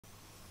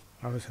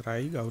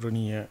අවසරයි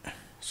ගෞරවනීය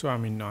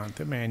ස්වාමීන්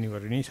වහන්සේ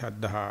මෑණිවරණි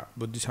ශ්‍රද්ධා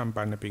බුද්ධ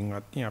සම්පන්න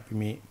පින්වත්නි අපි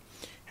මේ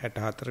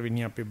 64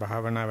 වෙනි අපේ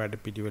භාවනා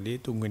වැඩපිළිවෙලේ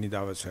 3 වෙනි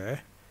දවසේ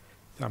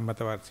සම්මත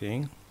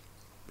වර්ෂයෙන්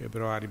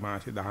පෙබරවාරි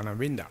මාසේ 19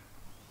 වෙනිදා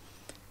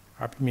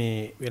අපි මේ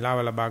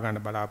වෙලාව ලබා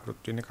ගන්න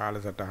බලාපොරොත්තු වෙන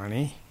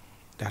කාලසටහනේ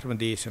ධර්ම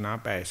දේශනා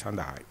පැය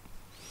සඳහායි.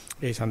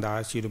 ඒ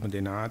සඳහා සියලුම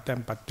දෙනා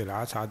tempත්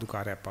වෙලා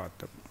සාදුකාරය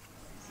පවත්වමු.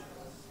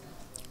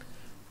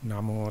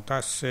 නමෝ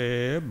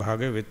තස්සේ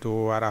භගවතු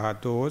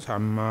වරහතෝ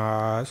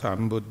සම්මා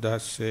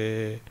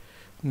සම්බුද්දස්සේ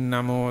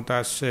නමෝ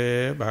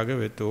තස්සේ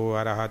භගවතු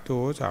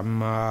වරහතෝ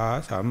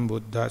සම්මා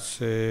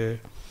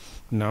සම්බුද්දස්සේ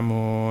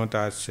නමෝ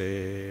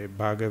තස්සේ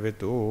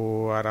භගවතු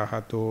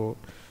වරහතෝ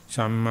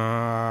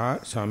සම්මා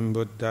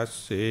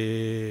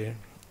සම්බුද්දස්සේ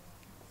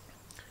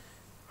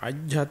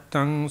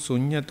අජ්ජත්තං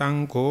ශුඤ්ඤතං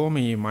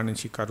කෝමී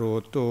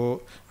මනසිකරෝතෝ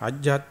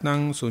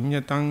අජ්ජත්තං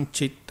ශුඤ්ඤතං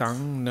චිත්තං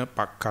න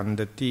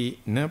පක්ඛන්දති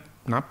න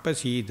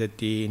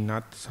නප්පසීදති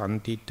නත්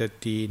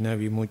සම්තිතති න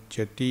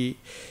විමුච්ඡති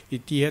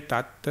ඉතිය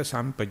තත්ත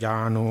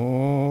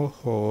සම්පජානෝ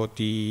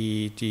හෝති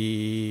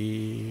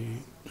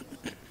තී.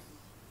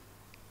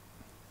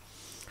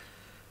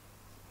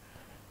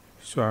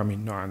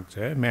 ස්වාමීන්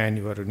වහන්සේ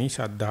මෑණිවරණි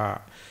ශ්‍රද්ධා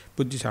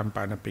බුද්ධ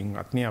සම්පන්න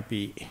පින්වත්නි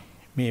අපි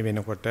මේ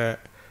වෙනකොට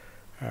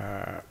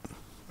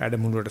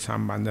වැඩමුළුවට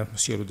සම්බන්ධ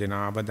සියලු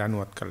දෙනාව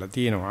දැනුවත් කරලා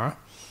තියෙනවා.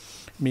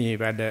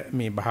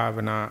 මේ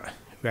භාවනා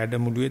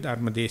වැඩමුළුවේ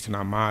ධර්ම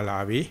දේශනා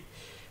මාලාවේ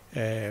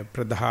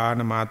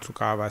ප්‍රධාන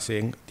මාතෘකාව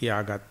වශයෙන්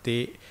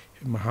තියාගත්තේ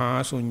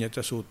මහා ශුන්්‍යත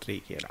සූත්‍රය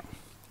කියලා.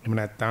 එහෙම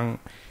නැත්නම්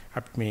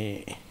අපි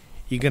මේ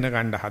ඉගෙන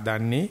ගන්න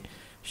හදන්නේ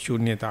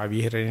ශුන්‍යතා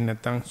විහරණය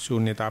නැත්නම්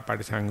ශුන්‍යතා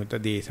පරිසංයුත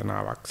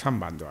දේශනාවක්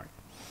සම්බන්ධවයි.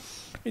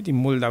 ඉතින්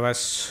මුල්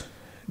දවස්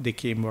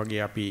දෙකේම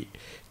වගේ අපි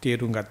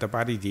තේරුම් ගත්ත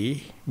පරිදි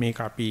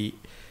මේක අපි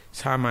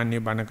සාමාන්‍ය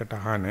බණකට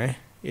අහන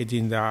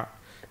එදින්දා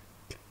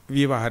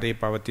විවහාරේ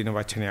පවතින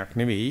වචනයක්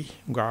නෙවෙයි.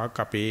 උගාක්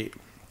අපේ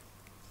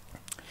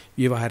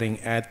විවහාරෙන්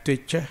ඈත්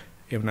වෙච්ච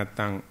එහෙම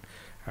නැත්නම්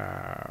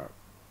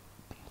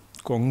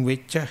කොන්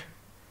වෙච්ච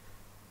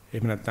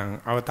එහෙම නැත්නම්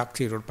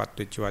අව탁සීරුවටපත්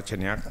වෙච්ච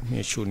වචනයක්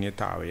මේ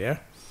ශූන්‍යතාවය.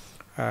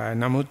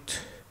 නමුත්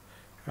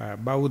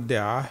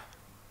බෞද්ධයා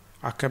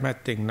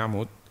අකමැත්තෙන්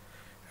නමුත්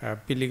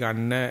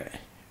පිළිගන්න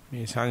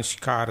මේ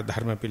සංස්කාර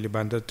ධර්ම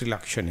පිළිබඳ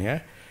ත්‍රිලක්ෂණය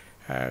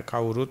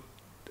කවුරුත්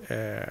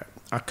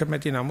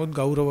අකමැති නමුත්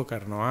ගෞරව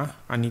කරනවා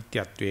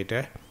අනිත්‍යත්වයට,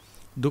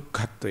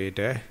 දුක්ඛත්වයට,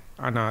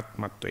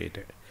 අනාත්මත්වයට.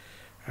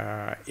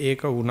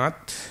 ඒක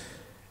වුණත්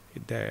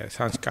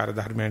සංස්කාර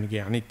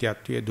ධර්මයන්ගේ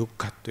අනිත්‍යත්වය,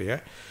 දුක්ඛත්වය,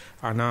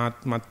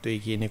 අනාත්මත්වය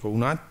කියන එක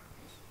වුණත්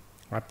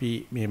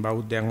අපි මේ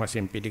බෞද්ධයන්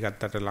වශයෙන්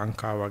පිළිගත්තට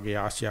ලංකාව වගේ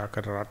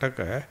ආසියාකර රටක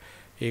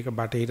ඒක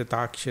බටහිර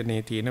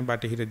තාක්ෂණයේ තියෙන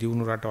බටහිර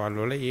දියුණු රටවල්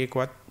වල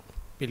ඒකවත්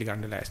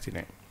පිළිගන්න ලෑස්ති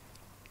නැහැ.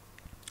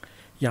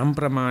 යම්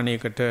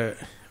ප්‍රමාණයකට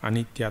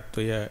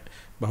අනිත්‍යත්වය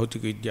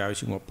භෞතික විද්‍යාව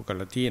විසින් ඔප්පු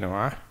කරලා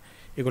තියෙනවා.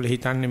 ඒගොල්ලෝ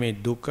හිතන්නේ මේ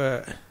දුක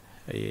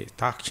ඒ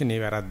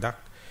තාක්ෂණයේ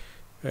වැරද්දක්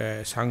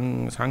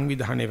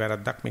සංවිධානයේ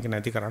වැරද්දක් මේක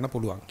නැති කරන්න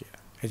පුළුවන්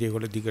කියලා.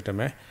 ඒකෝල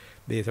දිගටම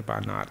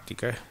දේශපාලන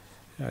ආර්ථික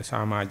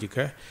සමාජික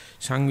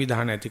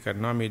සංවිධාන ඇති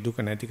කරනවා මේ දුක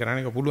නැති කරන්න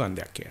එක පුළුවන්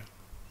දෙයක් කියලා.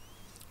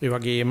 ඒ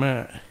වගේම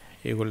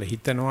ඒගොල්ලෝ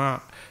හිතනවා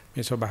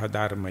මේ ස්වභාව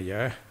ධර්මය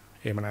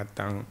එහෙම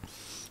නැත්නම්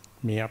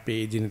මේ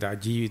අපේ එදිනදා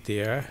ජීවිතය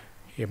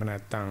එහෙම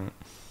නැත්නම්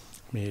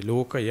මේ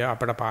ලෝකය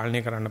අපට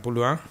පාලනය කරන්න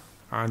පුළුවන්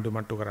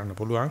ආණ්ඩුමට්ටු කරන්න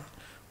පුළුවන්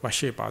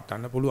වශයෙන්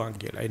පාත්තන්න පුළුවන්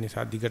කියලා. ඒ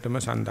නිසා දිගටම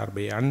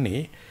સંદર્ભය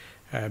යන්නේ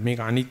මේක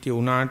අනිත්‍ය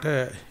වුණාට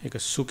ඒක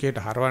සුඛයට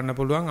හරවන්න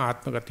පුළුවන්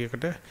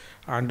ආත්මගතියකට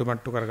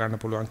ආණ්ඩුමට්ටු කරගන්න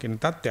පුළුවන් කියන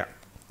තත්ත්වයක්.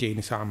 ඒ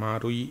නිසා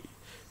අමාරුයි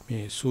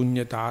මේ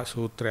ශූන්‍යතා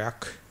සූත්‍රයක්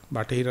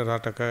බටහිර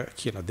රටක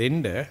කියලා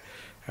දෙන්න. ඒ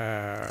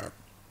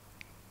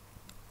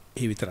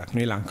විතරක්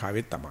නෙවෙයි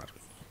ලංකාවෙත්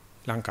අමාරුයි.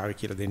 ලංකාවේ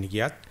කියලා දෙන්න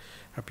ගියත්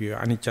අපි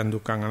අනිච්ච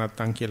දුක්ඛං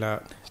අනත්තං කියලා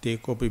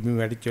තේකෝපි බිම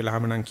වැඩිච්ච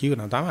වෙලාවම නම්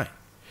කියනවා තමයි.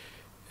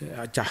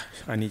 අච්චා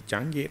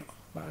අනිච්චං කියනවා.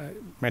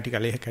 මැටි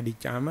කලේ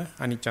කැඩිච්චාම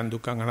අනිච්ච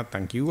දුක්ඛං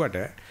අනත්තං කිව්වට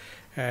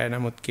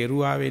නමුත්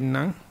කෙරුවා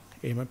වෙන්නම්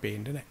එහෙම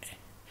පේන්නේ නැහැ.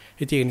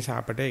 ඒ නිසා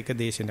අපිට එක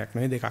දේශනයක්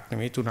නෙවෙයි දෙකක්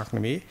නෙවෙයි තුනක්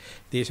නෙවෙයි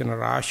දේශන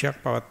රාශියක්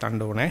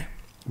පවත්වන්න ඕනේ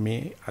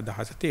මේ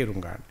අදහස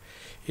තේරුම් ගන්න.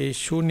 ඒ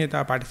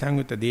ශූන්‍යතා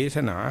පරිසංයුත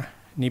දේශනා,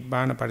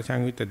 නිබ්බාන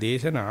පරිසංයුත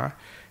දේශනා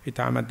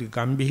ඊටමත්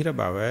ගම්භීර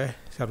බව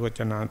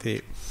සර්වචනාතේ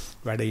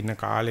වැඩ ඉන්න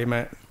කාලෙම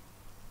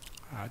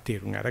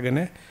තේරුම් අරගෙන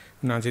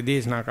උන්වහන්සේ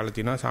දේශනා කළ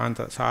තිනවා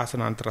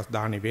සාසනාන්තරස්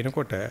දාහනේ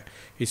වෙනකොට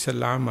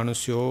ඉස්ලාම්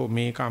මිනිස්සුયો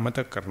මේක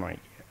අමතක කරනවා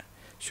කිය.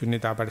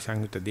 ශුන්‍යතා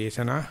පරිසංයුත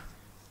දේශනා,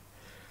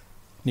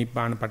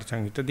 නිබ්බාන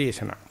පරිසංයුත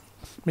දේශනා.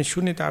 මේ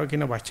ශුන්‍යතාව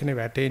කියන වචනේ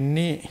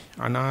වැටෙන්නේ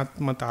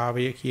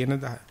අනාත්මතාවය කියන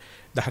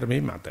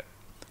ධර්මයේ මත.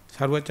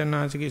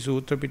 සර්වචනාංශිකේ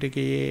සූත්‍ර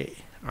පිටකයේ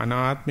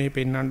අනාත්මය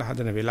පෙන්වන්න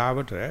හදන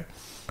වෙලාවට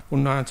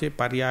උන්වහන්සේ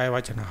පర్యాయ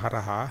වචන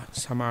හරහා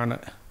සමාන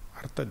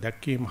අර්ථ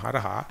දැක්වීම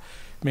හරහා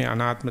මේ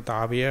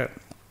අනාත්මතාවය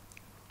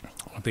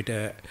අපිට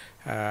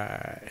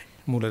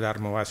මූල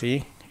ධර්ම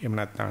වශයෙන් එහෙම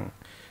නැත්නම්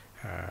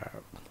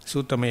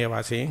සූත්‍රමය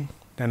වශයෙන්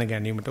දැන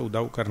ගැනීමට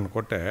උදව්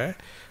කරනකොට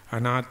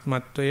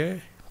අනාත්මත්වය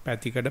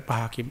පැතිකඩ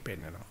පහකින්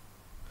පෙන්වනවා.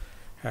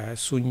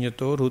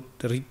 ශුඤ්‍යතෝ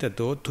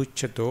රිතතෝ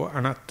තුච්ඡතෝ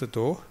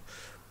අනත්තතෝ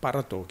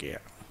පරතෝ කිය.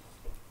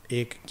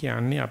 ඒක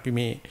කියන්නේ අපි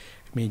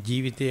මේ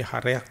ජීවිතේ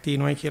හරයක්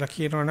තියෙනවා කියලා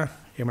කියනවනම්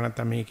එහෙම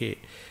නැත්නම් මේකේ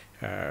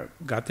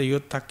ගත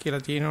යුත්තක්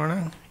කියලා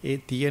තියෙනවනම් ඒ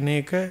තියෙන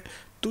එක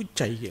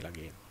තුච්චයි කියලා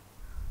කියනවා.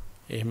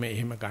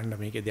 එහෙම ගන්න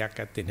මේකේ දෙයක්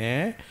ඇත්තේ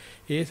නෑ.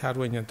 ඒ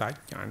සර්වඥතා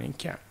ඥාණයෙන්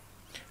කියන්නේ.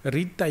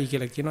 රිත්තයි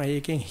කියලා කියනවා.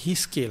 ඒකෙන්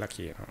හිස් කියලා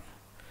කියනවා.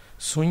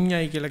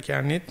 ශුන්‍යයි කියලා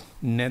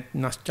කියන්නේ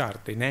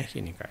නැස්චාර්තේ නෑ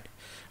කියන එකයි.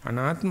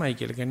 අනාත්මයි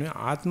කියලා කියන්නේ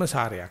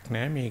ආත්මසාරයක්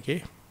නෑ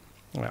මේකේ.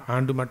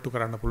 ආණ්ඩු මට්ටු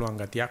කරන්න පුළුවන්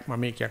ගතියක් මම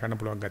මේක කරන්න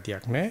පුළුවන්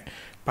ගතියක් නෑ.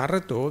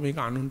 පරතෝ මේක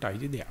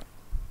අනුන්ටයි දෙයක්.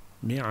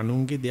 මේ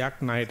අනුන්ගේ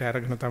දෙයක් ණයට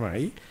අරගෙන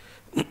තමයි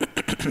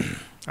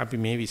අපි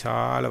මේ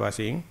විශාල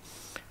වශයෙන්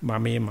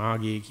මම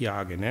මාගේ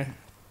කියාගෙන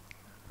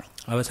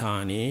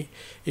අවසානයේ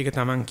ඒක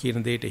Taman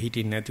කියන දෙයට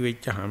හිටින් නැති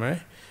වෙච්චාම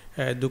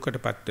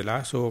දුකටපත්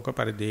වෙලා ශෝක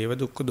පරිදේව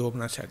දුක්ඛ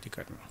දෝමනස් ඇති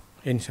කරනවා.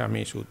 ඒ නිසා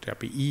මේ සූත්‍රය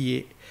අපි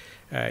ඊයේ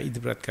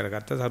ඉදිරිපත්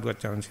කරගත්ත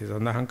සරුවචාන්සේ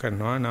සඳහන්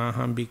කරනවා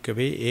නාහම්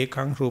භික්කවේ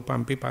ඒකං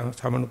රූපම්පි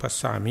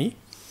සමනුපස්සාමි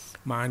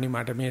මානි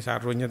මට මේ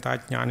සර්වඥතා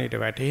ඥාණයට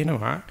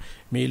වැටෙනවා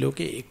මේ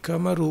ලෝකේ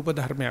එකම රූප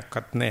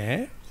ධර්මයක්වත් නැහැ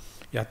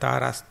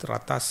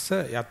යථාරස්ත්‍රතස්ස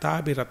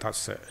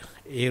යථාබිරතස්ස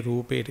ඒ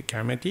රූපේට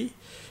කැමැති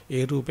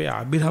ඒ රූපය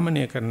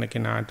අභිරමණය කරන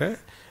කෙනාට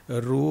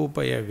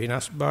රූපය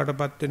විනාශ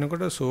බවටපත්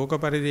වෙනකොට ශෝක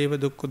පරිදේව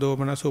දුක්ඛ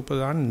දෝමනස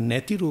උපදාන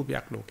නැති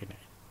රූපයක් ලෝකේ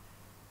නැහැ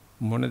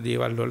මොන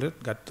දේවල් වල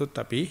ගත්තොත්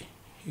අපි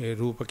ඒ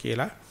රූප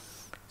කියලා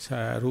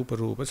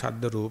රූප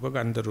ශබ්ද රූප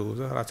ගන්ධ රූප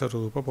රස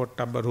රූප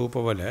පොට්ටබ්බ රූප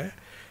වල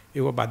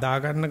ඒව බදා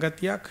ගන්න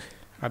ගතියක්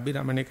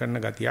අභිරමණය කරන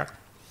ගතියක්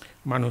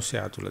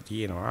මිනිස්යා තුල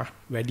තියෙනවා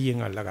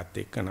වැඩියෙන් අල්ලගත්ත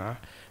එකනා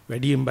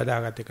වැඩියෙන්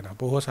බදාගත්ත එකනා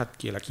පොහසත්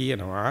කියලා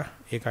කියනවා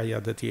ඒකයි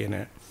අද තියෙන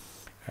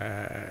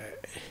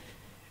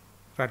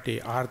රටේ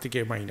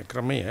ආර්ථිකයේ මයින්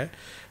ක්‍රමය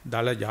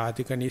දල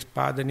ජාතික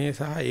නිෂ්පාදනයේ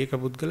සහ ඒක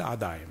පුද්ගල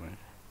ආදායම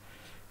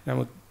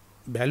නමුත්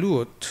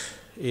බැලුවොත්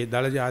ඒ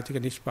දල ජාතික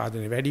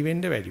නිෂ්පාදනය වැඩි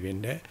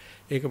වෙන්න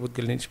ඒක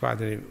පුද්ගල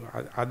නිෂ්පාදනයේ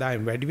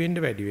ආදායම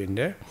වැඩි වෙන්න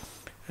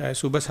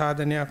සුබ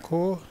සාධනයක්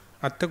හෝ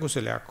අත්ත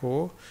කුසලයක්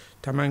හෝ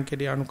Taman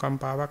කෙරේ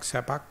අනුකම්පාවක්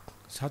සැපක්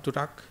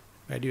සතුටක්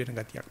වැඩි වෙන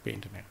ගතියක්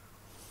පේන්න නැහැ.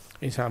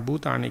 ඒ නිසා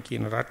භූතානේ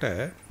කියන රට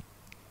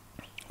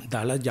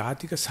දල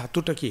ජාතික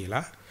සතුට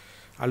කියලා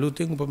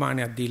අලුතෙන්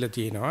උපමානයක් දීලා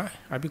තියෙනවා.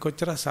 අපි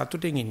කොච්චර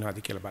සතුටින්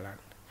ඉන්නවද කියලා බලන්න.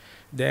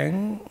 දැන්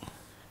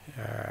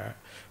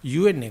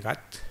UN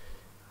එකත්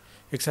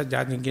එක්සත්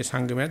ජාතීන්ගේ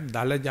සංගමයේ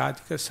දල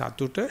ජාතික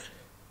සතුට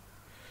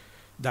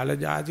දල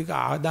ජාතික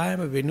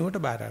ආදායම වෙනුවට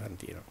බාර ගන්න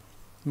තියෙනවා.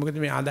 මොකද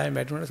මේ ආදායම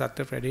වැටුණාට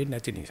සත්‍ය ප්‍රදේ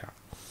නැති නිසා.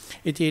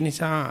 ඒ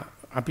නිසා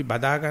අපි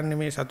බදාගන්නේ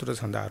මේ සතුට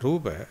සඳහා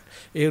රූප.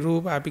 ඒ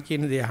රූප අපි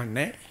කියන දේ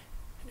අහන්නේ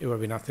ඒව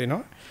වෙනස්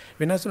වෙනවා.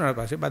 වෙනස් වුණාට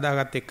පස්සේ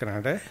බදාගත්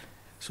එක්කනට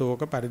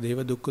ශෝක පරිදේව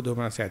දුක්ඛ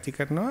දෝමනස ඇති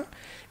කරනවා.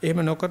 එහෙම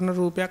නොකරන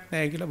රූපයක්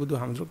නැහැ කියලා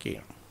බුදුහාමුදුරුවෝ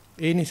කියනවා.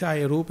 ඒ නිසා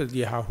ඒ රූප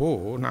දිහා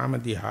හෝ නාම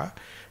දිහා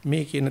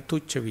මේ කියන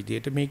තුච්ච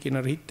විදියට මේ කියන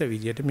රිත්ත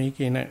විදියට මේ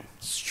කියන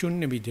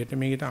ශුන්‍ය විදියට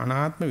මේකට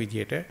අනාත්ම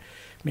විදියට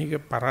මේක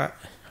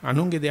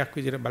අනුන්ගේ දෙයක්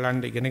විදියට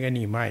බලන් ඉගෙන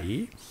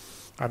ගැනීමයි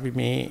අපි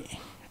මේ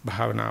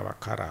භාවනාවක්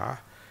කරා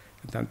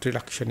නැත්නම්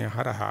ත්‍රිලක්ෂණය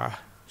හරහා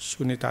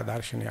ශුන්‍යතා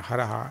දර්ශනය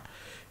හරහා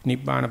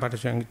නිබ්බාන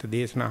පටිසංයුක්ත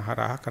දේශනා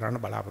හරහා කරන්න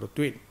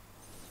බලාපොරොත්තු වෙන්නේ.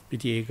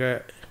 ඉතින් ඒක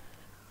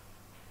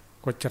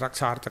කොච්චරක්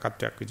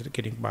සාර්ථකත්වයක් විදිහට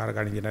කෙනෙක් බාර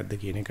ගන්නේ නැද්ද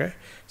කියන එක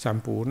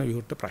සම්පූර්ණ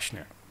විවෘත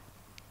ප්‍රශ්නයක්.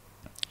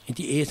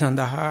 ඉතින් ඒ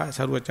සඳහා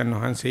සරුවචන්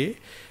වහන්සේ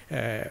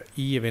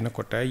ඊයේ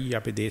වෙනකොට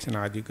අපි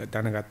දේශනාදී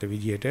දැනගත්ත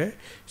විදිහට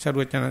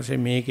සරුවචන්සේ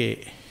මේකේ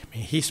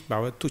මේ හිස්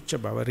බව, තුච්ච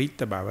බව,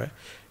 රිත්ත බව,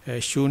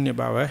 ශූන්‍ය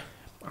බව,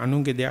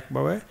 අනුන්ගේ දෙයක්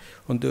බව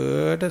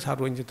හොඳට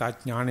සරුවචිතා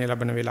ඥානය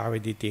ලැබෙන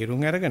වෙලාවේදී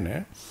තේරුම් අරගෙන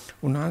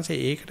උන්වහන්සේ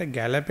ඒකට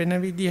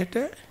ගැළපෙන විදිහට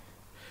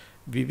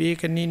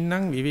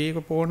විවේකනින්නම් විවේක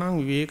පෝණං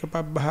විවේක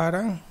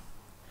පබ්බහාරං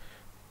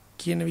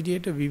කියන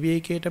විදිහට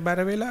විවේකයට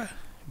බර වෙලා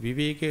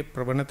විවේකේ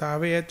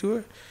ප්‍රවණතාවයේ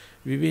ඇතුව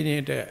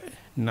විවිනේට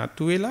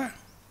නතු වෙලා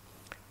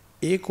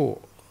ඒකෝ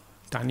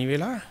තනි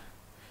වෙලා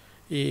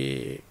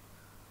ඒ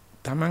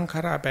තමන්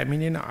කරා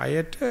පැමිණෙන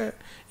අයට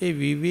ඒ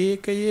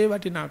විවේකයේ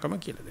වටිනාකම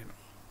කියලා දෙනවා.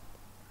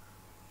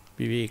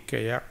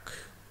 විවේකයක්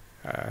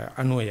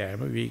අනුයයම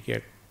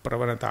විවේක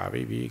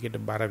ප්‍රවණතාවේ විවේකයට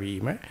බර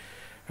වීම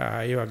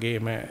ඒ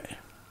වගේම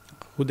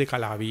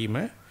හුදේකලා වීම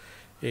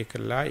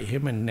ඒකලා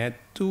එහෙම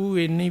නැතු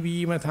වෙන්නේ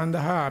වීම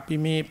සඳහා අපි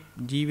මේ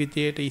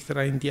ජීවිතයේට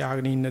ඉස්සරහින්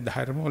තියාගෙන ඉන්න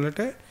ධර්ම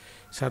වලට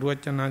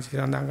සරුවචනාංශي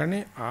සඳහන්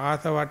කරන්නේ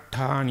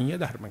ආසවට්ටානීය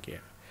ධර්ම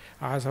කියලා.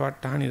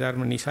 ආසවට්ටානීය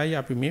ධර්ම නිසායි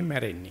අපි මේ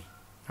මැරෙන්නේ.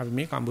 අපි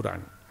මේ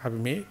කඹරන්නේ. අපි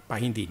මේ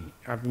පහින්දින්නේ.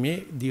 අපි මේ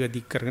දිව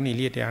දික් කරගෙන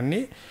එළියට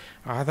යන්නේ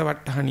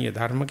ආසවට්ටානීය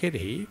ධර්ම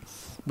කෙරෙහි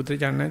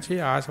බුදුචානන්සේ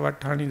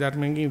ආසවට්ටානීය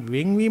ධර්මයෙන්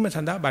වෙන්වීම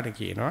සඳහා බණ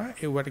කියනවා.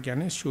 ඒවට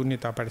කියන්නේ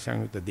ශූන්‍යතා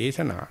පරිසංයුක්ත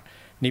දේශනා,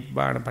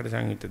 නිබ්බාන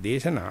පරිසංයුක්ත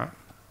දේශනා.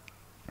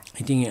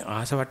 ඉතින්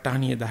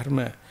ආසවට්ටානීය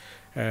ධර්ම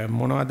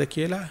මොනවද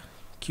කියලා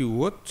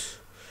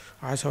කිව්වොත්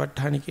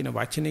ආසවට්ටානි කියන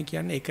වචනේ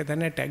කියන්නේ එක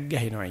තැන ටැග්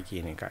ගහනවායි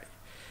කියන එකයි.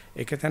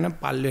 එක තැන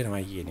පල්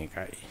වෙනවායි කියන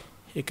එකයි.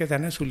 එක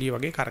තැන සුලිය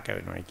වගේ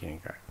කරකවෙනවායි කියන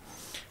එකයි.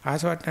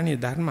 ආසවට්ටානි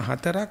ධර්ම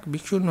හතරක්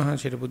භික්ෂුන්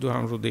වහන්සේට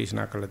බුදුහාමුදුරු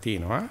දේශනා කළා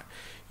තියෙනවා.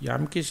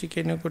 යම් කිසි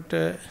කෙනෙකුට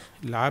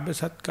ලාභ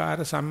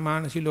සත්කාර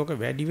සම්මාන සිලෝක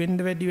වැඩි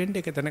වෙන්න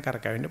එක තැන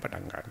කරකවෙන්න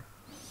පටන් ගන්නවා.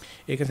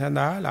 ඒක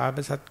සඳහා ලාභ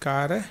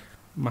සත්කාර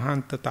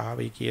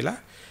මහාන්තතාවය කියලා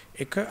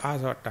එක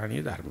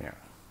ආසවට්ටාණීය ධර්මයක්.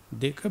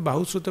 දෙක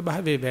බහුසුත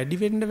භාවයේ වැඩි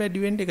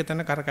වෙන්න එක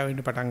තැන කරකවෙන්න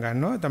පටන්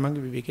ගන්නවා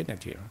තමන්ගේ විවේකේ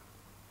නැති වෙනවා.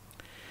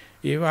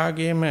 ඒ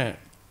වගේම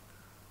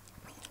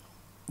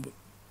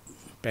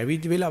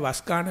පැවිදි වෙලා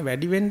වස් ගන්න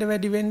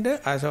වැඩි වෙන්න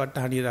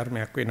ආසවට්ටාණීය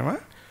ධර්මයක් වෙනවා.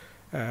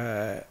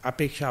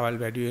 අපේක්ෂාවල්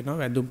වැඩි වෙනවා,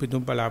 වැඳුම්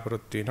පිදුම්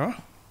බලාපොරොත්තු වෙනවා.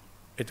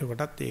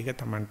 එතකොටත් ඒක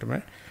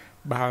තමන්ටම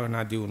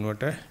භාවනා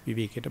දියුණුවට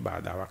විවේකයට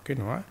බාධාවක්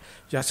වෙනවා.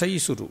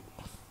 යසයිසුරු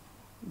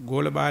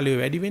ගෝල බාලිය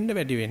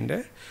වැඩි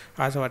වෙන්න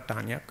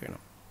ආසවට්ටාණියක්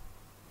වෙනවා.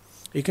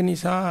 ඒක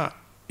නිසා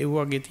ඒ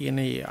වගේ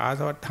තියෙන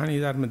ආසවට්ටාණී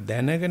ධර්ම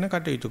දැනගෙන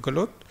කටයුතු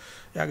කළොත්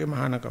යාගේ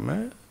මහානකම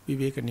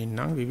විවේක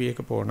නින්නම්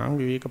විවේක පෝණං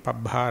විවේක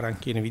පබ්බාරං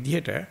කියන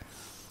විදිහට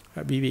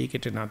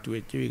විවේකයට නතු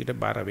වෙච්ච විවේකයට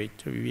බර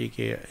වෙච්ච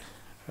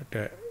විවේකයට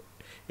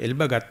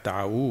එල්බ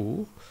ගත්තා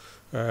වූ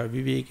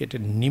විවේකයට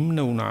නිම්න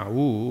වුණා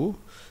වූ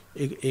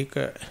ඒක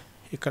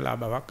එකලා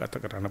බවක්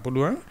ගත කරන්න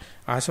පුළුවන්.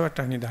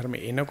 ආසවට්ටාණී ධර්ම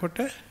එනකොට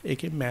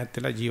ඒකෙන් මෑත්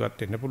වෙලා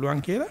ජීවත් වෙන්න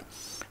පුළුවන් කියලා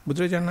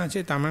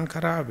බුදුරජාණන්සේ තමන්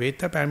කරා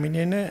වේත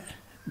පැමිණෙන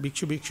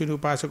භික්ෂු භික්ෂුණී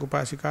උපාසක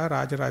උපාසිකා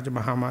රාජරාජ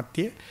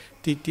මහාමාත්‍ය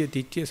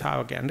තිත්‍ය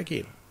ශාවකයන්ට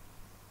කියනවා.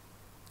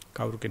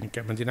 කවුරු කෙනෙක්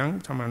කැමති නම්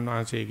සමන්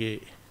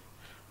වහන්සේගේ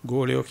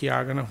ගෝලයෝ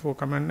කියාගෙන හෝ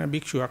කමන්න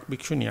භික්ෂුවක්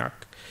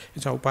භික්ෂුණියක්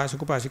එසා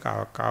උපාසක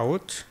උපාසිකාවක්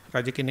ආවොත්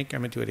රජ කෙනෙක්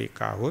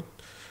කැමතිවරයෙක් ආවොත්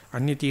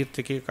අන්‍ය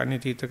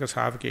තීර්ථක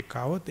ශාවකයෙක්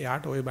ආවොත්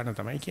එයාට ওই බණ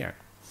තමයි කියන්නේ.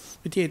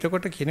 ඉතින්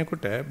එතකොට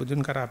කෙනෙකුට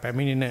බුදුන් කරා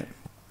පැමිණෙන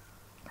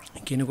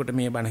කෙනෙකුට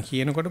මේ බණ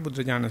කියනකොට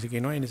බුදුරජාණන්සේ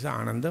කියනවා ඒ නිසා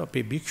ආනන්ද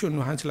අපේ භික්ෂුන්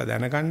වහන්සේලා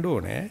දැනගන්න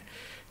ඕනේ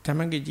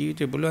තමන්ගේ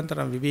ජීවිතේ පුළුවන්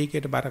තරම්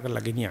විවේකයට බර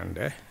කරලා ගෙනියන්න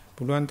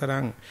පුළුවන්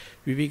තරම්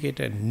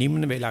විවේකයට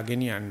නිම්න වෙලා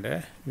ගෙනියන්න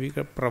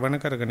විවේක ප්‍රවණ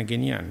කරගෙන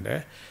ගෙනියන්න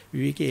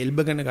විවේකයේ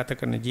එල්බගෙන ගත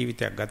කරන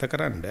ජීවිතයක්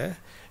ගතකරනද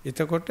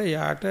එතකොට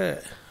යාට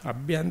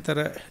අභ්‍යන්තර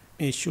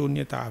මේ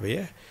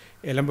ශූන්‍යතාවය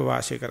එළඹ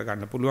වාසය කර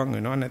ගන්න පුළුවන්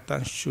වෙනවා.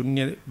 නැත්තම්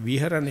ශුන්‍ය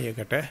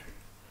විහරණයකට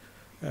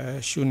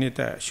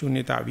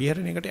ශුන්‍යතා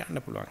විහරණයකට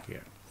යන්න පුළුවන්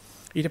කියලා.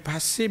 ඊට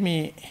පස්සේ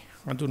මේ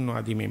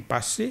අඳුන්වාදීමෙන්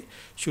පස්සේ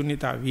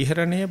ශුන්‍යතා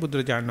විහරණය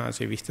බුදුරජාණන්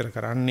වහන්සේ විස්තර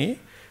කරන්නේ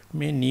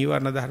මේ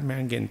නීවරණ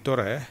ධර්මයන්ගෙන් තොර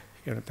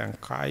එනතන්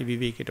කාය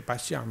විවේකයට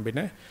පස්සේ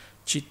හම්බෙන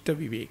චිත්ත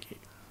විවේකේ.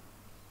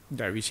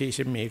 දැන්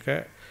විශේෂයෙන් මේක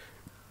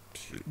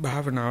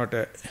භාවනාවට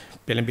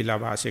පෙළඹිලා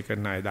වාසය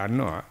කරන අය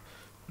දන්නවා.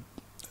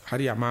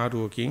 හරි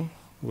අමාරුවකින්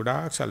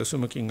ගොඩාක්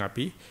සැලසුමකින්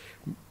අපි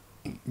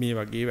මේ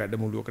වගේ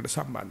වැඩමුළුවකට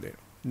සම්බන්ධ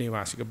වෙනවා.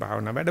 නේවාසික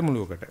භාවනා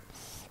වැඩමුළුවකට.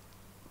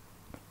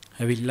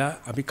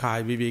 ඇවිල්ලා අපි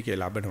කාය විවේකේ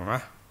ලබනවා.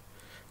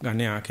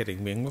 ගණ්‍යා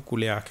කෙරෙන් වෙන්ව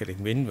කුලයා කෙරෙන්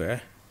වෙන්ව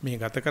මේ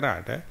ගත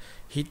කරාට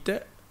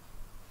හිත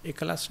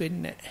එකලස්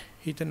වෙන්නේ නැහැ.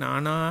 හිත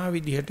නානා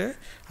විදිහට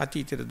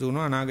අතීතයට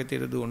දුවනවා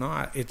අනාගතයට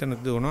දුවනවා එතන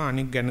දුවනවා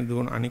අනික් ගැන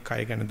දුවනවා අනික්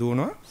අය ගැන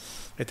දුවනවා.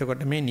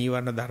 එතකොට මේ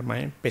නීවරණ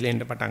ධර්මයෙන්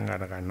පෙලෙන්න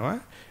පටන් ගන්නවා.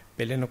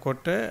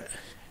 පෙලෙනකොට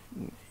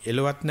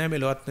එලවත් නැහැ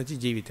මෙලවත් නැති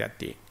ජීවිතයක්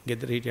තියෙන.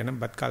 ගෙදර හිටියනම්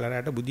බත් කාලා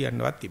රැට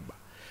බුදියන්නවත් තිබ්බා.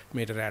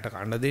 මේට රැට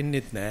කන්න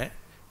දෙන්නෙත් නැහැ.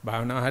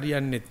 භාවනා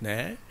හරියන්නෙත්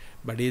නැහැ.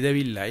 බඩේ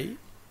දැවිල්ලයි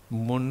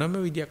මොනම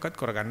විදියක්වත්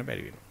කරගන්න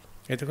බැරි වෙනවා.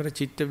 එතකොට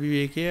චිත්ත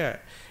විවේකය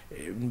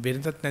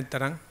වෙනතත්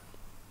නැතරම්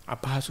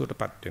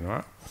අපහසුවටපත්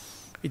වෙනවා.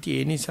 ඉතින්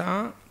ඒ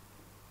නිසා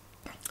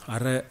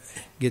අර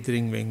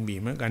ගෙදරින්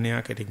වෙන්වීම,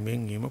 ගණ්‍යා කෙරෙන්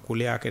වෙන්වීම,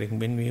 කුලයා කෙරෙන්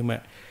වෙන්වීම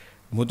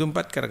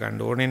මුදුන්පත් කරගන්න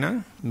ඕනේ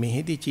නම්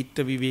මෙහිදී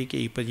චිත්ත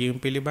විවේකයේ ඉපජීම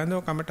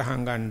පිළිබඳව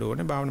කමටහන් ගන්න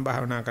ඕනේ,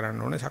 භාවනා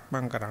කරන්න ඕනේ,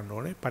 සක්මන් කරන්න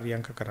ඕනේ,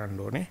 පරියංක කරන්න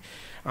ඕනේ.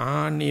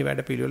 ආන්නේ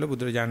වැඩ පිළිවෙල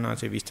බුදුරජාණන්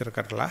වහන්සේ විස්තර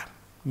කරලා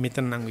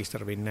මෙතන නම්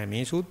විස්තර වෙන්නේ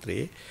මේ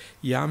සූත්‍රයේ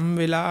යම්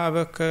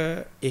වෙලාවක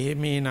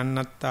එහෙමේ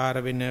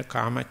නන්නත්තර වෙන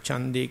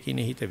කාමච්ඡන්දේ කියන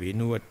හිත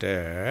වෙනුවට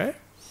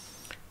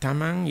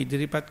තමන්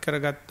ඉදිරිපත්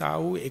කරගත්තා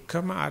වූ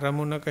එකම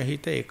අරමුණක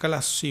හිත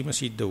එකලස් වීම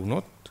සිද්ධ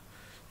වුණොත්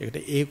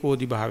ඒකට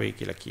ඒකෝදි භාවය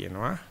කියලා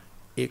කියනවා,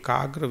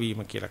 ඒකාග්‍ර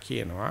වීම කියලා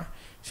කියනවා,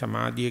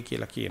 සමාධිය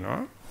කියලා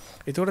කියනවා.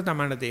 ඒතකොට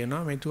තමයි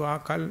තේරෙනවා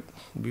මෙතුආකල්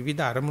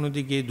විවිධ අරමුණු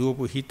දිගේ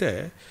දුවපු හිත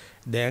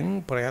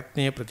දැන්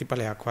ප්‍රයත්නයේ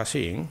ප්‍රතිඵලයක්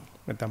වශයෙන්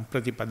නැත්නම්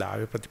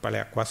ප්‍රතිපදාවේ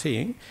ප්‍රතිඵලයක්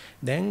වශයෙන්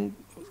දැන්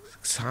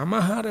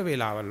සමහර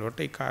වෙලාවල්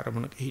වලට ඒක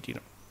අරමුණක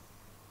හිටිනවා.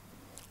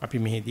 අපි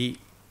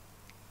මෙහිදී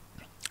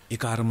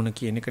ඒක අරමුණ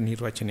කියන එක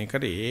නිර්වචනය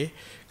කරේ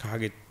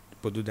කාගේ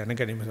පොදු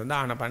දැනගැනීම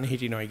සඳහා ආනපන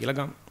හිටිනවා කියලා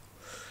ගමු.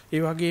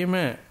 ඒ වගේම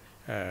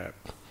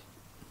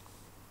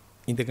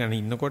ඉඳගෙන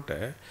ඉන්නකොට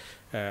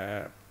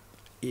ඒ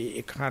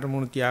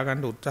අරමුණ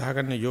තියාගන්න උත්සාහ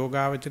කරන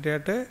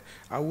යෝගාවචරයට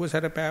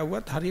අවුවසර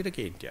පෑවුවත් හරියට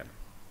කේන්ති යනවා.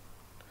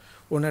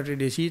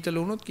 ඕනට සීතල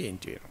වුණොත්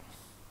කේන්ති වෙනවා.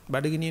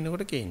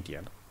 බඩගිනිනකොට කේන්ති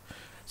යනවා.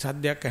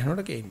 සද්දයක්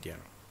ඇහෙනකොට කේන්ති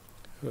යනවා.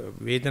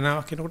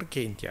 වේදනාවක් එනකොට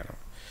කේන්ති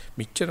යනවා.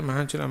 මිච්ඡර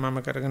මහන්සිලා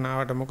මම කරගෙන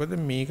ආවට මොකද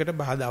මේකට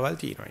බාධාවල්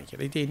තියෙනවා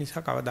කියලා. ඉතින් ඒ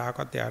නිසා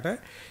කවදාකවත් යාට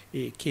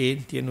ඒ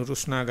කේන්තිය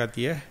නුරුස්නා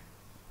ගතිය,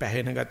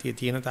 පැහැෙන ගතිය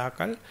තියෙන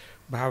තාකල්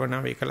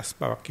භාවනාව එකලස්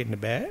බවක් එන්න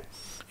බෑ.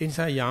 ඒ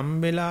නිසා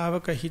යම්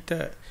වෙලාවක හිත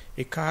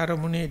එක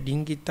අරමුණේ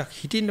ඩිංගිත්තක්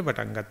හිටින්න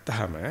පටන්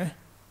ගත්තාම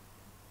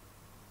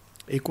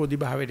ඒකෝදි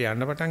භාවයට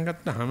යන්න පටන්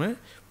ගත්තාම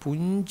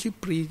පුංචි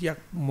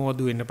ප්‍රීතියක්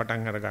මෝදු වෙන්න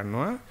පටන් අර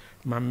ගන්නවා.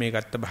 මම මේ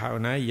ගත්ත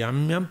භාවනාවේ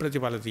යම් යම්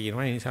ප්‍රතිඵල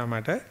තියෙනවා. ඒ නිසා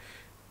මට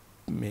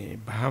මේ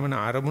භාවනා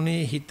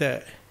ආරමුණේ හිත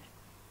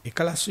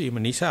එකලස් වීම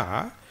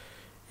නිසා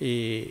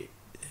ඒ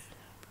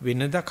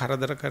වෙනදා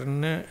කරදර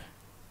කරන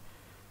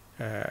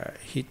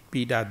හිත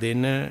පීඩා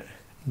දෙන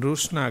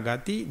රුස්නා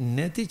ගති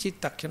නැති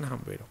චිත්තක්ෂණ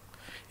හම්බ වෙනවා.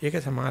 ඒක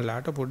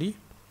සමාහලාට පොඩි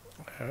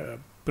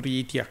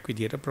ප්‍රීතියක්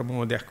විදියට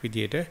ප්‍රමෝදයක්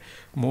විදියට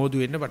මෝදු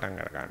වෙන්න පටන්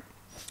අර ගන්නවා.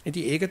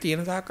 ඉතින් ඒක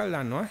තියෙන තාක්කල්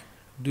දන්නවා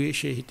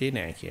ද්වේෂය හිතේ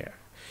නැහැ කියලා.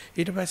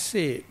 ඊට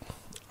පස්සේ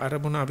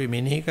අරමුණ අපි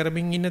මෙනෙහි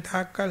කරමින් ඉන්න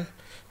තාක්කල්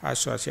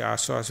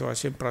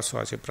ආස්වාසි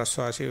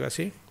ප්‍රස්වාසි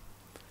වශයෙන්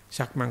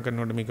සක්මන්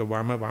කරනකොට මේක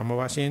වම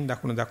වශයෙන්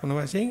දකුණ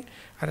වශයෙන්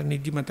අර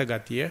නිදිමත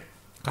ගතිය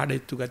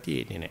කඩਿੱතු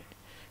ගතිය එන්නේ නැහැ.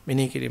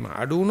 මෙනෙහි කිරීම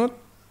අඩු වුණොත්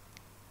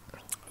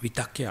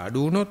විතක්කේ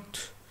අඩු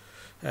වුණොත්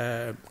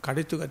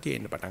කඩਿੱතු ගතිය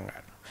එන්න පටන්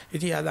ගන්නවා.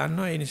 ඉතින් යා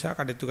දන්නවා ඒ නිසා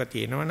කඩਿੱතු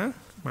ගතිය එනවනම්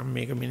මම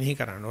මේක මෙනෙහි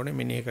කරන්න ඕනේ.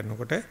 මෙනෙහි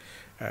කරනකොට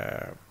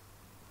ඒ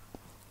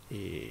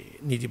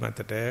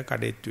නිදිමතට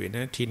කඩਿੱතු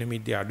වෙන තීන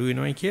මිද්‍ය අඩු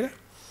වෙනවයි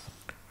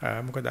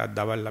කියලා. මොකද අද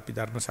දවල් අපි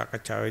ධර්ම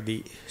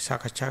සාකච්ඡාවේදී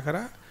සාකච්ඡා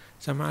කරා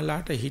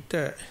සමාලාට හිත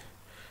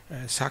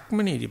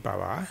සක්මනේදී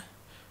පවා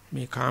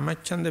මේ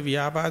කාමච්ඡන්ද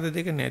ව්‍යාපාද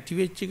දෙක නැති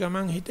වෙච්ච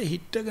ගමන් හිත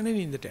හිටගෙන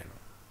නින්දට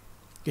යනවා.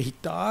 ඒක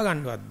හිතා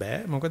ගන්නවත්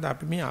බෑ. මොකද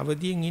අපි මේ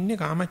අවදියෙන් ඉන්නේ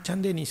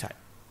කාමච්ඡන්දේ නිසායි.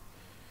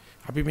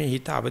 අපි මේ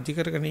හිත අවදි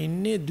කරගෙන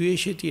ඉන්නේ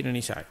ද්වේෂය තියෙන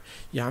නිසායි.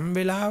 යම්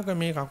වෙලාවක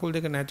මේ කකුල්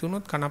දෙක නැති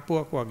වුණොත්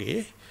කනප්පුවක්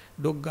වගේ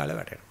ඩොග් ගාලා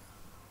වැටෙනවා.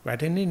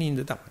 වැටෙන්නේ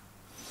නින්ද තමයි.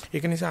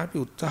 ඒක නිසා අපි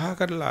උත්සාහ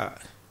කරලා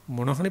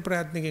මොනහරි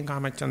ප්‍රයත්නකින්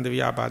කාමච්ඡන්ද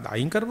ව්‍යාපාද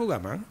අයින් කරපුව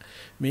ගමන්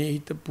මේ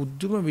හිත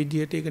පුදුම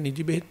විදියට ඒක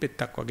නිදි බෙහෙත්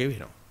පෙත්තක් වගේ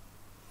වෙනවා.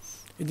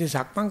 ඉතින්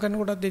සක්මන්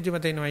කරනකොටත්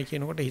එදිමත එනවයි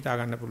කියනකොට හිතා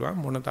ගන්න පුළුවන්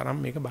මොන තරම්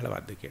මේක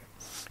බලවත්ද කියලා.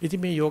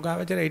 ඉතින් මේ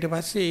යෝගාවචරය ඊට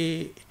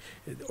පස්සේ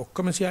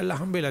ඔක්කොම සියල්ල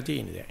හම්බෙලා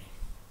තියෙන දැන්.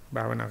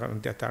 භාවනා කරන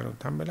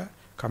තත්තානුත් හම්බෙලා,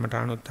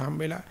 කමඨානුත්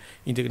හම්බෙලා,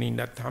 ඉඳගෙන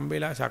ඉන්නත්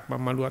හම්බෙලා, සක්මන්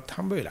මළුවත්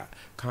හම්බෙලා.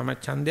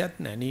 කාමච්ඡන්දයක්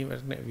නැහැ,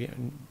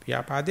 නීවරණ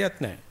ව්‍යාපාදයක්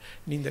නැහැ.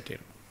 නින්දට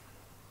එනවා.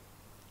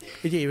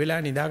 ඉතින් ඒ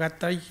වෙලාව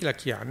නිදාගත්තයි කියලා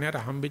කියන්නේ අර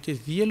හම්බෙච්ච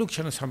සියලු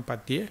ක්ෂණ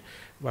සම්පත්තිය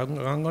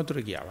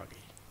ගංගාතුර ගියා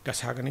වගේ.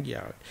 ගසාගෙන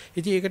ගියා වගේ.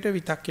 ඉතින් ඒකට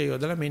විතක්කේ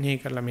යොදලා මෙනෙහි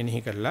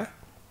කරලා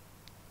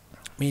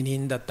මේ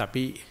නින්දත්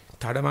අපි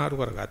තඩමාරු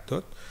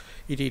කරගත්තොත්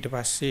ඊට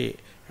පස්සේ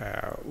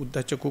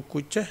උද්දච්ච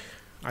කුක්කුච්ච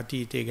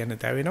අතීතය ගැන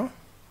තැවෙනවා.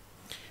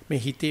 මේ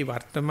හිතේ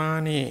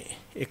වර්තමානයේ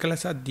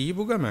එකලසක්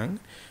දීපු ගමන්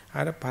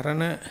අර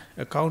පරණ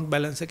account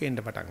balance එක එන්න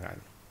පටන්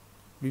ගන්නවා.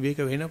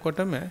 විවේක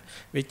වෙනකොටම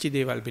වෙච්ච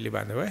දේවල්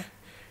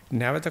පිළිබඳව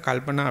නැවත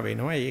කල්පනා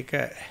වෙනවා. ඒක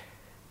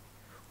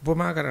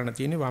උපමා කරන්න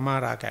තියෙන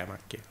වමාරා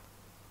කෑමක් කියලා.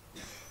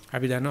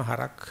 අපි දන්නවා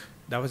හරක්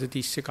දවස්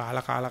 30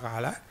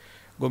 කාලා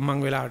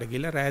ගොම්මන් වෙලාවට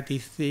ගිහලා රෑ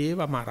 30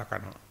 වමාරා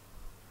කනවා.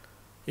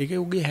 ඒකේ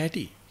උගේ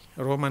හැටි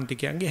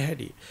රොමන්ටිකයන්ගේ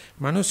හැටි.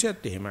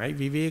 මිනිස්සුත් එහෙමයි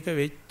විවේක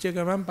වෙච්ච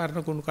ගමන්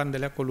පරණ කුණු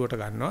කන්දලයක් ඔලුවට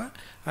ගන්නවා.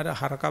 අර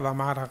හරක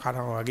වමාරා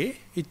කනවා වගේ.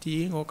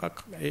 ඉතින් ඕක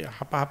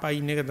හපහපා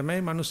ඉන්න එක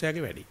තමයි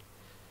මිනිස්සයාගේ වැඩි.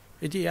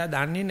 ඉතින් එයා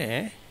දන්නේ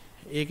නැහැ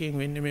ඒකෙන්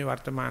වෙන්නේ මේ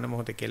වර්තමාන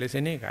මොහොතේ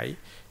කෙලසෙන එකයි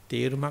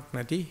තේරුමක්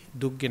නැති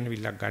දුක්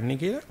ගෙනවිල්ලක් ගන්න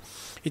කියලා.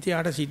 ඉතින්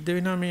ආට සිද්ධ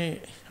වෙනවා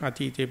මේ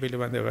අතීතයේ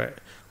පිළිබඳව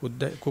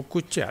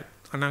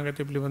කුක්කුච්චයත්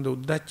අනාගතය පිළිබඳව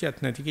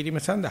උද්දච්චයත් නැති කිරීම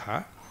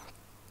සඳහා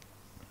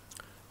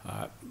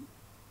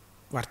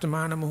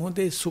වර්තමාන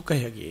මොහොතේ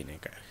සුඛය කියන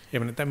එක.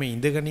 එහෙම නැත්නම් මේ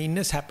ඉඳගෙන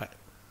ඉන්න සැප.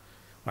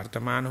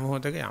 වර්තමාන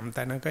මොහොතක යම්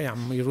තැනක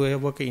යම්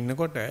ඉරියව්වක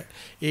ඉන්නකොට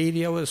ඒ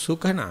ඉරියව්ව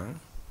සුඛ නම්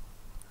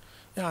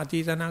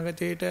අතීත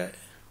අනාගතයට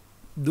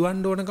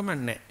දුවන්න ඕනකම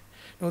නැහැ.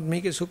 නමුත්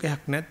මේකේ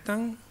සුඛයක්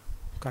නැත්නම්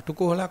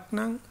කටුකොහලක්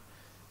නම්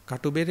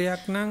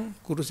කටුබෙරයක් නම්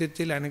කුරුසෙත්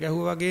තියලා එන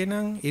ගැහුවා වගේ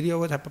නම්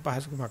ඉරියව්ව සැප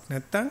පහසුකමක්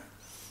නැත්නම්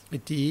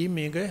ඉතින්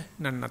මේක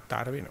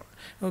නන්නත්තර වෙනවා.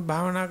 නමුත්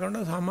භාවනා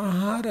කරනකොට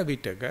සමහර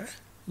විටක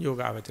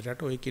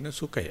යෝගාවචරයට ওই කියන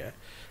සුඛය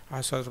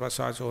ආස්වාද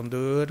ප්‍රසවාස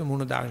හොඳට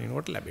මුණ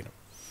දාගෙනකොට ලැබෙනවා.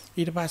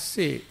 ඊට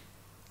පස්සේ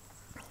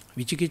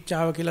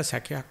විචිකිච්ඡාව කියලා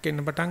සැකයක්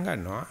එන්න පටන්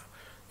ගන්නවා.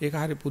 ඒක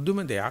හරි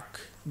පුදුම දෙයක්.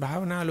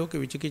 භාවනා ලෝකේ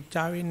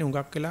විචිකිච්ඡාවෙ ඉන්නේ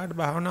හුඟක් වෙලාවට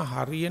භාවනා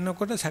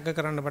හරියනකොට සැක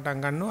කරන්න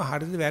පටන් ගන්නවා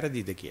හරිද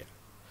වැරදිද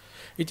කියලා.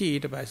 ඉතින්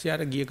ඊට පස්සේ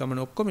අර ගිය ගමන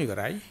ඔක්කොම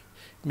ඉවරයි.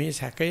 මේ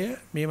සැකය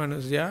මේ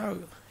මිනිසයා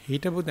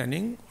හිටපු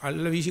තැනින්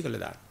අල්ල වීසිකල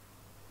දාන.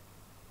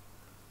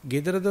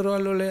 gedara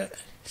dorwal වල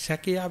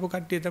සැකේ ආපු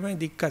කට්ටිය තමයි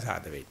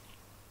දික්කසාද වෙන්නේ.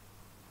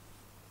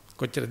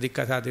 කොච්චර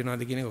දික්කසාද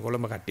වෙනවද කියන එක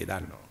කොළඹ කට්ටිය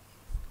දන්නවා.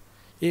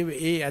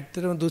 ඒ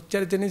ඇත්තටම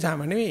දුස්චරිත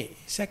නිසාම නෙවෙයි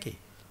සැකේ.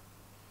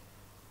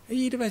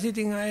 ඊට පස්සේ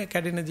ඉතින් ආය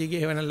කැඩෙන දිගේ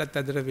හේවනල්ලත්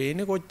අතර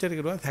වෙන්නේ කොච්චර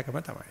කිරුවත් හැකම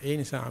තමයි. ඒ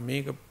නිසා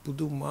මේක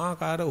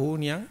පුදුමාකාර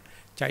හෝනියන්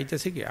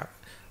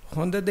චෛතසිකයක්.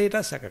 හොඳ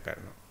දෙයට සැක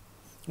කරනවා.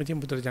 ඉතින්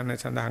පුත්‍රජානක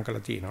සඳහන්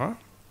කළා තියෙනවා.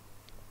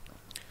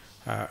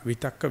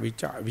 විතක්ක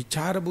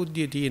විචාර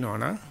බුද්ධිය තියෙනවා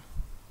නම්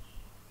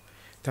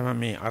තමයි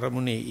මේ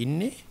අරමුණේ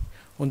ඉන්නේ.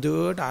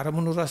 හොඳට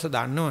අරමුණු රස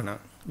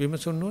දන්නවනම්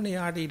විමසන්න ඕනේ.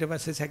 යාට ඊට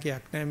පස්සේ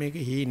සැකයක් නැහැ මේක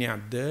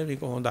හීනයක්ද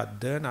මේක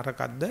හොඳක්ද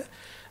නරකක්ද.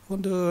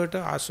 හොඳට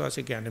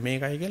ආස්වාසිය කියන්නේ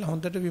මේකයි කියලා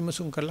හොඳට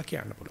විමසුම් කරලා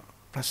කියන්න පුළුවන්.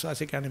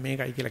 ප්‍රස්වාසිය කියන්නේ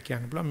මේකයි කියලා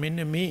කියන්න පුළුවන්.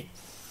 මෙන්න මේ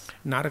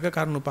නරක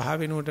කරුණු පහ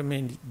වෙනුවට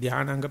මේ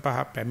ධානාංග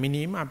පහ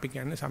පැමිණීම අපි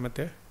කියන්නේ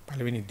සමත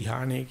පළවෙනි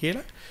ධානය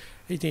කියලා.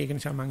 ඉතින් ඒක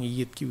නිසා මම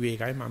ඊයේත් කිව්වේ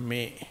ඒකයි මම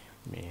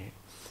මේ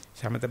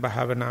සමත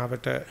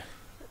භාවනාවට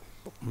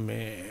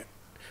මේ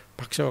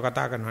පක්ෂව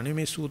කතා කරනවා නේ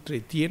මේ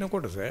සූත්‍රයේ තියෙන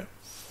කොටස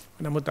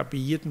නමුත් අපි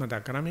ඊයේත්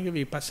මතක් කරා මේක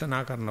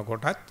විපස්සනා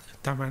කරනකොටත්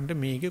Tamanට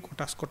මේකේ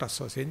කොටස්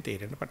වශයෙන්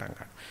තේරෙන්න පටන්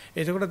ගන්නවා.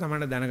 එතකොට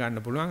Tamanට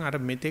දැනගන්න පුළුවන් අර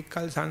මෙතෙක්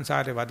කල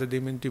සංසාරේ වද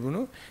දෙමින්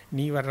තිබුණු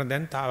නීවරණ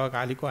දැන්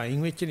తాවකාලිකව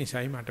අයින් වෙච්ච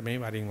නිසායි මට මේ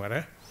වරින් වර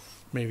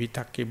මේ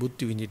විතක්කේ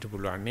බුද්ධි විඳින්න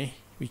පුළුවන් නේ.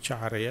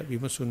 විචාරය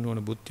විමසුන්න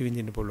ඕන බුද්ධි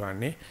විඳින්න පුළුවන්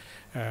නේ.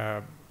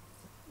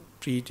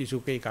 ප්‍රීති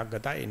සුඛ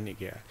එකග්ගත එන්නේ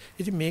කියලා.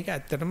 ඉතින් මේක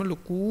ඇත්තටම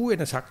ලොකු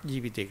වෙනසක්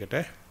ජීවිතයකට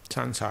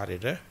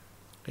සංසාරෙට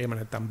එහෙම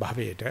නැත්නම්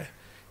භවයට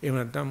එහෙම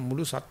නැත්නම්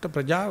මුළු සත්ත්ව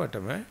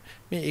ප්‍රජාවටම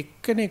මේ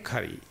එක්කෙනෙක්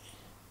හරි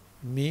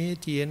මේ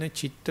තියෙන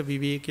චිත්ත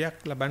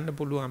විවේකයක් ලබන්න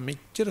පුළුවන්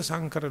මෙච්චර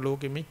සංකර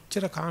ලෝකෙ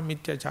මෙච්චර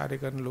කාමීත්‍යචාරය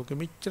කරන ලෝකෙ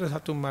මෙච්චර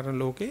සතුන් මරන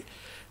ලෝකෙ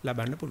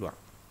ලබන්න පුළුවන්.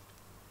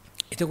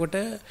 එතකොට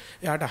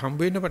එයාට හම්බ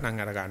වෙන්න පටන්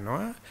අර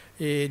ගන්නවා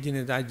ඒ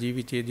දිනදා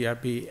ජීවිතයේදී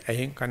අපි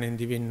ඇහෙන් කනෙන්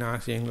දිවෙන්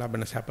නාසයෙන්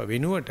ලබන සැප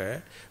වෙනුවට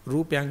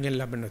රූපයන්ගෙන්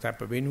ලබන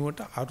සැප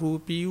වෙනුවට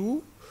අරූපී වූ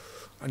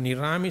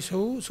නිර්ාමිෂ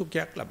වූ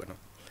සුඛයක් ලබනවා.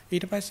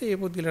 ඊට පස්සේ ඒ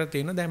පුද්ගලයාට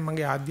තේරෙනවා දැන්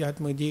මගේ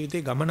ආධ්‍යාත්මික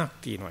ජීවිතේ ගමනක්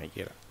තියෙනවායි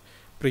කියලා.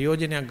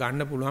 ප්‍රයෝජනයක්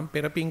ගන්න පුළුවන්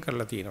පෙරපින්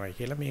කරලා තියෙනවායි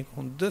කියලා මේක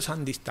හොඳ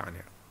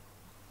සම්දිස්ථානයක්.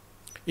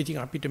 ඉතින්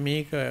අපිට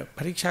මේක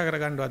පරීක්ෂා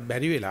කරගන්නවත්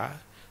බැරි වෙලා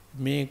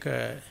මේක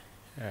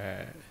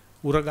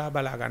උරගා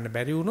බලා ගන්න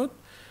බැරි වුණොත්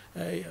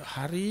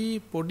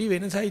හරි පොඩි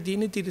වෙනසයි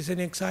තියෙන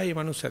තිරසනෙක් සහ මේ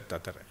මනුස්සයත්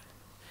අතර.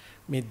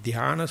 මේ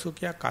ධානා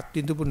සුඛයක්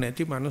අත්විඳපු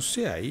නැති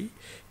මිනිස්සයයි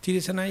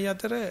තිරසනයි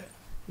අතර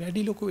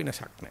වැඩි ලොකු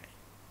වෙනසක් නැහැ.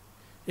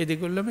 ඒ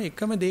දෙකොල්ලම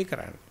එකම දේ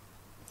කරන්නේ.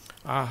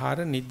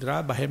 ආහාර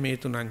නිද්‍රා භය මේ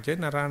තුනංච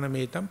නරාණ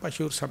මේතම්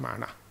පශුර්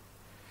සමාන.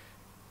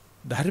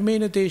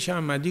 ධර්මේන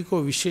තේෂා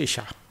මදිකෝ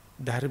විශේෂා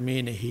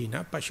ධර්මේන හීන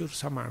පශුර්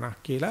සමාන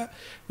කියලා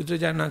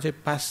බුදුජානනාංශේ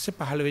පස්සේ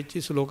පහළ වෙච්ච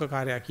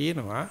ශ්ලෝකකාරයා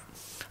කියනවා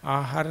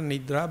ආහාර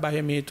නිද්‍රා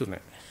භය මේ තුන.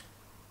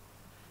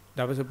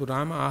 දවස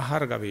පුරාම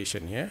ආහාර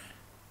ගවේෂණය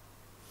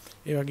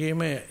ඒ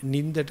වගේම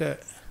නින්දට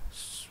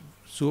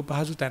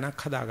සුවපහසු තැනක්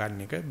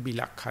හදාගන්න එක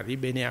බිලක් හරි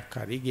බෙනයක්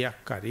හරි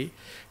ගයක් හරි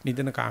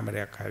නිදන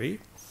කාමරයක් හරි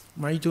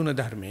මෛතුන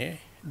ධර්මයේ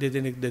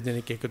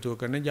දෙදෙනෙක් එකතු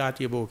කරන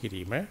ಜಾතිය බෝ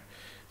කිරීම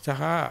සහ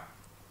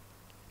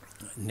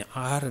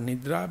ආහාර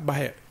නිද්‍රා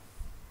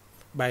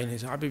බය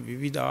නිසා අපි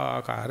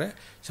විවිධාකාර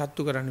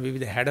සත්තු කරන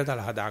විවිධ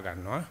හැඩතල හදා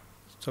ගන්නවා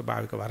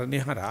ස්වභාවික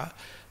වර්ණේ හරහා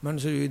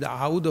මනුෂ්‍ය විවිධ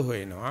ආයුධ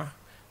හොයනවා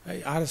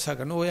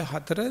ආරසකන ඔය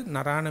හතර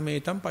නරාණ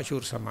මේතම්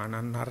පශුර්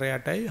සමානන්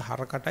නරයටයි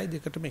හරකටයි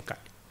දෙකටම එකයි.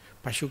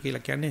 පශු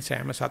කියලා කියන්නේ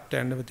සෑම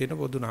සත්වයන්ම තියෙන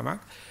පොදු නමක්.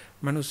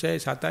 මනුස්සයයි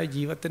සතයි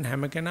ජීවත් වෙන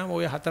හැම කෙනාම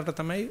ওই හතරට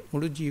තමයි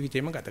මුළු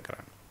ජීවිතේම ගත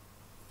කරන්නේ.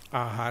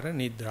 ආහාර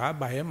නිද්‍රා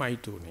බය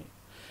මෛතුනේ.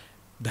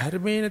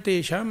 ධර්මේන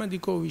තේෂා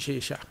මදිකෝ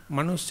විශේෂා.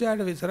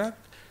 මනුස්සයාට විතරක්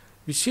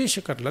විශේෂ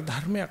කරලා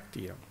ධර්මයක්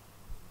තියෙනවා.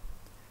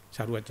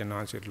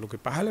 සරුවචනාංශයට ලෝකෙ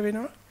පහළ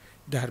වෙනවා.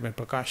 ධර්ම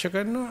ප්‍රකාශ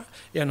කරනවා.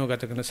 යනෝ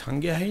ගත කරන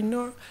සංඝයා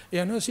ඉන්නවා.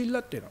 යනෝ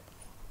සිල්ලත් වෙනවා.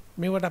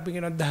 මේවට අපි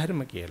කියනවා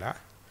ධර්ම කියලා.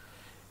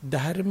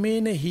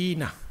 ධර්මේන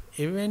හීන.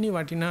 එවැනි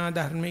වටිනා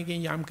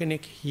ධර්මයකින් යම්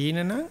කෙනෙක් හීන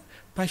නම්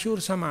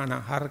පශුර් සමාන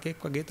හරකෙක්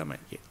වගේ තමයි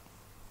කියන්නේ.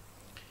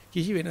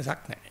 කිසි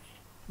වෙනසක් නැහැ.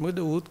 මොකද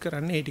ඌත්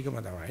කරන්නේ ඒ ටිකම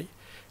තමයි.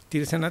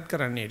 තිරසනත්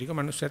කරන්නේ ඒ ටික,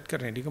 මනුස්සයත්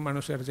කරන්නේ ඒ ටික.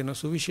 මනුස්සයර තියෙන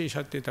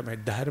සුවිශේෂත්වය තමයි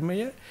ධර්මය.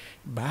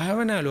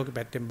 භාවනා ලෝකෙ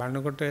පැත්තෙන්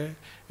බලනකොට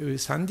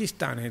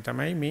සංදිස්ථානයේ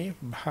තමයි මේ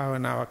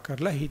භාවනාවක්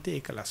කරලා හිත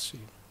ඒකලස්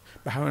වීම.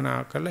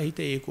 භාවනා කරලා හිත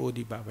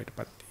ඒකෝදි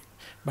භාවයටපත් වීම.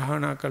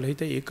 භාවනා කරලා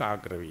හිත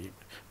ඒකාග්‍ර වීම.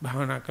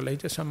 භාවනා කරලා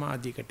හිත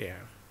සමාධියකට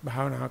යෑම.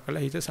 භාවනා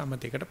කරලා හිත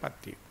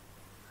සමතේකටපත් වීම.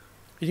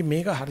 ඉතින්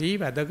මේක හරිය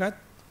වැදගත්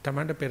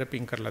තමන්ට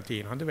පෙරපින් කරලා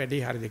තියෙනවද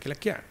වැඩේ හරියද කියලා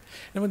කියන්නේ.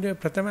 නමුත් මේ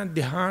ප්‍රථම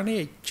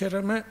ධානයේ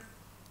එච්චරම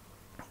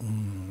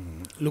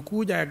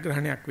ලොකු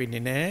ජයග්‍රහණයක් වෙන්නේ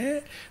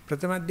නැහැ.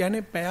 ප්‍රථම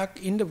ධානයේ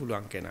පැයක් ඉන්න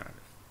පුළුවන් කෙනාට.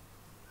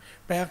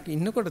 පැයක්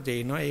ඉන්නකොට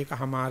තේිනවා ඒක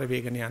හමාර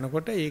වේගන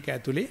යනකොට ඒක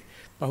ඇතුලේ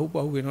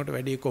පහු වෙනකොට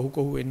වැඩේ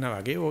කොහු වෙන්නා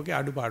වගේ ඕකේ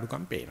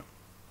අඩුපාඩුකම් පේනවා.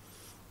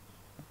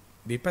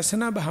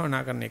 විපස්සනා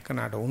භාවනා කරන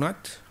එකනට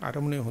වුණත්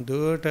අරමුණේ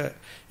හොඳට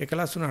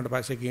එකලස් වුණාට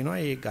පස්සේ කියනවා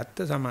මේ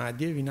ගත්ත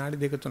සමාධිය විනාඩි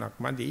 2-3ක්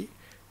මදි.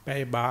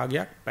 පැය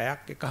භාගයක්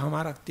පැයක්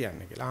එකමාරක්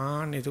තියන්න කියලා.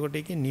 ආන්න එතකොට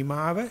ඒකේ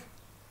නිමාව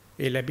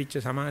ඒ ලැබිච්ච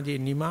සමාධියේ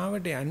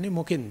නිමාවට යන්නේ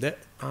මොකෙන්ද?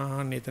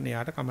 ආන්න එතන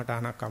යාට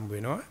කමඨාණක් හම්බ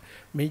වෙනවා.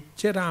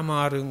 මෙච්චර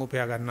අමාරුවෙන්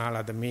උපයා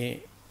ගන්නාලාද මේ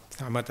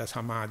සමත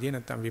සමාධිය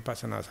නැත්නම්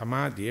විපස්සනා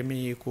සමාධිය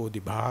මේ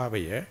ඒකෝදි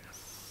භාවය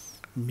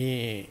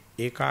මේ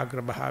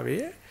ඒකාග්‍ර භාවය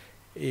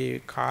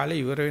ඒ කාලේ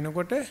ඉවර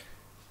වෙනකොට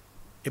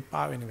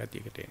එපා වෙන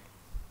ගතියකට එනවා.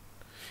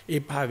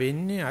 එපා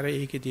වෙන්නේ අර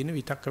ඒකේ තියෙන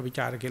විතක්ක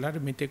ਵਿਚාර කියලා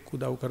මෙතෙක්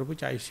උදව් කරපු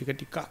චෛසික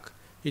ටිකක්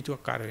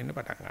හිතුවක්කාර වෙන්න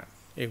පටන් ගන්නවා.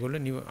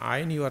 ඒගොල්ලෝ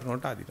ආය නිවර්ණ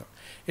වලට අදිනවා.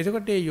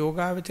 එතකොට මේ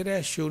යෝගාවචරය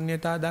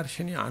ශූන්‍යතා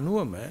දර්ශනය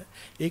අනුවම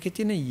ඒකේ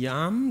තියෙන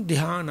යම්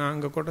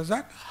ධානාංග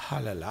කොටසක්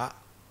හලලා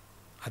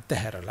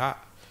අතහැරලා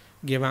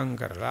ගෙවම්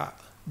කරලා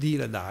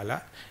දීලා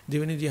දාලා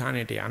දෙවෙනි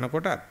ධානයට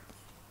යනකොටත්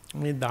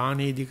මේ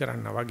දානේදී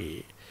කරනා වගේ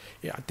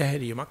ඒ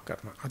අතහැරීමක්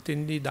කරනවා.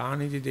 අතෙන්දී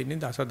දානේදී දෙන්නේ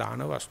දස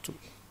දාන වස්තු.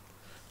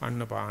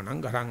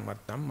 අන්නපානං ගරං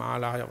වත්තම්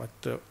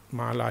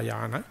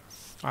මාලායාන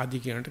ආදී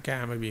කියනට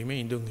කැම වීම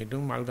ඉඳුන්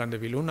හිටුන් මල් ගඳ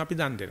විලුන් අපි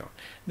දන් දෙනවා.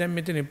 දැන්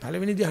මෙතන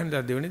පළවෙනි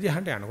ධ්‍යානෙ දෙවෙනි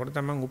ධ්‍යානට යනකොට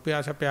තමන්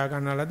උපයාස පයා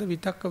ගන්නලද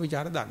විතක්ක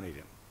ਵਿਚාර දන්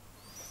දෙනවා.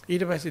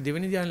 ඊට පස්සේ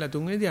දෙවෙනි ධ්‍යානෙලා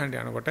තුන්වෙනි ධ්‍යානට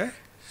යනකොට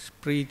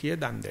ප්‍රීතිය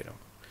දන් දෙනවා.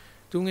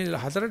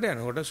 තුන්වෙනිලා හතරට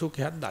යනකොට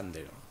සුඛයක් දන්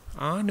දෙනවා.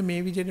 ආන්න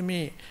මේ විදිහට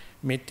මේ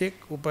මෙතෙක්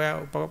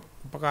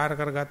උපකාර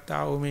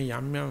කරගත්තා වූ මේ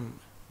යම් යම්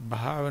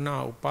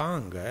භාවනා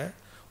උපාංග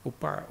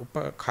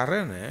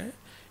උපකරණ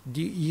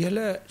ඉහළ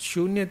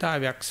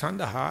ශූන්‍යතාවයක්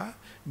සඳහා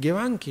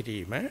ගෙවන්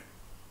කිරීම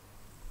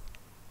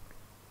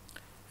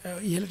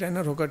ඉහළට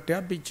යන රොකට්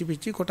එක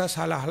පිච්චි කොටස්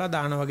හලහලා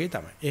දාන වගේ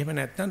තමයි. එහෙම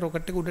නැත්නම්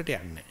රොකට් එක උඩට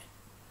යන්නේ නැහැ.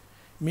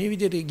 මේ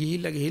විදිහට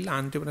ගිහිල්ලා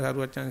අන්තිමට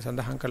සරුවචන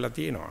සඳහන් කරලා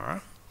තියෙනවා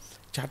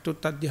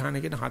චතුත්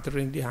අධ්‍යාන කියන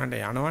හතරවෙනි ධ්‍යානට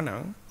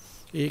යනවනම්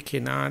ඒ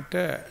කෙනාට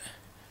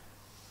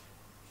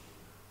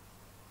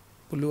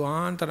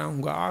පුළුවන් තරම්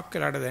ගාක්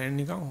කරලා දැනෙන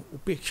නිකන්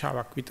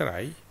උපේක්ෂාවක්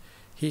විතරයි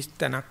හිස්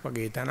තැනක්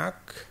වගේ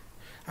තැනක්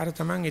අර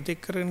තමන් එතෙක්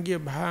කරගෙන ගිය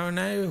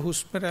භාවනාවේ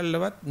හුස්ම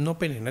රැල්ලවත්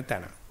නොපෙනෙන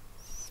තැන.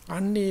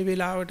 අන්න ඒ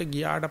වෙලාවට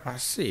ගියාට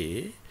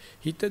පස්සේ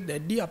හිත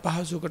දැඩි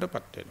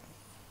අපහසුකටපත් වෙනවා.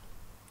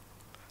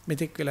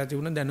 මෙතෙක් වෙලා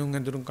තිබුණ දැනුම්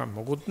අඳුරුම්කම්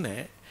මොකුත්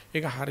නැහැ.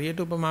 ඒක හරියට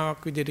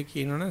උපමාවක් විදිහට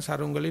කියනවනම්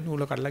සරුංගලේ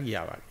නූල කඩලා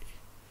ගියා වගේ.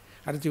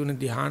 අර තිබුණ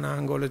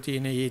ධානාංගවල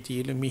තියෙන මේ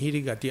තීල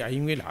මිහිරි ගති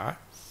අයින් වෙලා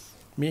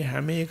මේ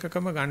හැම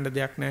එකකම ගන්න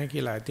දෙයක් නැහැ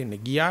කියලා හිතෙන්න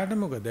ගියාට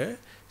මොකද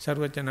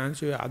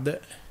සර්වචනාංශය අද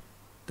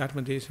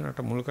ධර්මදේශනට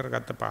මුල්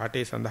කරගත්ත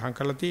පාඩේ සඳහන්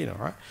කරලා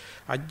තියෙනවා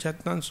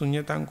අජ්ජත්නම්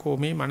ශුන්‍යතං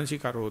කෝමේ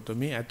මනසිකරෝත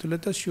මේ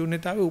ඇතුළත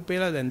ශූන්‍යතාවේ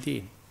උපේලා දැන්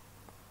තියෙන්නේ.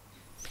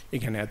 ඒ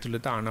කියන්නේ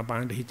ඇතුළත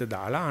ආනාපානෙට හිත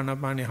දාලා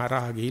ආනාපානෙ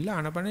හරහා ගිහිල්ලා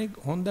ආනාපානෙ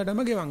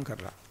හොඳටම ගෙවම්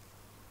කරලා.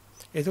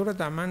 ඒකට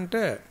තමන්ට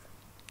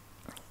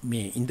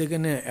මේ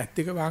ඉඳගෙන ඇත්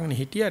එක වහගෙන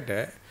හිටියට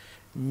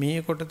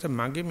මේ කොටස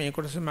මගේ මේ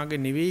කොටස මගේ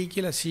නෙවෙයි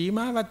කියලා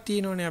සීමාවක්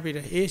තියෙනෝනේ අපිට.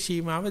 ඒ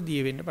සීමාව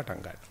දිය වෙන්න පටන්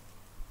ගන්නවා.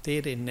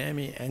 තේරෙන්නේ නැහැ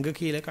මේ ඇඟ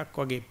කියලා එකක්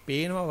වගේ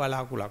පේනවා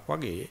වලාකුලක්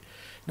වගේ.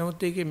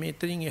 නමුත් ඒකේ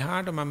මෙතනින්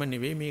එහාට මම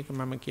නෙවෙයි මේක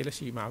මම කියලා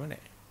සීමාව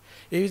නැහැ.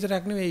 ඒ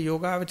විතරක් නෙවෙයි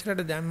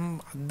යෝගාවචරයට දැන්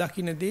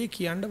අත්දකින්න දේ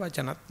කියන්න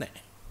වචනත්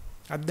නැහැ.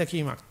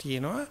 අත්දැකීමක්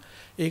තියෙනවා.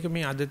 ඒක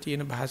මේ අද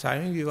තියෙන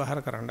භාෂාවෙන්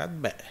විවහාර කරන්නත්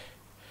බෑ.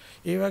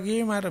 ඒ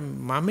වගේම අර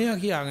මමයා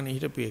කියාගෙන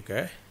හිටපු එක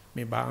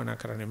මේ භාවනා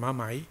කරන්නේ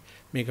මමයි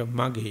මේක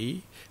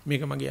මගේයි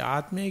මේක මගේ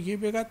ආත්මය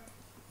කියප එකත්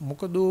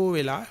මොකදෝ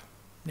වෙලා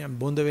නිකන්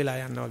බොඳ වෙලා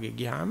යනවා වගේ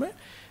ගියාම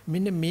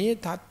මෙන්න මේ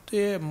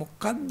தত্ত্বය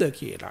මොකද්ද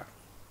කියලා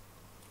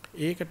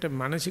ඒකට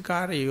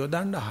මානසිකාරය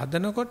යොදන්න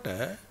හදනකොට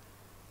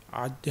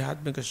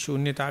ආධ්‍යාත්මික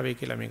ශූන්‍යතාවය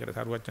කියලා මේකට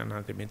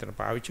සරුවචනාන්තේ මෙතන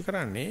පාවිච්චි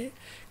කරන්නේ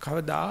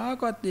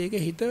කවදාකවත් ඒක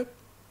හිත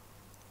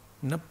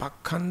න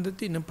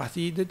පක්ඛන්දති න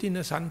පසීදති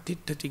න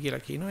සම්තිත්‍ත්‍ති කියලා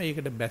කියනවා.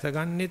 ඒකට බැස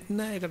ගන්නෙත්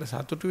නැහැ. ඒකට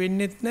සතුටු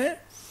වෙන්නෙත් නැහැ.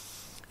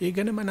 ඒ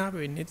ගැන මනාප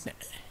වෙන්නෙත්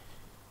නැහැ.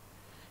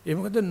 ඒ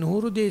මොකද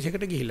නුහුරු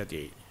දේශයකට ගිහිලා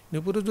තියෙන්නේ.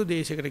 නුපුරුදු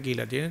දේශයකට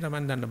ගිහිලා තියෙන්නේ.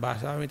 Taman දන්න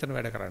භාෂාව මෙතන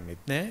වැඩ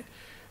කරන්නේත්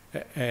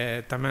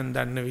නැහැ. Taman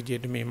දන්න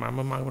විදිහට මේ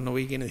මම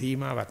නොවේ කියන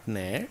සීමාවක්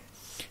නැහැ.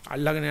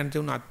 අල්ලගෙන යන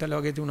තුන අත්තල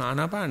වගේ තුන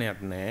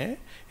ආනාපානයක් නැහැ.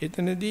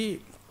 එතනදී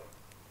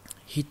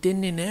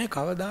හිතෙන්නේ නැහැ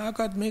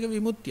කවදාකවත් මේක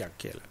විමුක්තියක්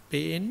කියලා.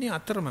 පේන්නේ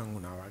අතරමං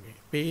වුණා වගේ.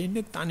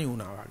 පේන්නේ තනි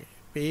වුණා වගේ.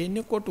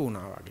 පේන්නේ කොටු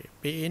වුණා වගේ.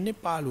 පේන්නේ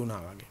පාළු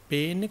වුණා වගේ.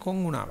 පේන්නේ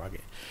කොන් වුණා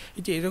වගේ.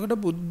 ඉතින් ඒකට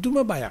බුද්ධුම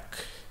බයක්.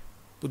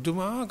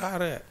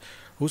 බුදුමාකාර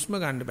හුස්ම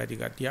ගන්න බැරි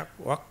ගතියක්,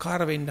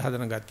 වක්කාර වෙන්න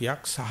හදන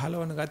ගතියක්,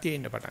 සහලවන ගතිය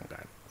එන්න පටන්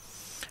ගන්නවා.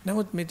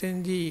 නමුත්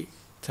මෙතෙන්දී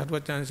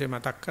සරුවචාන්සේ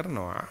මතක්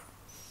කරනවා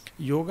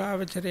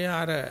යෝගාවචරය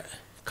අර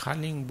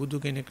කලින් බුදු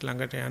කෙනෙක්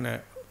ළඟට යන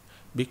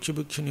භික්ෂු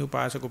භික්ෂුණී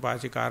උපාසක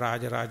උපාසිකා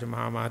රාජ රාජ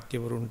මහා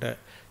මාත්‍යවරුන්ට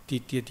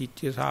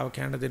තිත්‍ය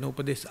ශ්‍රාවකයන්ට දෙන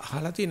උපදේශ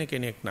අහලා තියෙන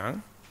කෙනෙක් නම්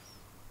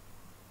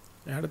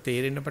එයාට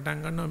තේරෙන්න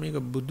පටන් ගන්නවා මේක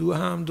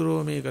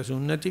බුදුහාමුදුරුවෝ මේක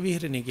සුන්නති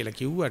විහෙරණේ කියලා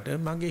කිව්වට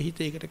මගේ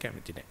හිත ඒකට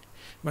කැමති නැහැ.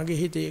 මගේ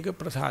හිත ඒක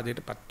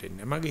ප්‍රසාදයටපත්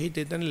වෙන්නේ නැහැ. මගේ හිත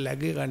එතන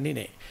läග ගන්නෙ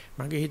නැහැ.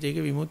 මගේ හිත ඒක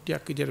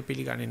විමුක්තියක් විදියට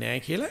පිළිගන්නේ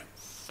නැහැ කියලා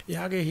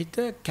එයාගේ හිත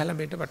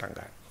කැළඹෙන්න පටන්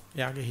ගන්නවා.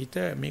 එයාගේ හිත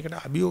මේකට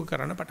අභියෝග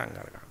කරන්න පටන්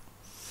ගන්නවා.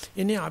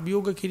 එනේ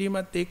අභියෝග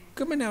කිරීමත්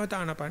එක්කම නැවත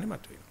ආනාපානෙ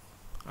මතුවෙනවා.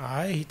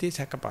 ආයෙ හිතේ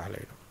සැක පහළ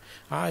වෙනවා.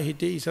 ආයෙ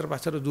හිතේ ඉසර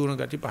පසර දුවන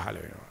ගති පහළ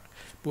වෙනවා.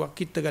 පුවක්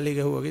කිත්ත ගලේ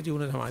ගැහුවා වගේ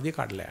තියුණ සමාධිය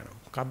කඩලා යනවා.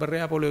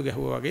 කබරයා පොළොවේ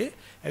ගැහුවා වගේ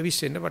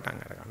ඇවිස්සෙන්න පටන්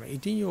ගන්නවා.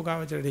 ඉතින්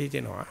යෝගාවචරයට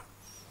හිතෙනවා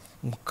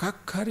මොකක්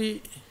හරි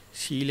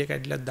සීලය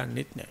කැඩිලක්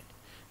දන්නෙත් නැහැ.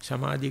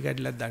 සමාධිය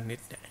කැඩිලක්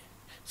දන්නෙත් නැහැ.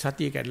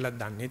 සතිය කැඩිලක්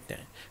දන්නෙත්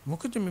නැහැ.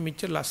 මොකද මේ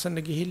මෙච්චර ලස්සන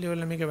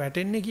ගිහිල්ලා මේක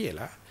වැටෙන්නේ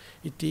කියලා.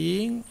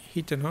 ඉතින්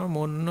හිතනවා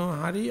මොනවා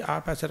හරි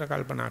ආපසර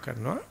කල්පනා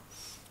කරනවා.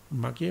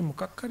 මගේ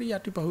මොකක් හරි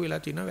යටිපහුව වෙලා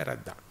තියෙන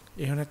වැරද්දක්.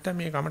 එහෙම නැත්නම්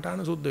මේ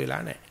කමඨාන සුද්ධ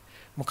වෙලා නැහැ.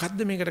 මොකද්ද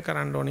මේකට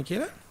කරන්න ඕනේ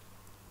කියලා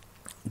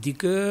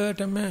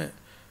දිගටම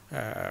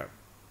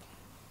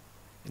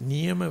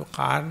නියම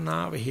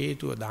කාරණාව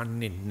හේතුව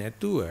දන්නේ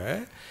නැතුව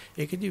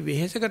ඒකෙදි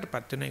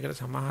වෙහෙසකටපත් වෙන එකට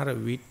සමහර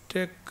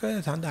විටක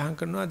සඳහන්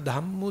කරනවා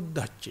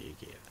ධම්මුද්දච්චය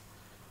කියලා.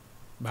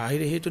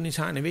 බාහිර හේතු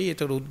නිසා නෙවෙයි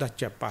ඒතර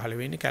උද්දච්චයක් පහළ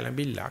වෙන්නේ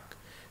කැළඹිල්ලක්.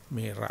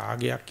 මේ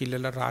රාගයක්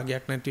ඉල්ලලා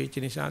රාගයක් නැති වෙච්ච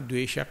නිසා,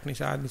 ද්වේෂයක්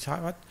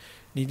නිසාවත්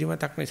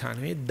නිදිමතක් නිසා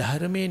නෙවෙයි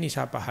ධර්මයේ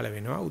නිසා පහළ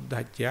වෙනවා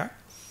උද්දච්චය.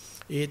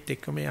 ඒත්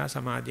එක්කම යා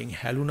සමාධියෙන්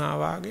හැලුණා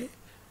වාගේ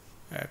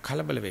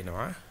කලබල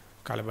වෙනවා.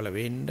 කලබල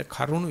වෙන්න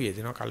කරුණු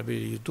යෙදෙනවා.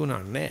 කලබල යුතු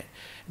නැහැ.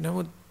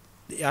 නමුත්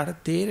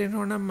යාට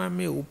තේරෙනවා නම් මම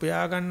මේ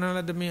උපයා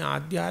ගන්නලද මේ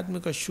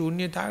ආධ්‍යාත්මික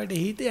ශූන්‍යතාවයට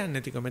හිත යන්නේ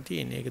නැතිකම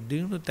තියෙන. ඒක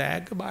දිනු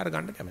තෑග්ග බාර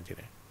ගන්න කැමති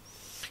නැහැ.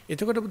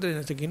 එතකොට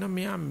බුදුරජාණන් කියනවා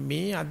මෙයා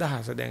මේ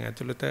අදහස දැන්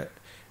ඇතුළත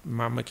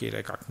මම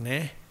කියලා එකක්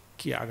නැහැ.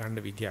 කියා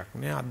ගන්න විදියක්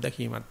නැහැ.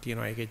 අත්දැකීමක්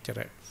තියෙනවා. ඒක එච්චර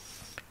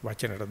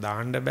වචනට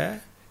දාන්න බෑ.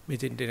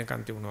 මෙතෙන්ට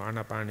එනකන් තිබුණ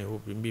ආනාපානෙ හෝ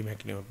පිම්බි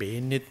මැකිනව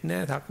පේන්නෙත්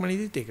නැහැ.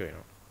 සක්මණේදිත් ඒක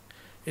වෙනවා.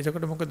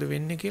 එතකොට මොකද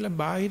වෙන්නේ කියලා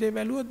බාහිරේ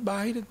බැලුවොත්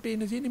බාහිරෙත්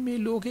පේන තියෙන්නේ මේ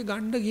ලෝකේ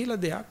ගණ්ඩ කියලා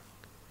දෙයක්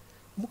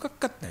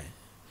මොකක්වත් නැහැ.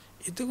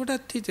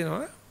 එතකොටත්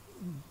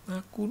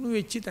හිතෙනවා කුණු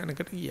වෙච්ච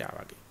තැනකට ගියා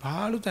වගේ.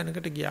 පහළු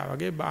තැනකට ගියා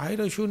වගේ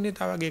බාහිර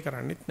ශූන්‍යතාව වගේ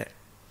කරන්නෙත් නැහැ.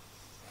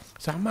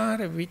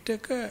 සමහර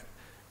විටක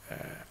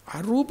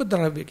අරූප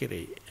ද්‍රව්‍ය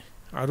කෙරෙහි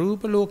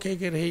අරූප ලෝකයේ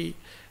කෙරෙහි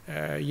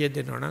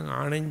යෙදෙනවා නම්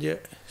ආනන්ද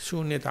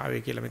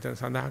ශූන්‍යතාවය කියලා මෙතන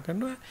සඳහන්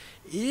කරනවා.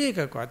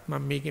 ඒකකවත්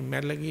මම මේකෙන්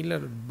මැරලා ගිහිල්ලා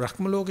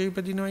බ්‍රහ්ම ලෝකෙ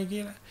ඉපදිනවයි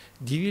කියලා,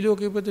 දිවි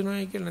ලෝකෙ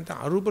ඉපදිනවයි කියලා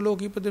නැත්නම් අරූප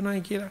ලෝකෙ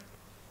ඉපදිනවයි කියලා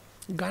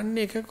ගන්න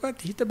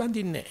එකකවත් හිත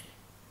බඳින්නේ නැහැ.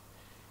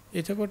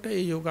 එතකොට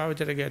ඒ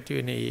යෝගාවචරය ඇති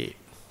වෙන මේ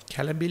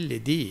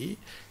කලබිල්ලේදී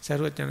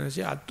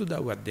සරුවචනන්සේ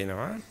අත්උදව්වක්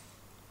දෙනවා.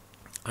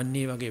 අන්න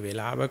ඒ වගේ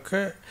වෙලාවක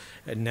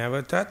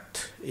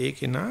නැවතත්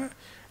ඒකේන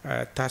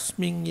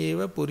තස්මින්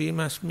ඒව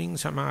පුරිමස්මින්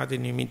සමාධි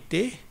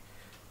නිමිත්තේ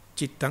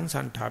චිත්තං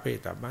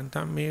සන්ඨාපේතබ්බං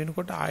තම් මේ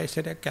වෙනකොට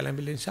ආයසරයක්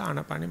කැළඹිලි නිසා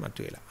ආනපනෙ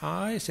මතුවෙලා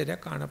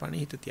ආයසරයක් ආනපනෙ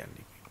හිත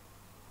තියන්නේ කියලා.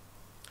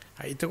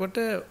 එතකොට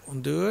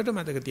හොඳට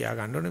මතක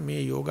තියාගන්න ඕනේ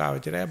මේ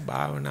යෝගාවචරය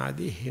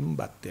භාවනාදී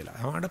හෙම්බත් වෙලා.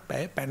 සමහරට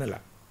පැය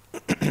පැනලා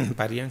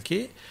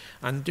පරියන්කේ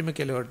අන්තිම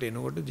කෙලවරට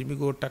එනකොට දිමි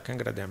ගෝට්ටක්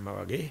හැංගලා දැම්මා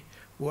වගේ,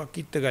 උවක්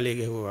කිත්ත ගලේ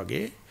ගැහුවා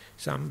වගේ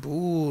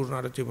සම්පූර්ණ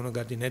අර තිබුණ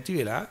ගති නැති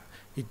වෙලා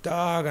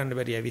හිතා ගන්න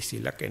බැරි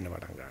ඇවිස්සිල්ලක් එන්න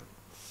පටන් ගන්නවා.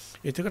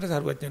 එතකොට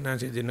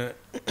සරුවඥාන්සේ දෙන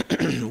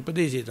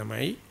උපදේශය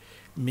තමයි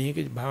මේක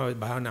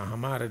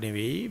භාවනාමාර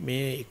නෙවෙයි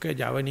මේ එක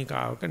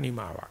ජවනිකාවක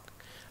නිමාවක්.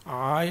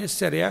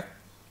 ආයසරයක්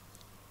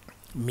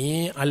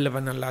මේ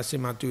අල්ලපනලාස්සේ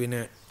මතුවෙන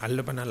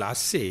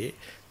අල්ලපනලාස්සේ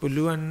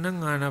පුළුවන්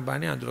නම්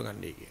ආනාපානෙ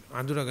අඳුරගන්නයි කියන.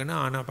 අඳුරගෙන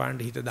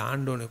ආනාපානෙ හිත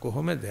දාන්න ඕනේ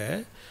කොහොමද?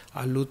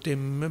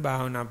 අලුතෙන්ම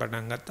භාවනා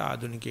පටන් ගත්ත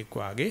ආධුනිකෙක්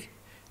වාගේ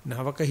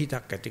නවක හිතක්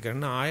ඇති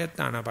කරන ආයත්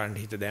ආනාපානෙ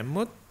හිත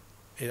දැම්මොත්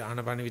ඒ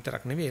ආනාපානෙ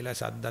විතරක් නෙවෙයි එලා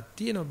සද්දක්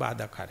තියෙන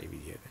බාධාකාරී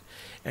විදියට.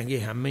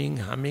 ඇඟේ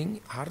හැමෙන්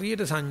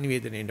හරියට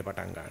සංනිවේදනයේට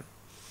පටන් ගන්නවා.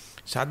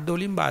 ශබ්ද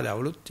වලින්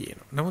බාධාවලුත්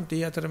තියෙනවා. නමුත්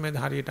ඒ අතරමැද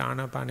හරියට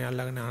ආනාපානය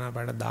අල්ලගෙන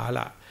ආනාපාන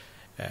දාලා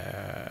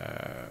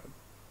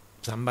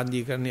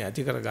සම්බන්ධීකරණය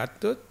ඇති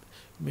කරගත්තොත්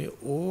මේ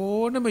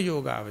ඕනම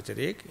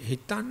යෝගාවචරයේ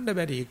හිතන්න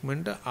බැරි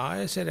ඉක්මනට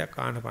ආයසරයක්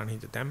ආනාපාන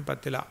හිත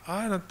තැම්පත් වෙලා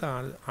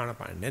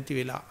ආනාපාන නැති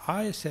වෙලා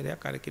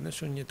ආයසරයක් අරකින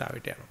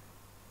ශුන්්‍යතාවයට යනවා.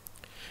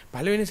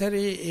 පළවෙනි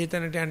සැරේ ඒ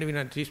තැනට යන්න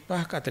විනාඩි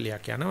 35ක්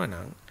 40ක්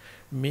යනවනම්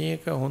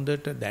මේක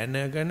හොඳට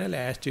දැනගෙන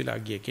ලෑස්තිලා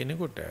ගිය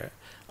කෙනෙකුට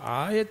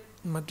ආයෙත්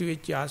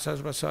මතුවෙච්ච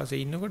ආස්වාස්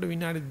ප්‍රසවාසයේ ඉන්නකොට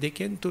විනාඩි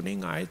 2න්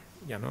 3න් ආයෙත්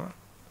යනවා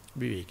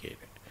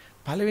විවේකයට.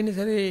 පළවෙනි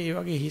සැරේ මේ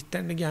වගේ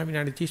හිස්තැන්න ගියාම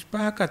විනාඩි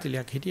 35ක්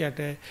 40ක්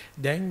හිටියට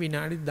දැන්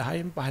විනාඩි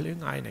 10න්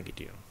 15න් ආයෙ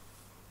නැගිටිනවා.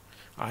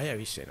 ආයෙ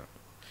අවිස්සෙනවා.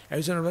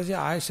 අවිස්සන පස්සේ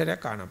ආයෙ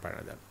සැරයක්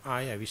ආනපාන දාන.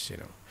 ආයෙ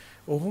අවිස්සෙනවා.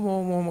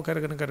 ඔහොම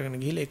කරගෙන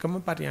ගිහිල්ලා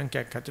එකම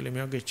පරියන්කයක් ඇතුලේ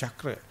මේ වගේ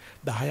චක්‍ර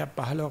 10ක්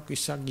 15ක්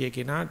 20ක් ගිය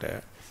කෙනාට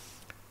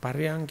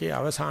පරියන්කේ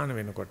අවසාන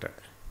වෙනකොට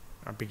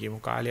අපි කියමු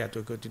කාලය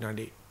අතෝකෙත්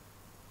විනාඩි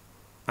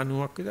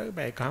 90ක් විතර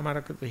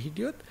බයකමාරකට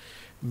හිටියොත්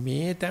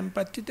මේ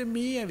tempatita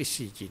මේ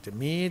අවිසිචිත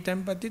මේ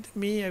tempatita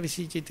මේ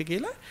අවිසිචිත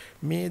කියලා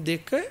මේ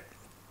දෙක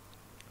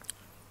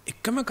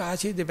එකම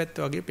කාසිය දෙපැත්ත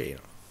වගේ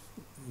පේනවා.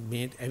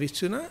 මේ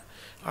අවිස්සුන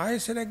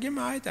ආයසරගෙම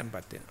ආය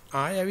tempat වෙනවා.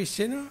 ආය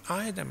අවිස්සෙන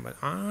ආය tempat.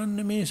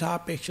 ආන්න මේ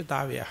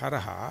සාපේක්ෂතාවය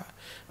හරහා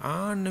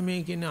ආන්න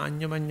මේ කියන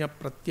අඤ්ඤමඤ්ඤ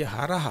ප්‍රත්‍ය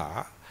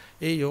හරහා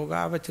ඒ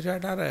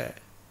යෝගාවචරයට අර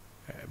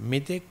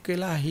මෙතෙක්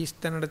වෙලා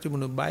හිස්තැනට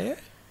තිබුණු බය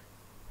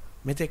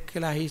මෙතෙක්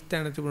වෙලා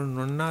හිස්තැනට තිබුණු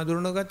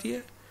නොන්නාඳුරන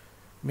ගතිය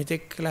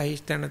මෙතෙක් වෙලා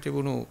හිස්තැනට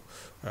තිබුණු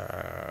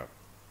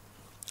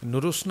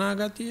නුරුස්නා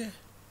ගතිය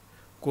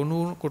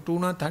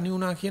කොටුණා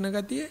තනිුණා කියන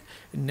ගතිය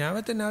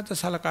නැවත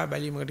සලකා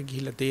බැලීමකට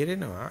ගිහිල්ලා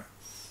තේරෙනවා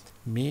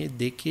මේ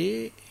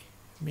දෙකේ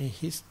මේ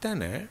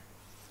හිස්තැන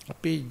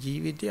අපේ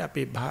ජීවිතේ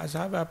අපේ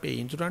භාෂාව අපේ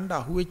ඉන්ද්‍රයන්ට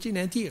අහුවෙච්ච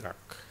නැති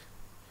එකක්.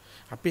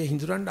 අපේ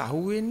ඉන්ද්‍රයන්ට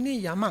අහුවෙන්නේ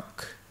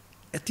යමක්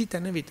ඇති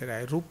තැන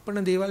විතරයි.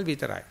 රුප්පණ දේවල්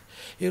විතරයි.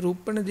 ඒ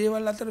රුප්පණ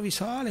දේවල් අතර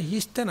විශාල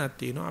හිස්තැනක්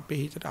තියෙනවා. අපේ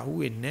හිතට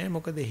අහුවෙන්නේ නැහැ.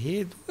 මොකද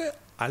හේතුව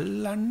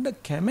අල්ලන්න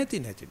කැමැති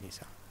නැති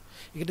නිසා.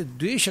 ඒකට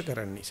ද්වේෂ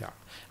කරන නිසා.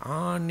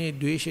 ආන්නේ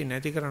ද්වේෂය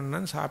නැති කරන්න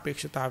නම්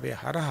සාපේක්ෂතාවය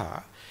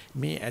හරහා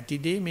මේ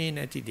ඇතිදේ මේ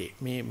නැතිදේ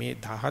මේ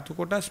ධාතු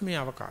කොටස් මේ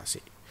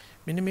අවකාශේ.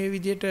 මෙන්න මේ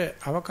විදිහට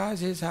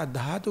අවකාශය සහ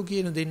ධාතු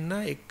කියන දෙන්න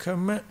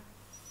එකම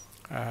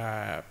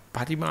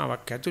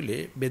පරිමාවක්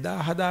ඇතුලේ බෙදා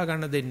හදා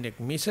ගන්න දෙන්නෙක්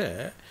මිස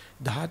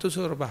ධාතු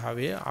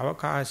ස්වභාවයේ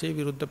අවකාශයේ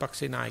විරුද්ධ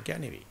පක්ෂේ නායකයා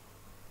නෙවෙයි.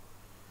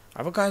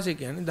 අවකාශය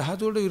කියන්නේ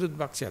ධාතු වලට විරුද්ධ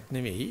පක්ෂයක්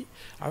නෙවෙයි.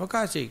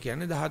 අවකාශය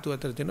කියන්නේ ධාතු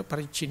අතර තියෙන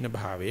පරිච්ඡින්න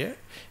භාවය.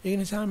 ඒ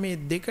නිසා මේ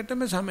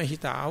දෙකටම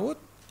සමහිත આવොත්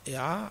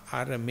එයා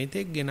අර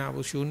මෙතෙක්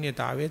ගෙනාවු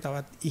ශූන්‍යතාවයේ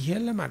තවත්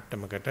ඉහළ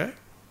මට්ටමකට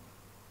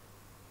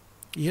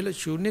ඉහළ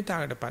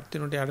ශූන්‍යතාවයටපත්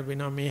වෙනකොට යාට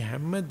වෙනවා මේ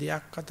හැම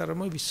දෙයක්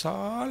අතරම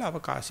විශාල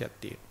අවකාශයක්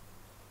තියෙනවා.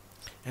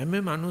 හැම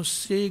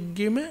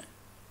මිනිස්සෙෙක්ගෙම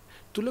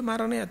තුල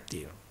මරණයක්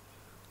තියෙනවා.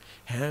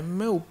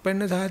 හැම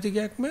උප්පන්න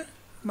සාතිකයක්ම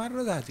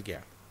මරණ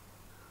සාතිකයක්.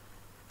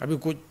 අපි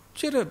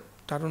කොච්චර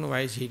තරුණ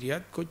වයසේ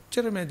හිටියත්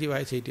කොච්චර මැදි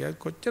වයසේ හිටියත්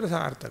කොච්චර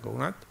සාර්ථක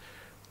වුණත්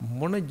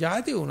මොන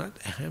જાති වුණත්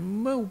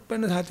හැම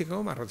උප්පන්න සාතිකම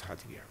මරණ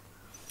සාතිකයක්.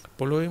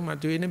 පොළොවේ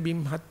මතුවෙන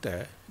බිම් හත්ත,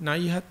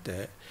 නයි හත්ත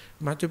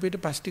මතු පිට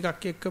පස්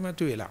ටිකක් එක්ක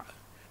මතුවෙලා.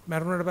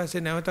 මරුණට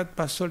පස්සේ නැවතත්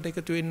පස් වලට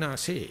එකතු වෙන්න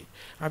ASCII.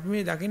 අපි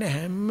මේ දකින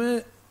හැම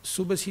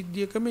සුබ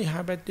සිද්ධියකම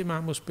එහා පැත්තේ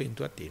මහා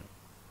මුස්පෙන්තුවක් තියෙනවා.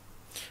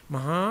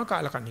 මහා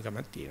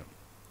කාලකන්නිකමක් තියෙනවා.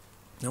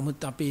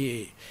 නමුත් අපි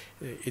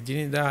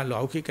එදිනෙදා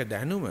ලෞකික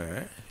දැනුම,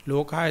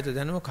 ලෝකායත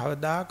දැනුම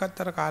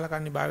කවදාකවත් අර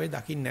කාලකන්ණි භාවයේ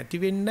දකින්න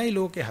නැති වෙන්නයි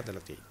ලෝකේ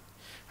හදලා තියෙන්නේ.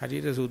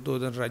 හරියට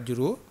සුද්ධෝදන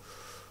රජුරෝ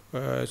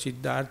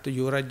සිද්ධාර්ථ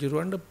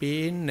යෝරජුරවන්ට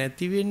පේන්නේ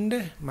නැති වෙන්න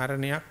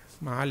මරණයක්,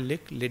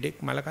 මහල්ලෙක්,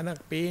 ලෙඩෙක්,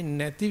 මලකඳක් පේන්නේ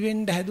නැති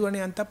වෙන්න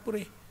හැදුවනේ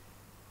අන්තපුරේ.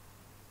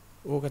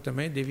 ඕක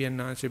තමයි දෙවියන්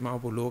වහන්සේ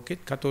මාපු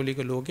ලෝකෙත් කතෝලික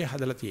ලෝකේ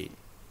හදලා තියෙන්නේ.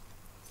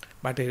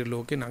 බටහිර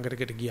ලෝකේ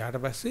නගරයකට ගියාට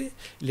පස්සේ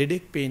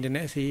ලෙඩෙක් පේන්නේ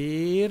නැහැ.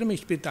 සේරම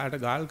ස්පිතාලට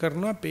ගාල්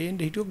කරනවා,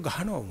 පේන්නේ හිටියෝ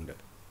ගහනවා උණ්ඩ.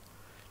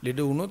 ලෙඩ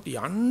වුණොත්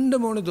යන්න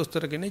ඕනේ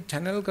දොස්තර කෙනෙක්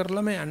channel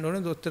කරලාම යන්න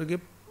ඕනේ දොස්තරගේ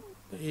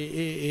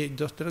ඒ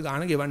දොස්තර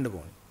ගාන ගෙවන්න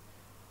ඕනේ.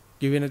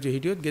 ගෙවෙන තු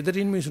හිටියොත්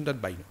ගෙදරින්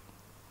මිනිසුන්ටත් බයිනවා.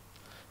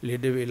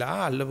 ලෙඩ වෙලා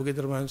අල්ලපු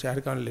ගෙදර මිනිස්සු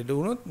හරි කන ලෙඩ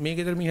වුණොත් මේ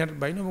ගෙදර මිනිහට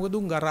බයිනවා. මොකද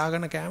උන්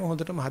ගරාගෙන කෑම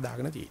හොඳටම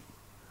හදාගෙන තියෙන්නේ.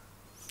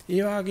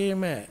 ඒ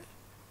වගේම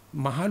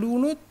මහලු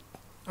වුණොත්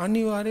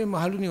අනිවාර්යයෙන්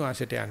මහලු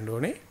නිවාසයට යන්න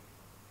ඕනේ.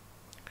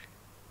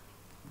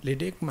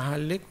 ලෙඩෙක්,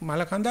 මහල්ලෙක්,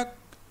 මලකඳක්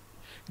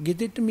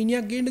ගෙදෙට්ට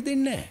මිනිහක් ගේන්න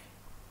දෙන්නේ නැහැ.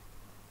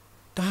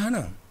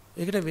 තහනම්.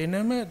 ඒකට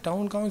වෙනම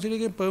ටවුන් කවුන්සිල්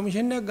එකේ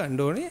පර්මිෂන් එකක්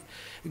ගන්න ඕනේ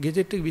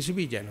ගෙදෙට්ට විස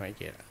බීජ යනවායි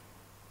කියලා.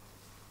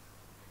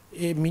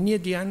 ඒ මිනිහ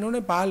තියන්න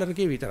ඕනේ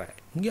පාලරකේ විතරයි.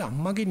 උන්ගේ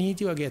අම්මගේ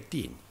නීති වගේක්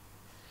තියෙන්නේ.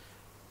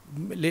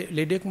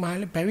 ලෙඩෙක්,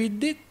 මහල්ලෙක්,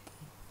 පැවිද්දෙක්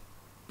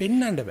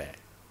පෙන්වන්න බෑ.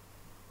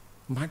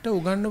 මට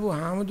උගන්වපු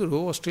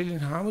හාමුදුරුවෝ,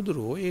 ඕස්ට්‍රේලියානු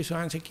හාමුදුරුවෝ ඒ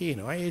ශාංශ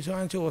කියනවා. ඒ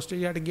ශාංශ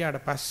ඕස්ට්‍රේලියාවට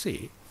ගියාට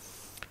පස්සේ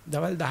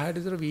දවල් 10ට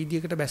විතර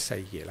වීදියේකට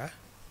බැස්සයි කියලා.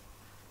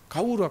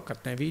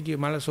 කවුරුවක්වත් නැහැ.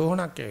 වීදියේ මල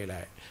සෝහනක්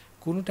ඇවිලා.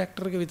 කුණු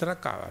ට්‍රැක්ටර් එක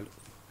විතරක් ආවලු.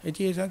 ඒ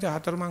චේසන්ත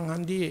හතරමං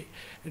හන්දියේ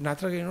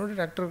නතර ගෙනනකොට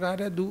ට්‍රැක්ටර්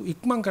කාර්යය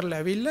ඉක්මන් කරලා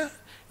ඇවිල්ලා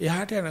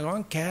එහාට යන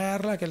ගමන්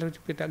කෑරලා කෙලවිට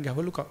පිටක්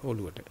ගහවලු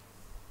ඔලුවට.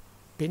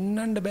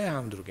 පෙන්නන්න බෑ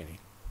ආම්දුරු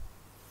කෙනෙක්.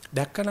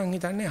 දැක්කනම්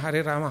හිතන්නේ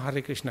හරේ රාම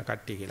හරේ ක්‍රිෂ්ණ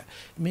කට්ටිය කියලා.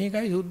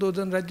 මේකයි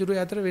සුද්ධෝදන රජුගේ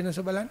අතර වෙනස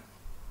බලන්න.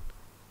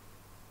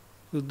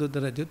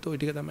 සුද්ධෝදන රජුත් ওই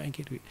ටික තමයි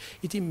කිරුවේ.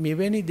 ඉතින්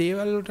මෙවැනි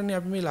දේවල් වලටනේ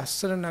අපි මේ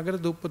ලස්සන නගර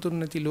දුප්පතුන්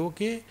නැති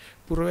ලෝකේ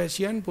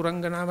පුරවැසියන්,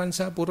 පුරංගනාවන්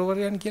සහ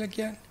පුරවරයන් කියලා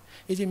කියන්නේ.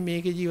 ඉතින්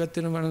මේකේ ජීවත්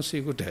වෙන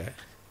මිනිස්සුෙකුට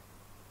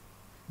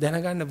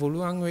දැනගන්න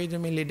පුළුවන් වෙයිද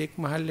මේ ලෙඩෙක්,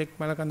 මහල්ලෙක්,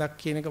 මලකඳක්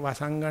කියන එක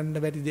වසංගන්න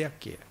බැරි දෙයක්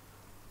කියලා.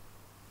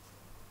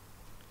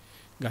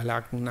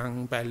 ගලක්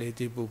නම්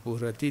පැලෙති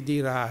පුපුරති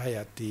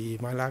දිරායති,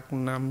 මලක්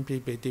නම්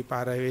පිපෙති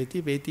පරවේති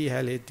පෙති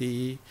හැලෙති,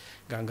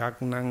 ගඟක්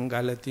නම්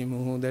ගලති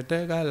මුහුදට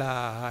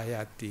ගලා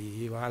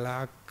යති,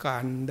 වලක්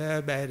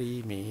කණ්ඩ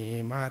බැරි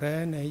මේ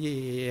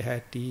මරණයේ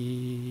හැටි.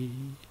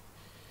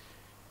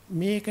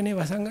 මේකනේ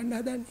වසංගන්න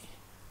හදන්නේ.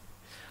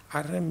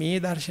 අර මේ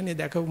දර්ශනේ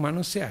දැකපු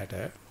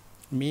මිනිස්සයාට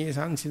මේ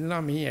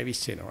සංසිඳනවා, මේ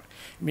ඇවිස්සෙනවා,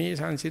 මේ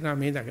සංසිඳනවා,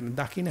 මේ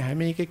දකින්න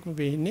හැම එකෙක්ම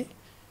වෙන්නේ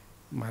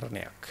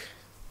මරණයක්.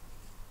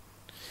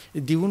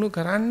 දියුණු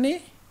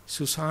කරන්නේ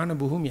සුසාන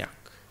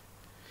භූමියක්.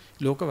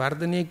 ලෝක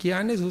වර්ධනය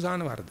කියන්නේ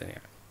සුසාන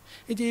වර්ධනයක්.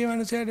 ඉතින් ඒ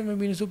වන්සයට මේ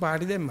මිනිස්සු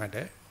පාටි දැම්මට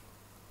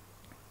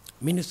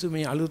මිනිස්සු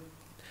මේ අලුත්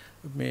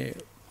මේ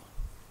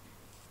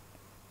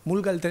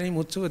මුල්ගල්තනේ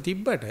මුත්සව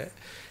තිබ්බට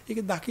ඒක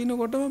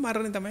දකින්නකොටම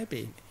මරණය තමයි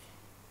පේන්නේ.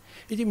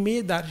 ඉතින්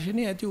මේ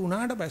දර්ශනය ඇති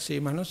වුණාට පස්සේ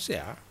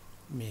මිනිස්සයා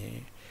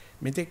මේ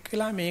මෙතෙක්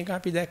කළා මේක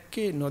අපි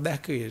දැක්කේ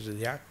නොදැක්ක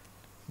දෙයක්,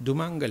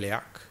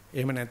 දුමංගලයක්,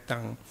 එහෙම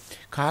නැත්නම්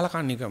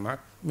කාලකන්නිකමක්,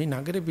 මේ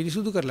නගරේ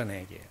පිරිසුදු කරලා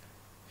නැහැ කිය.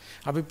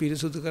 අපි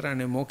පිරිසුදු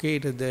කරන්නේ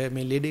මොකේද?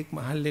 මේ ලෙඩෙක්,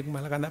 මහල්ලෙක්,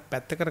 මලකඳක්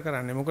පැත්ත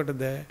කරන්නේ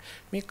මොකටද?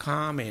 මේ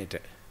කාමයට.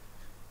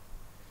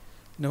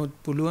 නමුත්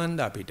පුළුවන් ද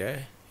අපිට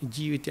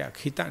ජීවිතයක්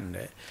හිතන්න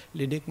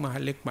ලෙඩෙක්,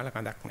 මහල්ලෙක්,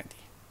 මලකඳක් නැති.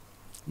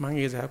 මම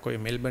ඒ සහකෝයි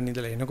මෙල්බන්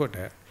ඉඳලා එනකොට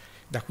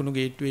දකුණු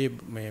ගේට්ටුවේ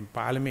මේ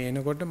පාලමේ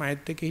එනකොට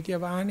මයිත් එක්ක හිටිය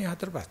වාහනේ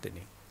 4-5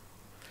 දෙනෙක්.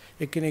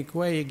 එක්කෙනෙක්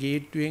කිව්වා මේ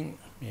ගේට්ටුවෙන්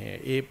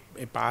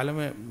ඒ පාලම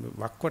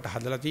වක්කොට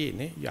හදලා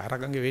තියෙන්නේ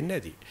යාරගංගේ වෙන්න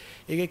ඇති.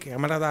 ඒකේ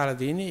කැමරා දාලා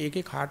තියෙන්නේ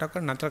ඒකේ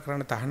කාටවත් නතර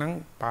කරන්න තහනම්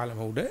පාලම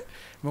උඩ.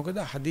 මොකද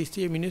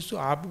හදිස්සියේ මිනිස්සු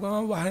ආපු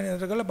ගමන් වාහනේ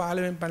නතර කරලා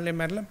පාලමෙන්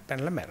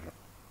පැනලා මැරෙනවා.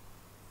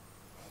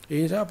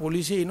 ඒ නිසා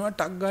පොලිසිය එනවා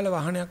ටක් ගාලා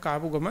වාහනයක්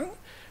ආපු ගමන්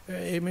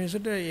ඒ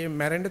මිනිස්සුන්ට මේ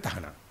මැරෙන්න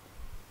තහනම්.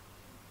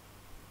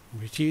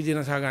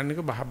 විචීදිනසා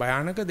ගන්නක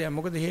භයානක දෙයක්.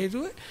 මොකද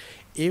හේතුව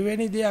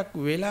එවැනි දෙයක්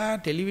වෙලා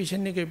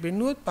ටෙලිවිෂන් එකේ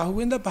පෙන්නුවොත්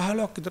පහුවෙන්ද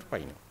 15ක් විතර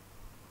පයින්නවා.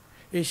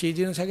 ඒ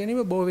ශීදිනසා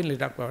ගැනීම බෝවෙන්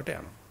ලෙඩක් බවට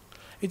යනවා.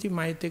 ඉතින්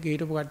මයිත් එක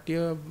හිටපු කට්ටිය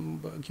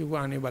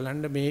කිව්වා අනේ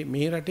බලන්න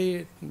මේ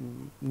රටේ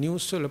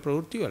නිවුස් වල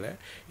ප්‍රවෘත්ති වල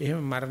එහෙම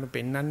මරණ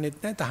පෙන්වන්නෙත්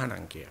නැහැ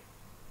තහනම් කියලා.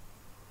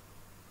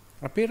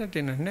 අපේ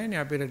රටේ නැහැ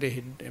අපේ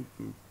රටේ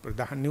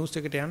ප්‍රධාන නිවුස්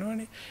එකට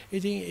යනවනේ.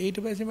 ඉතින් ඊට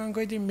පස්සේ මම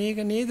කිව්වා ඉතින්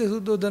මේක නේද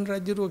සුද්ධෝදන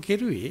රජුරෝ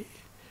කෙරුවේ?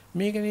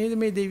 මේක නේද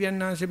මේ දෙවියන්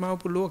වහන්සේ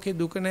මාවපු ලෝකේ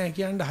දුක නැහැ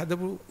කියන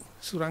හදපු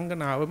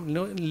සුරංගනාව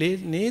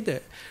නේද?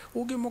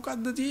 ඕකේ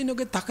මොකද්ද තියෙන්නේ?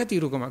 ඕකේ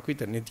තකතිරුකමක්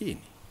විතරනේ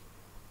තියෙන්නේ.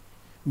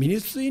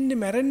 මිනිස්සු ඉන්නේ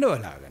මැරෙන්න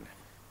බලාගෙන.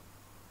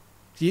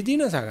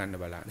 සීදීනසා ගන්න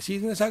බලන්න.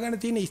 සීදීනසා ගන්න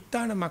තියෙන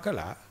ස්ථාන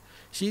මකලා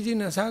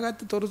සීදීනසා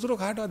ගත්ත තොරතුරු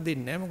කාටවත්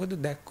දෙන්නේ නැහැ. මොකද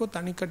දැක්කොත්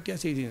අනික් කට්ටිය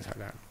සීදීනසා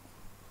ගන්න.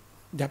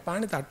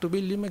 ජපානයේ තට්ටු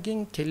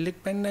බිල්ලීමකින්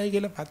කෙල්ලෙක් පැන්නයි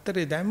කියලා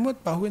පත්තරේ දැම්මොත්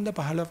පහුවෙන්ද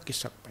 15ක්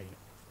කිස්සක් පයින්.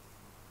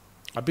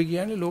 අපි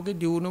කියන්නේ ලෝකේ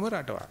දියුණුවම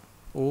රටවල්.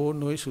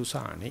 ඕන ඔය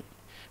සුසානේ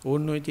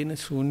ඕන ඔය තියෙන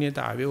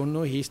ශූන්‍යතාවය ඕන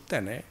ඔය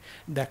හිස්තන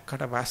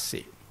දැක්කට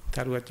පස්සේ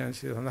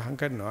තරුවචන්සි සඳහන්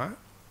කරනවා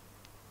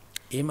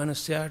ඒ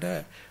මනුස්සයාට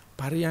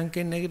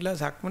පරියන්කෙන් නැගිටලා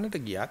සක්මනට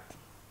ගියත්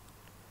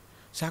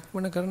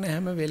සක්මන කරන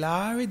හැම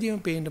වෙලාවෙදීම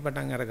පේන්න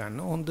පටන් අර ගන්න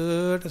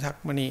හොඳට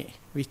සක්මනේ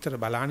විස්තර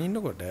බලාගෙන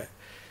ඉන්නකොට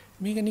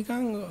මේක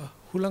නිකන්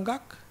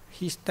හුලඟක්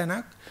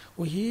හිස්තනක්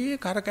ඔහේ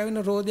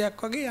කරකැවෙන රෝදයක්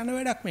වගේ යන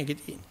වැඩක් මේකේ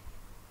තියෙන්නේ.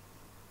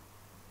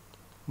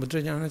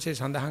 බුදුරජාණන්සේ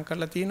සඳහන්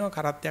කරලා තියෙනවා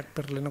කරත්තයක්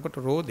පෙරලෙනකොට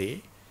රෝදේ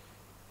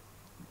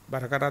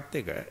බර කරත්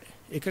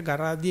එක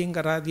ගරාදියෙන්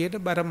ගරාදියට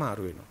බර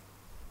මාරු වෙනවා.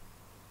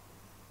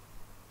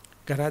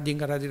 ගරාදියෙන්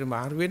ගරාදියට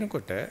මාරු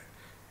වෙනකොට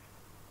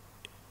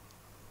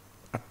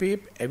අපේ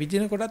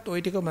ඇවිදින කොටත්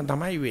ওই ටිකම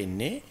තමයි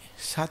වෙන්නේ.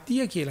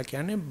 සතිය කියලා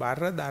කියන්නේ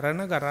බර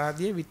දරන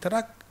ගරාදිය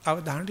විතරක්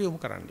අවධානය යොමු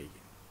කරන්නයි.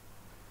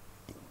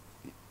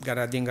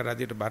 ගරාදියෙන්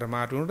ගරාදියට බර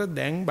මාරු වෙනකොට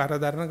දැන් බර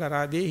දරන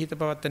ගරාදියේ හිත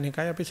පවත්තන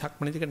එකයි අපි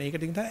සක්මණේදී කරන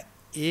ඒකට කියන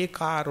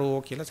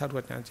ඒකාරෝ කියලා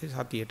සරුවචනන්සේ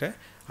සතියට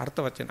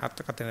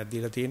අර්ථකථන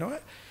දීලා තිනවා.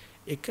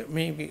 එක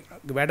මේ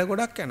වැඩ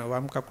ගොඩක් යනවා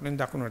වම් කකුලෙන්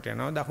දකුණට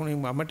යනවා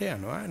දකුණෙන් වමට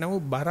යනවා.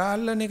 නමුත් බර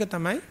අල්ලන එක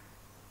තමයි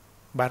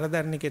බර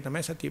දරන එකේ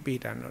තමයි සතිය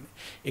පිහිටන්න ඕනේ.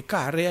 එක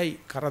අරයයි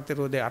කරත්තේ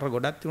රෝදේ අර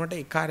ගොඩක් තිබුණාට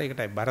එක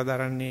අරයකටයි බර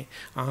දරන්නේ.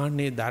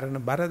 ආන්නේ දරන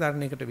බර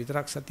දරන එකට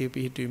විතරක් සතිය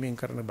පිහිටීමෙන්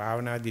කරන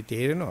භාවනාදී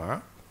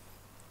තේරෙනවා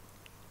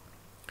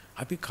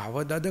අපි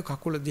කවදද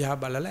කකුල දිහා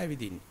බලලා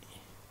ඇවිදින්නේ.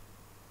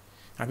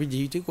 අපි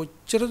ජීවිතේ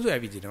කොච්චරද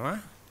ඇවිදිනවා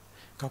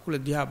කකුල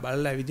දිහා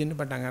බලලා ඇවිදින්න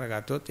පටන්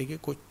අරගත්තොත් ඒකේ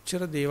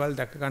කොච්චර දේවල්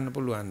දැක ගන්න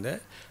පුළුවන්ද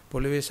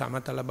පොළවේ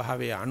සමතල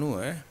භාවයේ අණුව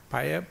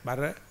পায়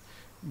බර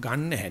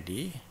ගන්න හැටි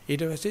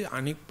ඊට පස්සේ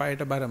අනික්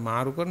පායට බර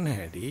මාරු කරන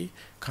හැටි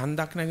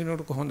කන්දක්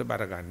නැගිනකොට කොහොමද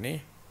බර ගන්නෙ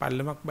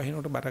පල්ලමක්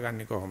බහිනකොට බර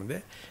ගන්නෙ කොහොමද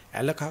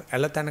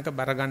ඇල තැනක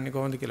බර ගන්නෙ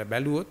කොහොමද කියලා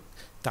බැලුවොත්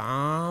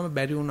තාම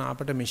බැරි වුණා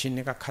අපිට මැෂින්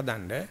එකක්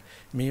හදන්න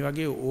මේ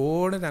වගේ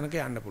ඕන තැනක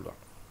යන්න පුළුවන්.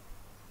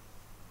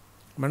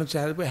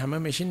 මනුස්සයෙකු හැම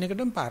මැෂින්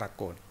එකකටම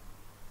පාරක් ඕනේ.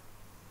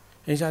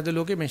 ඒ නිසා අද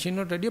ලෝකේ මැෂින්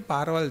වලට වැඩිය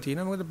පාරවල්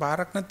තියෙනවා. මොකද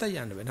පාරක් නැත්තම්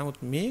යන්න බෑ.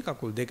 නමුත් මේ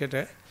කකුල් දෙකට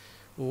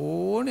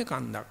ඕනේ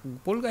කන්දක්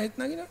පොල් ගහෙත්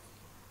නගිනවා.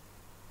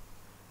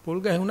 පොල්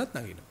ගහුණත්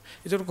නගිනවා.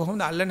 ඒතර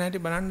කොහොමද අල්ලන්න හැටි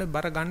බලන්න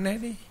බර ගන්න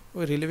හැටි.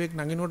 ඔය රිලෙවෙක්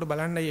නගිනකොට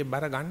බලන්න මේ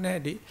බර ගන්න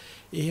හැටි.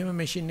 එහෙම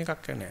මැෂින්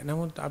එකක් නැහැ.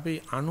 නමුත්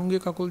අපි අනුන්ගේ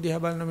කකුල් දිහා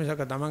බලන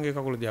මිසක තමන්ගේ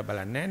කකුල් දිහා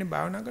බලන්නේ නැහැ නේ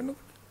භාවනා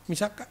කරනකොට.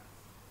 මිසක්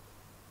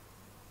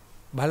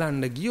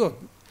බලන්න ගියොත්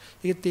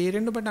ඒක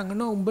තේරෙන්න පටන්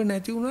ගන්නවා උඹ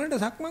නැති වුණාට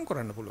සක්මන්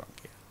කරන්න පුළුවන්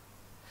කියලා.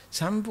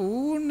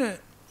 සම්පූර්ණ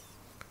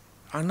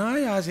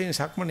අනායාසයෙන්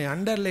සක්මනේ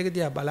යnderලා ඒක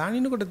දිහා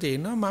බලනිනකොට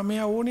තේරෙනවා මම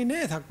ඕනේ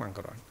නෑ සක්මන්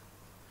කරන්න.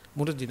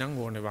 මුරදි නම්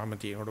ඕනේ වම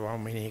තියෙනකොට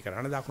වම මෙනෙහි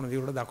කරන්න දකුණ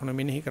දිහාට දකුණ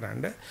මෙනෙහි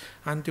කරන්න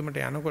අන්තිමට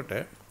යනකොට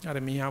අර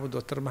මිහාපු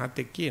දොස්තර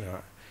මහත්තයෙක්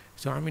කියනවා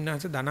ස්වාමීන්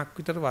වහන්සේ ධනක්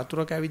විතර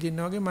වතුරක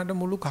ඇවිදින්න වගේ මට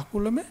මුළු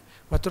කකුලම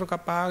වතුර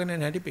කපාගෙන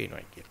නැටි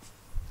පේනවා කියලා.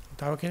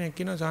 තව කෙනෙක්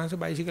කියනවා සාංශ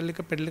බයිසිකල්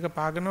එක පෙඩල් එක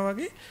පාගනවා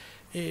වගේ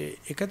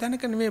එක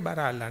තැනක නෙමෙයි බර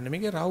අල්ලන්නේ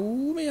මේකේ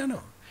රවුමේ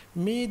යනවා.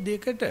 මේ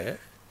දෙකට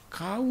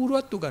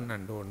කාවුරුවත්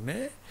උගන්නන්න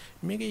ඕනේ.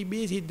 මේක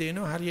ඉබේ සිද්ධ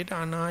වෙනවා හරියට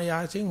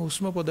අනායාසයෙන්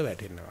හුස්ම පොද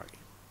වැටෙනවා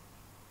වගේ.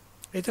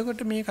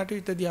 එතකොට මේ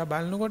කටයුත්ත දිහා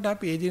බලනකොට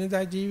අපි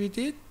එදිනදා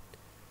ජීවිතේ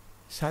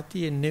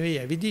සතියෙන් නෙවෙයි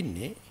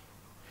ඇවිදින්නේ.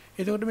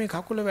 එතකොට මේ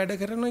කකුල වැඩ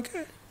කරන එක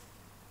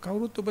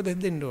කවුරුත් උපදෙස්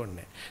දෙන්න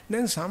ඕනේ.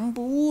 දැන්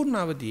සම්පූර්ණ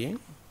අවදියෙන්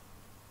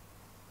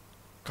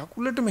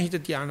කකුලටම හිත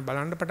තියාන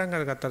බලන්න පටන්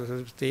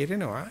අරගත්තා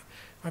තේරෙනවා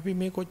අපි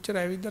මේ කොච්චර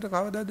ඇවිද්දට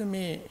කවදාද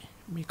මේ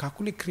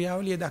කකුලේ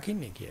ක්‍රියාවලිය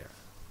දකින්නේ කියලා.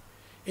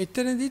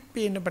 එතනදිත්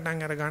පේන්න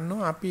පටන් අර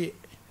ගන්නවා අපි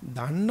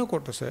දන්න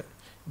කොටස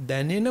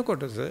දැනෙන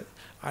කොටස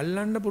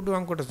අල්ලන්න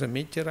පුළුවන් කොටස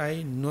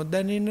මෙච්චරයි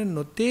නොදැනෙන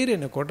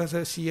නොතේරෙන කොටස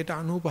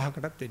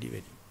 95%කටත් වැඩි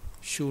වෙයි.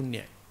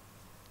 ශූන්‍යයි.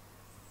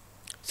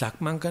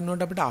 සක්මන්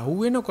කරනකොට අපිට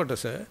අහුවෙන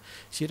කොටස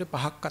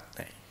 5%ක්වත්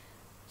නැහැ.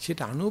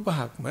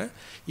 95%ක්ම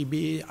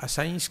ඉබේ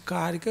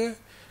අසංස්කාරික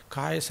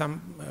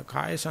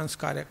කාය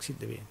සංස්කාරයක්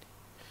සිද්ධ වෙන්නේ.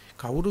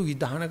 කවුරු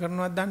විධාන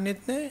කරනවද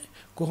දන්නෙත් නැහැ.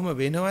 කොහොම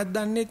වෙනවද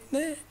දන්නෙත්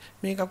නැහැ.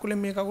 මේ කකුලෙන්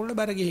මේ කකුලට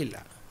බර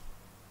ගිහිල්ලා.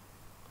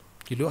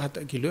 කිලෝ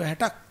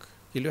 60ක්,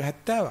 කිලෝ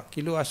 70ක්,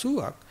 කිලෝ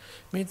 80ක්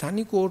මේ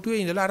තනි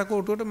කෝටුවේ ඉඳලා අර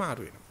කෝටුවට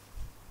මාරු වෙනවා.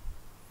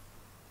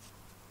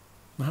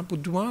 මහා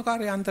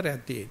පුදුමාකාර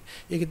යන්ත්‍රයක් තියෙන.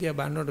 ඒක දිහා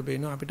බලනකොට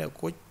පේනවා අපිට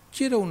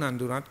කොච්චර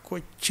උනන්දුනත්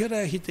කොච්චර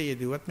හිතේ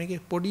දුවත්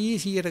මේකේ පොඩි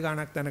 100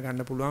 ගණක්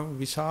දැනගන්න පුළුවන්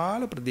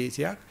විශාල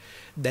ප්‍රදේශයක්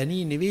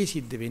දැනී නෙවෙයි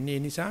සිද්ධ වෙන්නේ. ඒ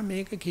නිසා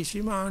මේක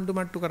කිසිම ආණ්ඩු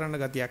මට්ටු කරන්න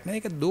ගතියක් නැහැ.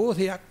 ඒක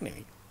දෝෂයක්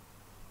නෙවෙයි.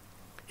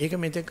 ඒක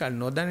මෙතෙක්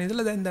නොදැන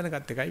ඉඳලා දැන්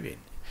දැනගත් එකයි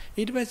වෙන්නේ.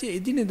 ඊට පස්සේ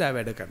එදිනෙදා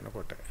වැඩ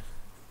කරනකොට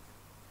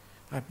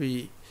අපි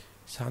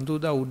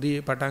සඳුදා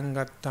උදේ පටන්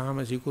ගත්තාම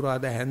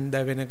සිකුරාදා හැන්ද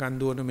වෙනකන්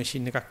දුවන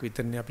මැෂින් එකක්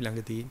විතරනේ අපි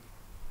ළඟ තියෙන්නේ.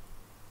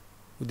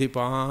 උදේ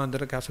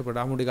පාන්දර කැසපඩ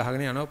අමුඩි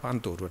ගහගෙන යනවා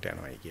පන්තෝරුවට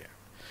යනවායි කිය.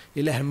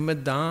 ඊළ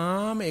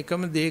හැමදාම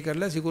එකම දේ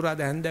කරලා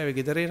සිකුරාදා හැන්දෑවේ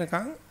ගෙදර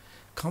එනකන්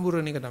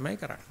කඹුරණ එක තමයි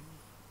කරන්නේ.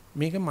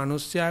 මේක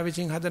මිනිස්යා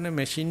විසින් හදන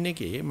මැෂින්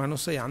එකේ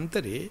මනුස්ස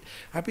යන්ත්‍රේ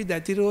අපි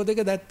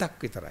දැතිරෝධක දැත්තක්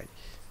විතරයි.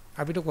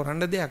 අපිට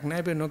කරන්න දෙයක්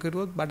නැහැ. අපි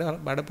නොකිරුවොත්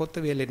බඩ පොත්ත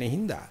වේලෙන්නේ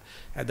හින්දා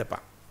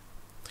ඇදපන්.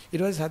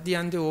 ඊට පස්සේ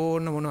සතියන්තේ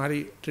ඕන්න මොන හරි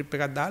ට්‍රිප්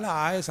එකක් දාලා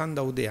ආයෙ සඳ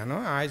උදේ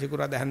යනවා. ආයෙ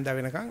සිකුරාදා හැන්ද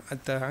වෙනකන්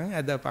අතහන්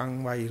ඇදපන්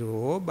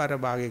වෛරෝ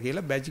බරභාගය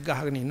කියලා බැච්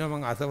ගහගෙන ඉන්නවා.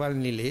 මං අසවල්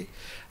නිලේ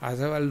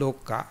අසවල්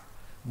ලෝක්කා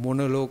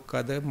මොන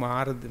ලෝක්කද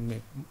මාර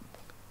මේ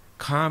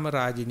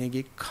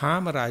කාමරාජිනේගේ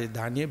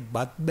කාමරාජධානියේ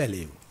බත්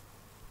බැලේව.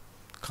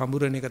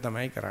 කඹුරණ එක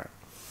තමයි කරන්නේ.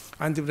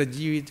 අන්තිමට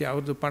ජීවිතය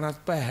අවුරුදු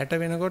 55 60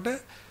 වෙනකොට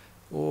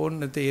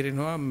ඕන්න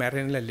තේරෙනවා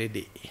මැරෙන්න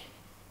ලෙඩේ.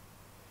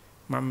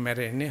 මම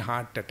මැරෙන්නේ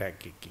heart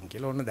attack එකකින්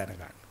කියලා ඕන්න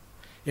දැනගන්න.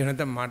 එහෙම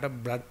නැත්නම් මට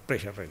blood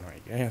pressure වෙනවා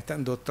කියලා. එහෙම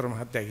නැත්නම් දොස්තර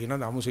මහත්තයා කියනවා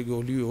දමුසේගේ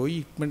ඔලිය ඔයි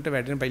ඉක්මනට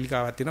වැඩෙන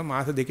පිළිකාවක් තියෙනවා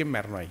මාස දෙකෙන්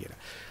මැරෙනවා කියලා.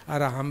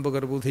 අර හම්බ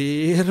කරපු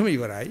තේරම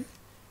ඉවරයි.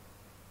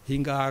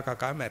 හිඟා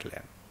කකා මැරලා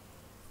යනවා.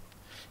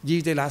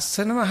 ජීවිතේ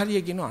ලස්සනම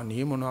හරිය කියනවා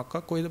අනේ මොනවාක්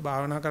කොයිද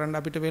භාවනා කරන්න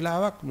අපිට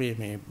වෙලාවක්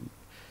මේ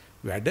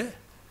වැඩ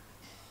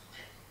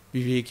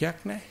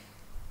විවේකයක් නැහැ.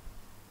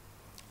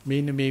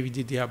 මෙන්න මේ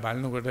විදිහට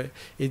බලනකොට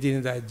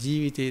එදිනදා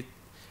ජීවිතේ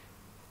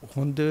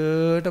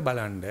හොඳට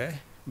බලන්න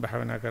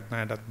භාවනා කරන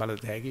අයටත්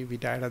බලත හැකි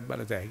පිටායටත්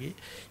බලත හැකි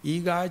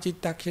ඊගා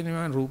චිත්තක්ෂණේ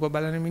මම රූප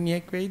බලන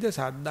මිනිහෙක් වෙයිද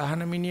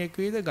සද්ධාහන මිනිහෙක්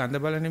වෙයිද ගඳ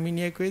බලන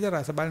මිනිහෙක් වෙයිද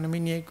රස බලන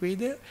මිනිහෙක්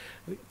වෙයිද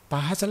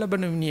පහස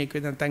ලබන මිනිහෙක්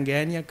වෙයිද නැත්නම්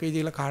ගෑණියක් වෙයිද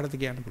කියලා කාටද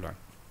කියන්න පුළුවන්.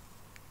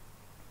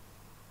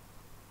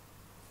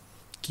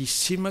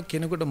 කිසිම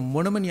කෙනෙකුට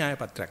මොනම න්‍යාය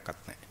පත්‍රයක්වත්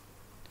නැහැ.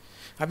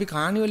 අපි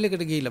කානිවල්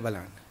එකට ගිහිල්ලා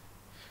බලන්න.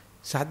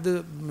 සද්ද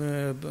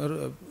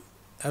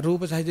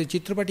රූප සහිත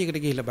චිත්‍රපටයකට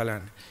ගිහිල්ලා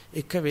බලන්න.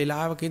 එක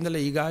වෙලාවක ඉඳලා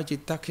ඊගා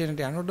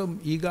චිත්තක්ෂණයට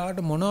යනකොට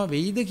ඊගාට මොනව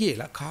වෙයිද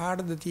කියලා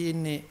කාටද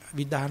තියෙන්නේ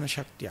විධාන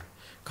ශක්තිය.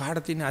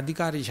 කාටද තියෙන්නේ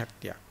අධිකාරී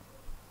ශක්තිය.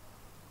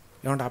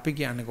 එතකොට අපි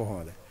කියන්නේ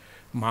කොහොමද?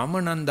 මම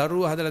නම්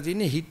දරුවෝ හදලා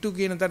තින්නේ හිටු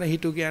කියන තැන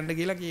හිටු කියන්න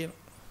කියලා කියනවා.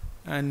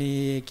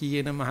 අනේ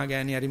කියන මහ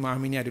ගෑණි හරි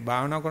මහමිනි හරි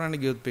භාවනා කරන්න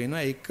ගියොත්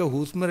පේනවා එක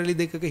හුස්ම රැලි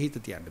දෙකක හිත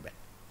තියන්න බෑ.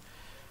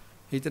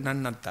 හිත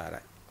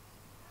නන්නත්තරයි.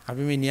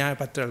 අපි මේ න්‍යාය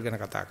පත්‍රවල ගැන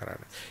කතා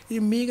කරන්නේ.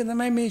 ඉතින් මේක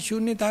තමයි මේ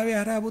ශූන්‍යතාවය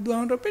හරහා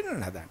බුදුහාමුදුරුවෝ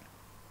පෙන්වන්න හදන්නේ.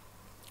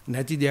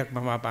 නැති දෙයක්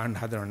මම පාන්න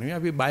හදනව නෙවෙයි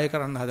අපි බය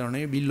කරන්න හදනව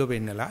නෙවෙයි බිල්ලෝ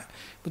පෙන්නලා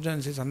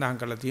බුදුන්සේ සඳහන්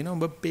කරලා තියෙනවා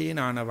ඔබ පේන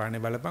ආනවානේ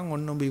බලපන්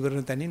ඔන්න ඔබ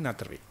ඉවරන තැනින්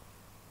නතර වෙයි.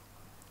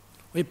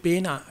 ඔය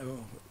පේන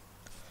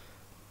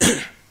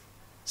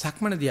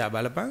සක්මන දිහා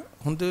බලපන්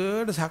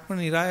හොඳට සක්මන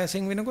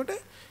નિરાයසෙන් වෙනකොට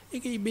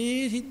ඒක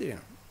ඉබේ සිද්ධ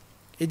වෙනවා.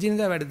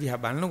 එදිනදා වැඩ දිහා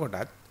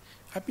බලනකොටත්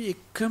අපි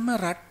එකම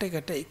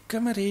රට්ටකට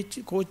එකම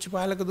කෝච්චි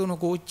පාලක දුන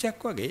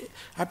කෝච්චියක් වගේ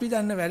අපි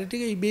දන්න වැඩ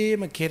ටික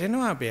ඉබේම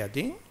කෙරෙනවා අපේ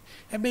අතින්.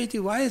 හැබැයි ඉති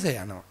වයස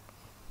යනවා.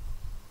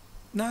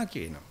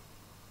 නාකියනවා.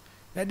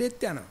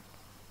 වැඩෙත් යනවා.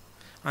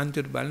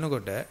 අන්තිමට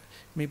බලනකොට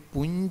මේ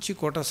පුංචි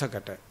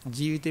කොටසකට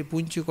ජීවිතේ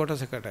පුංචි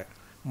කොටසකට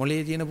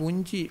මොලේ තියෙන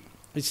පුංචි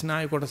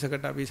ස්නායු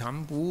කොටසකට අපි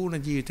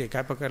සම්පූර්ණ ජීවිතේ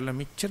කැප කරලා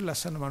මෙච්චර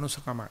ලස්සන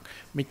මනුස්සකමක්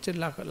මෙච්චර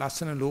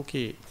ලස්සන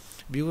ලෝකේ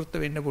විවෘත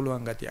වෙන්න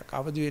පුළුවන් ගතියක්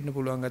අවදි වෙන්න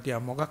පුළුවන් ගතිය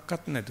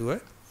මොකක්වත් නැතුව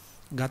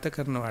ගත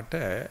කරනවට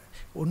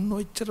ඔන්න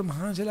ඔච්චර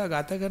මහාසලා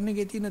ගත කරන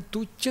එකේ තියෙන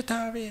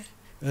තුච්ඡතාවය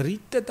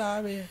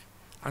රික්තතාවය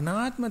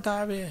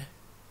අනාත්මතාවය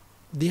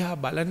දිහා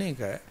බලන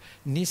එක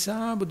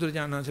නිසා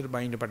බුදුරජාණන් වහන්සේට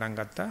බයින්ඩ පටන්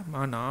ගත්තා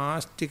මහා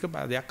නාස්තික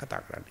වාදයක්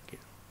කතා කරන්න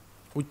කියලා.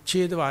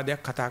 උච්ඡේද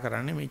වාදයක් කතා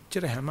කරන්නේ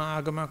මෙච්චර හැම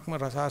ආගමක්ම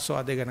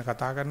රසාස්වාදය ගැන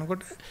කතා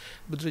කරනකොට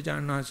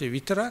බුදුරජාණන් වහන්සේ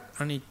විතරක්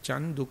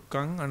අනිච්චං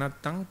දුක්ඛං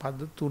අනත්තං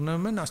පද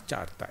තුනම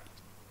නැස්චාර්තයි.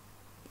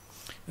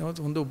 නමුත්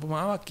හොඳ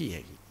උපමාවක්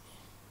කියයි.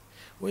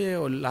 ඔය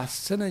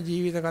ලස්සන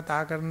ජීවිත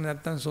කතා කරන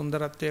නැත්නම්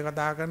සුන්දරත්වය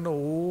කතා කරන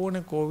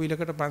ඕනේ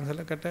කෝවිලකට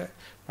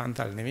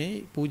පන්සල් නෙමෙයි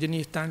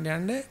පූජනීය ස්ථානට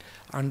යන්න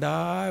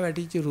අඬා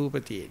වැටිච්ච රූප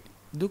තියෙන.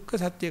 දුක්ඛ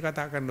සත්‍ය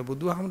කතා කරන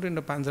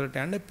බුදුහාමුදුරන්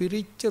පන්සලට යන්න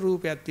පිරිච්ච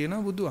රූපයක්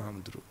තියෙනවා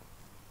බුදුහාමුදුරු.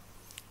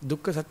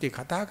 දුක්ඛ සත්‍ය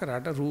කතා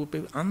කරාට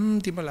රූපේ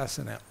අන්තිම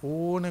ලස්සන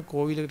ඕනේ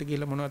කෝවිලකට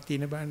ගිහලා මොනවද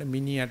තියෙන බලන්න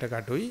මිනියට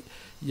කටුයි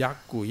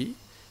යක්කුයි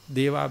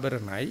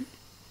දේවාභරණයි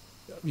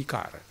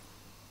විකාර.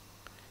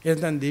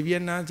 එතෙන්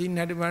දෙවියන් ආසින්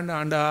හැටි බලන්න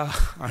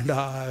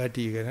අඬා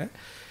වැටිගෙන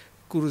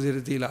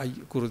කුරුසෙර තියලා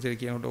කුරුසෙර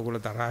කියනකොට ඔයගොල්ලෝ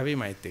තරහ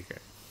වෙයිමයිත් එක.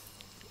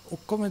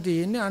 ඔක්කොම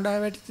තියෙන්නේ අඬා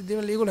වැටිච්ච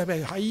දේවල් ඒගොල්ලෝ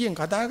හැබැයි හයියෙන්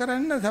කතා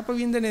කරන්න සැප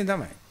වින්දනේ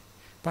තමයි.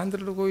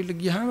 පන්සලට කොයිල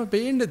ගියාම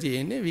පේන්න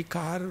තියෙන්නේ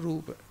විකාර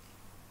රූප.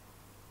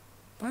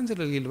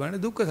 පන්සලට ගිහලා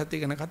දුක්ඛ සත්‍ය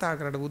ගැන කතා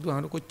කරලා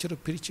බුදුහාමුදුර කොච්චර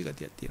පිරිච්ච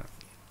ගතියක්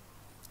තියෙනවද.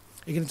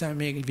 ඒක නිසා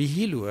මේ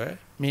විහිළුව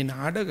මේ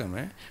නාඩගම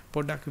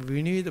පොඩ්ඩක්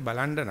විනිවිද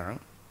බලන්න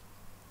නම්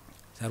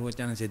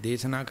සර්වඥාන්සේ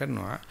දේශනා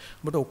කරනවා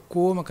ඔබට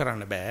ඔක්කොම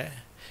කරන්න බෑ.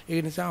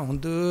 ඒ නිසා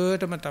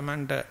හොඳටම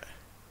Tamanට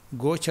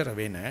ගෝචර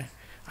වෙන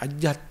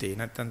අජ්ජත්තේ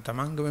නැත්තම්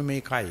Tamanගම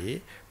මේ කයේ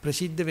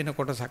ප්‍රසිද්ධ වෙන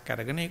කොටසක්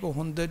අරගෙන ඒක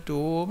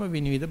හොඳටම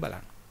විනිවිද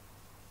බලන්න.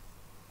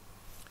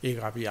 ඒක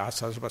අපි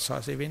ආස්වාද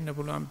ප්‍රසවාසයෙන් වෙන්න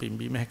පුළුවන්,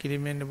 පිම්බීම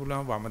හැකිලිම වෙන්න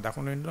පුළුවන්, වම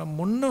දකුණ වෙන්න පුළුවන්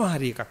මොනවා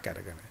හරි එකක්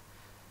අරගෙන.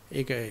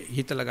 ඒක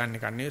හිතලා ගන්න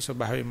කන්නේ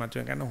ස්වභාවයෙන්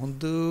මතුවෙන කරන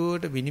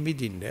හොඳට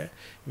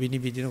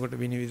විනිවිදිනකොට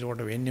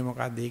වෙන්නේ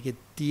මොකද්ද? ඒකේ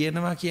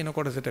තියෙනවා කියන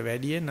කොටසට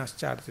වැඩිය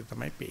නැස්චාර්ත්‍ය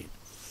තමයි පේන්නේ.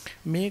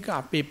 මේක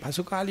අපේ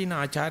පසුකාලීන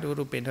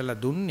ආචාර්යවරු පෙන්නලා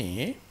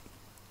දුන්නේ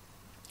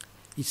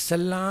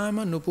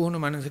ඉස්සල්ලාම නුපුහුණු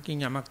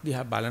මනසකින් යමක්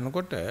දිහා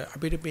බලනකොට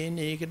අපිට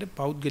පේන්නේ ඒකේ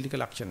පෞද්ගලික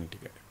ලක්ෂණ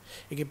ටික.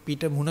 ඒකේ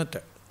පිට මුණත.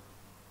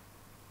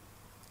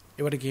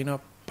 ඒවට කියනවා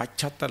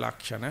පච්චත්ත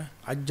ලක්ෂණ,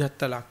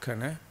 අජ්ජත්ත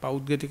ලක්ෂණ,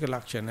 පෞද්ගලික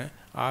ලක්ෂණ,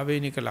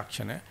 ආවේනික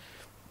ලක්ෂණ.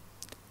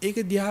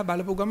 ඒක දිහා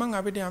බලපු ගමන්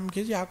අපිට යම්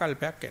කිසි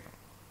ආකල්පයක්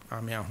එනවා.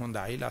 මෙයා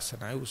හොඳයි,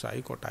 ලස්සනයි,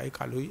 උසයි, කොටයි,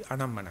 කළුයි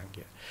අනම්මනම්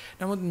කිය.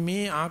 නමුත්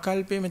මේ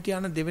ආකල්පෙම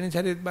තියාන දෙවෙනි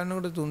සැරේත්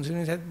බලනකොට,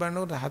 තුන්වෙනි සැරේත්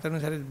බලනකොට, හතරවෙනි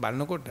සැරේත්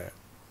බලනකොට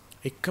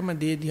එකම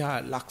දේ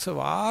දිහා ලක්ෂ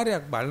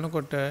වාරයක්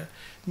බලනකොට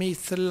මේ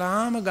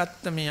ඉස්ලාම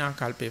ගත්ත මේ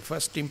ආකල්පේ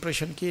first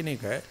impression කියන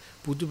එක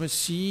පුදුම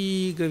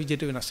ශීඝ්‍ර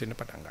විදිහට වෙනස් වෙන්න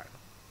පටන් ගන්නවා.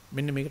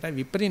 මෙන්න මේකටයි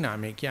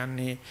විපරිණාමය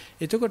කියන්නේ.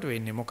 එතකොට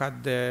වෙන්නේ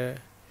මොකද්ද?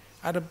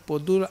 අර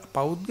පොදු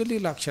පෞද්ගලික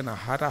ලක්ෂණ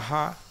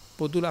හරහා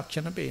පොදු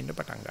ලක්ෂණ පේන්න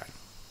පටන් ගන්නවා.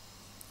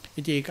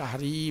 ඉතින් ඒක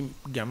හරි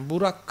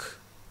ගැඹුරක්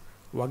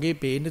වගේ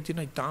පේන්න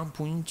තියෙන ඉතාම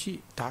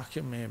පුංචි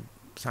මේ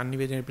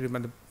sannivedana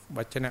පිළිබඳ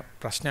වචන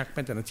ප්‍රශ්නයක්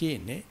මෙතන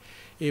තියෙන්නේ.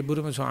 ඒ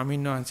බුරුම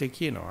ස්වාමීන් වහන්සේ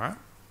කියනවා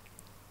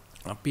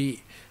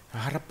අපි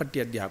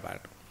හරප්පට්ටිය අධ්‍යා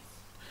බලනවා.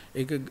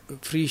 ඒක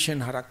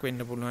ෆ්‍රීෂන් හරක්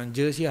වෙන්න පුළුවන්,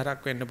 ජර්සි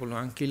හරක් වෙන්න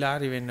පුළුවන්,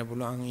 කිලාරි වෙන්න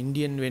පුළුවන්,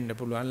 ඉන්දියන් වෙන්න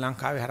පුළුවන්,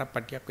 ලංකාවේ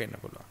හරප්පට්ටියක් වෙන්න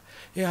පුළුවන්.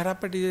 ඒ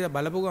හරප්පට්ටිය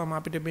බලපු ගමන්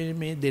අපිට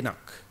මේ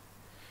දෙනක්,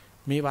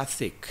 මේ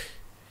වස්සෙක්,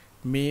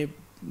 මේ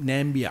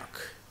නෑම්බියක්,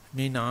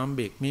 මේ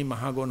නාම්බෙක්, මේ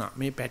මහගොණ,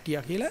 මේ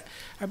පැටියා කියලා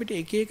අපිට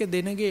එක එක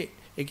දෙනගේ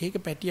එක එක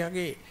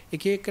පැටියාගේ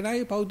එක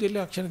එකනාගේ පෞද්ගලික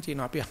ලක්ෂණ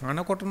තියෙනවා. අපි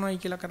හන කොටනවායි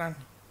කියලා කරන්නේ.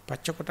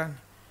 පච්ච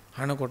කොටන්නේ.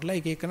 හන කොටලා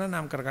එක එකන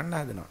නම් කරගන්න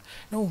හදනවා.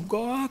 නෝ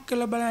ගොක්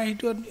කියලා බලලා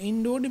හිතුවත්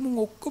ඉන්ඩෝඩි මුන්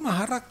ඔක්කොම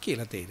හරක්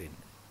කියලා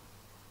තේරෙන්නේ.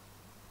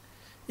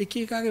 එක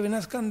එකගේ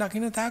වෙනස්කම්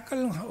දකින්න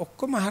තාක්කල්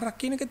ඔක්කොම හරක්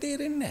කියන එක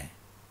තේරෙන්නේ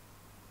නැහැ.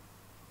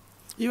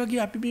 ඒ වගේ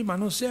අපි මේ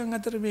මිනිස්යන්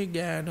අතර මේ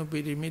ගෑනු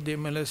පිරිමි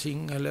දෙමළ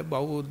සිංහල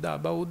බෞද්ධ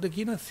අබෞද්ධ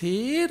කියන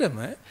සේරම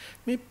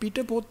මේ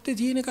පිට පොත්තේ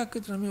තියෙන එකක්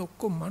විතර මේ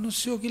ඔක්කොම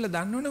මිනිස්සුયો කියලා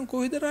දන්නවනම්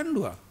කොහෙද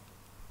රණ්ඩුවක්?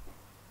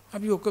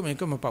 අපි ඔක්කොම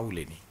එකම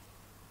පවුලේනේ.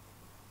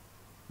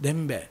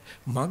 දැන් බෑ.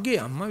 මගේ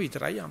අම්මා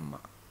විතරයි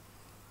අම්මා.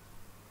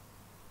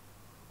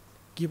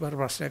 කීපර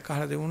ප්‍රශ්නයක්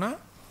අහලා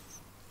දෙවුණා.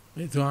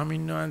 මේ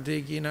ස්වාමීන්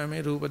වහන්සේ කියන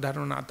මේ රූප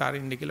ධර්ම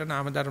අතරින්ද කියලා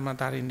නාම ධර්ම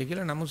අතරින්ද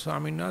කියලා. නමුත්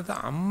ස්වාමීන් වහන්සේ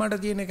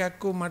අම්මට තියෙන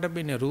එකක් මට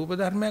වෙන්නේ රූප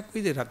ධර්මයක්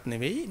විදිහට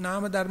නෙවෙයි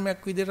නාම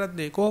ධර්මයක් විදිහට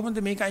නෙවෙයි. කොහොමද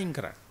මේක අයින්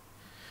කරන්නේ?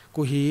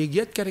 කොහේ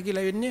ගියත්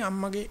කරකිලා වෙන්නේ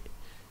අම්මගේ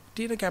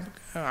තියෙන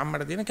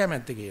අම්මට තියෙන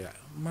කැමැත්ත කියලා.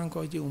 මං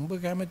කොයිද උඹ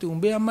කැමැති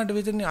උඹේ අම්මට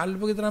විතරනේ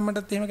අල්පගේ තරම්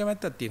මටත් එහෙම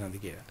කැමැත්තක් තියෙනවද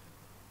කියලා.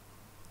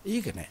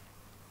 ඒක නෑ.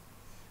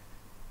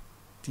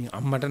 ඉතින්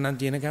අම්මට නම්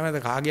තියෙන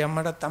කැමැත්ත කාගේ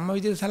අම්මටත් අම්මා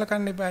විදිහට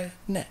සලකන්න එපායි.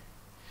 නෑ.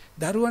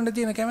 දරුවන්ට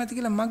තියෙන කැමැත්ත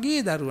කියලා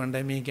මගේ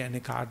දරුවන්ට මේ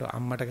කියන්නේ කාට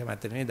අම්මට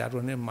කැමැත්ත නෙවෙයි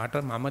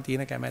දරුවන්ට මම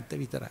තියෙන කැමැත්ත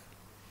විතරයි.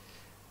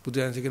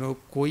 බුදුන්සේ කියන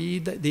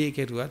කොයි දේ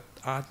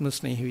කෙරුවත් ආත්ම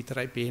ස්නේහ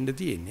විතරයි පේන්න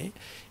තියෙන්නේ.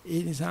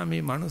 ඒ නිසා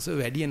මේ මනුස්ස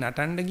වැඩි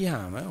නටන්න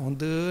ගියාම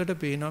හොඳට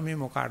පේනවා මේ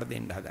මොකාට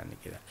දෙන්න හදන්නේ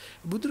කියලා.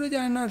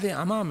 බුදුරජාණන් වහන්සේ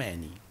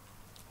අමාමෑණී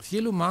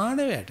සියලු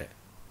මානවයට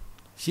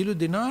සියලු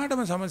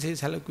දිනාටම සමසේ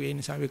සැලකුවේ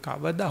නිසා වේ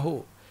කවදා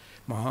හෝ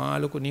මහා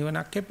ලොකු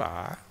නිවනක්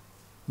එපා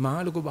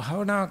මහා ලොකු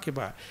භාවනාවක්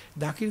එපා.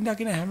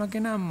 දකින්න හැම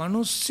කෙනා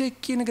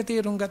මිනිස්සෙක් කියන එක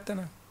තේරුම් ගත්තා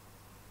නම්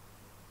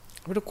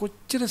අපිට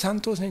කොච්චර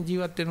සන්තෝෂෙන්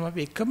ජීවත් වෙනවා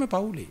අපි එකම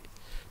පවුලේ.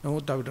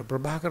 නමුත් අපිට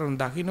ප්‍රභාකරන්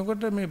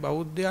දකින්නකොට මේ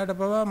බෞද්ධයාට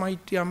පවා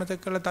මෛත්‍රිය අමතක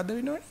කරලා තද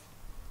වෙනවනේ.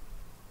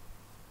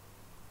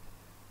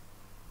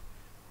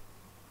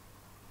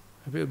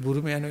 අපි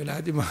බුරුම යන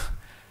වෙලාවදී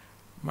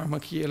මම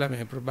කියලා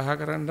මේ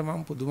ප්‍රභාකරන්ට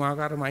මම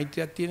පුදුමාකාර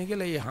මෛත්‍රියක් තියෙන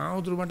කියලා ඒ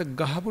හාමුදුරු මට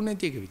ගහපු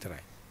නැති එක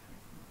විතරයි.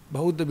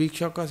 බෞද්ධ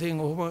භික්ෂුවක් වශයෙන්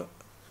ඔහොම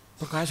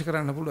ප්‍රකාශ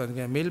කරන්න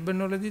පුළුවන්.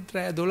 මෙල්බන්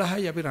වලදී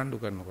 12යි අපි රණ්ඩු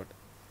කරනකොට.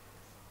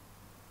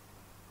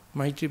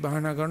 මෛත්‍රී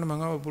භාවනා කරන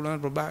මම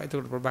පුළුවන්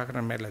එතකොට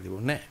ප්‍රභාකරන් මැරලා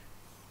තිබුණේ නැහැ.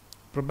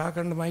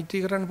 ප්‍රභාකරන්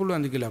මෛත්‍රී කරන්න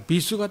පුළුවන්ද කියලා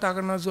පිස්සු කතා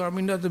කරනවා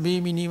ස්වාමීන් වහන්සේ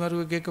මේ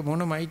මිනිමරුවෙක් එක්ක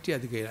මොන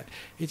මෛත්‍රියද කියලා.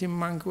 ඉතින්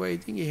මං කිව්වා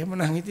ඉතින්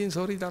එහෙමනම් ඉතින්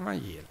සෝරි තමයි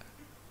කියලා.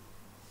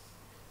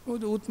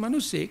 උත්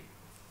මිනිස්සෙක්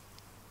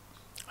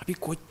අපි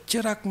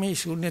කොච්චරක් මේ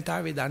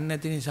ශූන්‍යතාවේ දන්නේ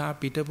නැති නිසා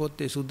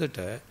පිටපොත්තේ සුදට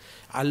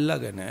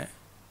අල්ලගෙන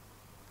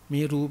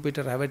මේ රූපෙට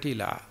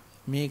රැවටිලා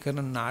මේ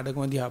කරන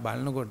නාඩගම දිහා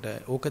බලනකොට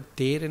ඕක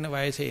තේරෙන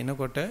වයසේ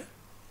එනකොට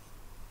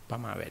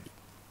පමා වැඩි.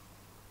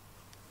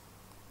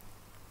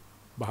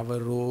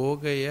 භව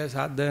රෝගය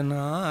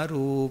සදනා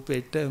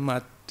රූපෙට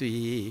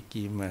මත්වී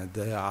කිමද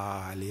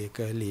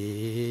ආලේකලේ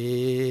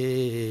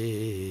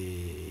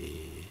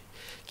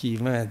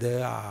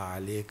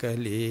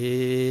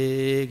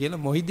කියලා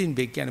මොහිදින්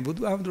බෙක් කියන්නේ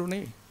බුදුහාමුදුරු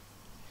නෙවෙයි.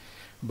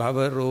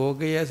 භව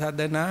රෝගය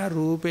සදනා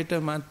රූපෙට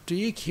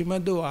මත්වී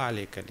කිමද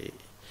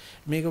ආලේකලේ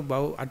මේක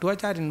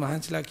අටුවාචාරින්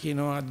වහන්සේලා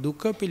කියනවා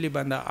දුක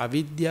පිළිබඳ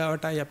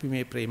අවිද්‍යාවටයි අපි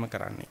මේ ප්‍රේම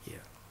කරන්නේ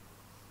කියලා.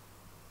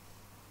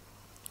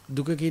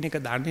 දුක කියන එක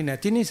දන්නේ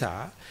නැති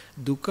නිසා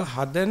දුක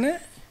හදන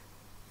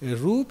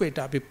රූපෙට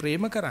අපි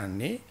ප්‍රේම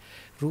කරන්නේ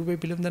රූපේ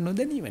පිළිබඳ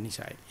නොදැනීම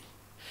නිසායි.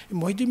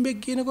 මොහිදින් බෙක්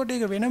කියනකොට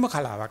ඒක වෙනම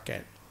කලාවක්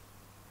ඇයි.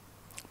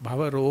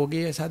 භව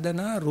රෝගයේ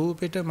සදනා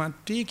රූපෙට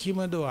මත්වී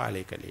කිමදෝ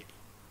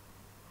ආලේකලේ.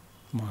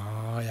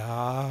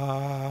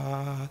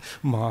 මායා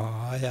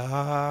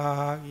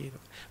කියන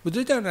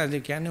බුදුචානන්ද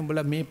කියන්නේ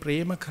උඹලා මේ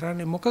ප්‍රේම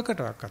කරන්නේ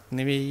මොකකටවත්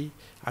නෙවෙයි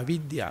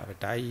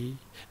අවිද්‍යාවටයි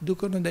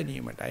දුක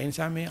නොදැනීමටයි. ඒ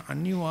නිසා මේ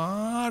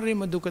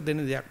අනිවාර්යම දුක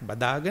දෙන දෙයක්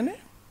බදාගෙන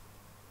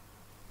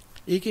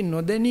ඒකේ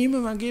නොදැනීම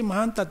වගේ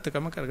මහාන්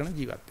තත්ත්වකම කරගෙන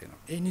ජීවත් වෙනවා.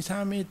 ඒ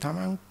නිසා මේ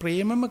තමන්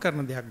ප්‍රේමම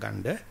කරන දෙයක්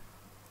ගන්න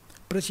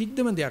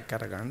ප්‍රසිද්ධම දෙයක්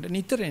අරගන්න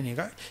නිතර එන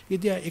එක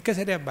ඉතින් එක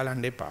සැරයක්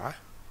බලන්න එපා.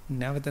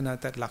 නැවත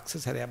නැවත ලක්ෂ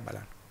සැරයක්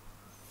බලන්න.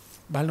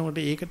 බලනකොට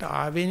ඒකට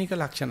ආවේනික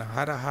ලක්ෂණ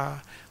හරහා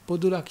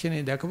පොදු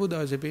ලක්ෂණේ දැකපු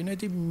දවසේ පේනවා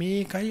ඉතින්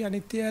මේකයි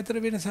අනිත්‍ය අතර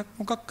වෙනසක්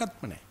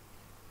මොකක්වත්ම නැහැ.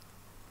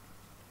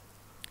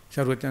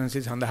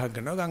 සර්වඥාන්සේ සඳහන්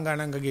කරනවා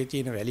ගංගානංගගේ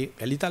තියෙන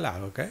වැලි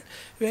තලාවක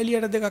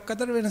වැලියට දෙකක්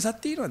අතර වෙනසක්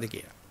තියෙනවද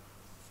කියලා.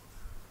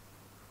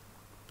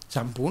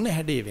 සම්පූර්ණ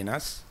හැඩේ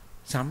වෙනස්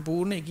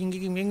සම්පූර්ණ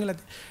එකින් වෙන් වෙලා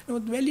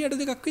නමුත් වැලියට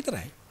දෙකක්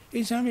විතරයි. ඒ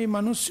නිසා මේ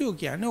මිනිස්සු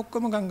කියන්නේ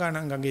ඔක්කොම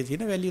ගංගානංගගේ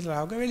තියෙන වැලි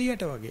තලාවක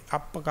වැලියට වගේ.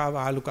 අප්පකාව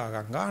ආලුකා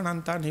ගංගා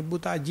අනන්තා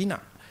නිබ්බුතා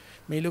ජිනා.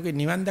 මේ ලෝකේ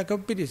නිවන්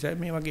දකපු පිරිස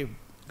මේ වගේ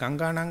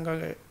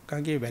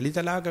ගංගානංගගේ වැලි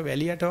තලාවක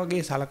වැලියට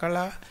වගේ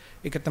සලකලා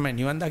ඒක තමයි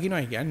නිවන්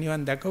දකින්නයි කියන්නේ.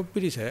 නිවන් දැකපු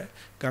පිරිස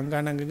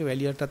ගංගානංගගේ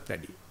වැලියටත්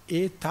වැඩි.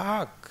 ඒ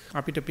තාක්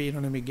අපිට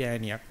පේනොනේ මේ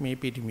ගෑණියක් මේ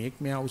පිටිමියෙක්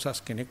මෙයා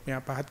උසස් කෙනෙක්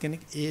මෙයා පහත්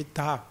කෙනෙක් ඒ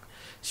තාක්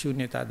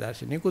ශුන්‍යතා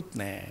දර්ශනිකුත්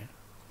නැහැ.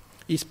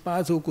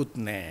 ඉස්පාසුකුත්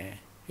නැහැ.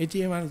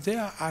 එතියමන්සේ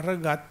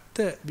අරගත්ත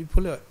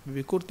විපුල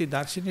විකෘති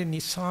දර්ශනේ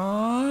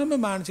නිසාම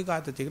මානසික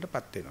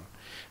ආතතියකටපත් වෙනවා.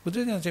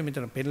 බුදුදහමේ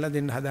මෙතන පෙන්නලා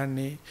දෙන්න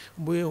හදන්නේ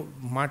උඹ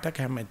මට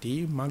කැමැති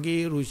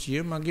මගේ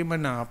රුචිය මගේ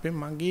මනාපේ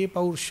මගේ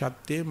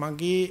පෞරුෂත්වය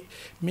මගේ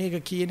මේක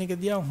කියන එක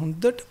දිහා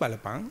හොඳට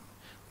බලපන්.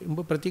 උඹ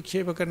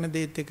ප්‍රතික්ෂේප කරන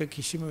දේත් එක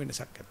කිසිම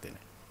වෙනසක් නැත්තේ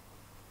නෑ.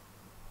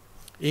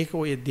 ඒක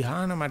ඔය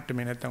ධ්‍යාන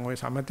මට්ටමේ නැත්තම් ඔය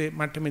සමතේ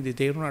මට්ටමේදී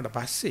තේරුණාට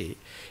පස්සේ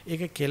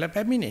ඒක කෙල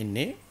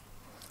පැමිණෙන්නේ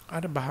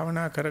අර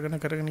භාවනා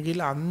කරගෙන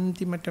ගිහලා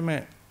අන්තිමටම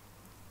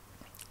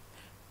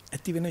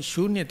ඇති වෙන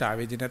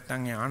ශූන්‍යතාවයේදී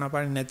නැත්තම්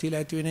ආනාපාන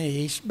නැතිලා ඇති වෙන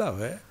හේස් බව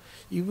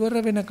ඉවර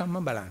වෙනකම්ම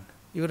බලන්න.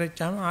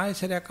 ඉවරච්චාම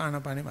ආයසරයක්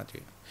ආනාපානෙ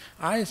මතුවෙනවා.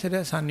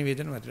 ආයසරය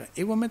සංනිවේදන මතුවෙනවා.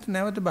 ඒව මත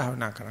නැවත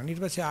භාවනා කරන්න.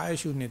 ඊට පස්සේ ආය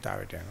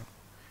ශූන්‍යතාවයට යනවා.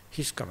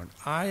 හිස්කමන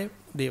ආය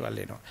දේවල්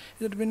එනවා.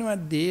 ඒකට වෙනවා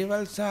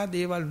දේවල් සහ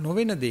දේවල්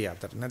නොවන දේ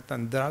අතර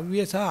නැත්තම්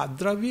ද්‍රව්‍ය සහ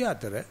අද්‍රව්‍ය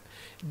අතර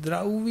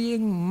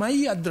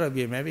ද්‍රව්‍යයෙන්මයි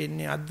අද්‍රව්‍යම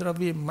වෙන්නේ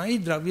අද්‍රව්‍යයෙන්මයි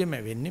ද්‍රව්‍යම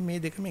වෙන්නේ මේ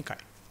දෙකම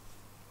එකයි.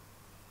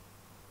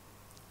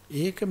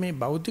 ඒක මේ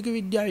භෞතික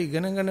විද්‍යාව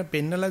ඉගෙනගෙන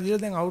පෙන්නලා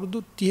දීලා දැන්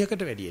අවුරුදු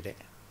 30කට වැඩියට.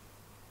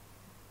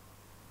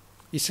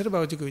 ඉස්සර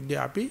භෞතික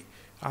විද්‍යාව අපි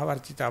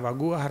ආවර්තිත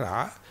වගුව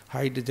හරහා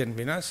හයිඩ්‍රජන්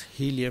වෙනස්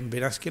හීලියම්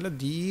වෙනස් කියලා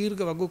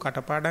දීර්ඝ වගුව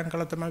කටපාඩම්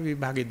කළා තමයි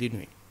විභාගෙ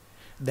දිනුවේ.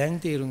 දැන්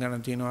තේරුම්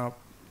ගන්න තියෙනවා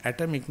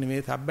ඇටොමික්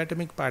නෙවෙයි සබ්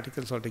ඇටොමික්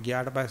පාටිකල්ස් වලට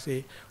ගියාට පස්සේ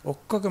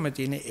ඔක්කොගම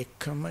තියෙන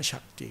එකම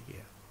ශක්තිය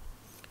කියලා.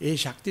 ඒ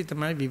ශක්තිය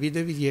තමයි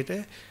විවිධ විදියට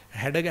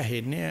හැඩ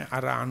ගැහෙන්නේ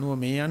අර අණුව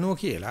මේ අණුව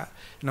කියලා.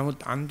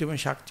 නමුත් අන්තිම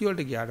ශක්තිය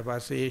වලට ගියාට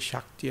පස්සේ ඒ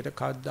ශක්තියට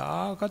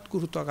කවදාකවත්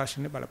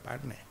ගුරුත්වාකර්ෂණය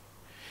බලපාන්නේ නැහැ.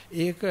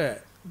 ඒක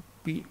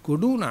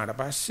ගොඩ වුණාට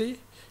පස්සේ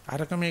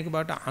අරක මේක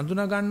බවට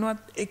අඳුනා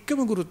ගන්නවත්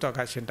එකම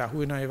ගුරුත්වාකර්ෂණයට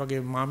අහු වෙනවා. ඒ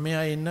වගේ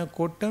මමයා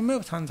එන්නකොටම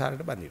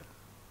සංසාරයට බඳිනවා.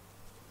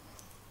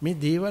 මේ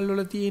දේවල්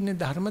වල තියෙන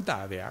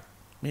ධර්මතාවයක්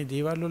මේ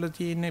දේවල් වල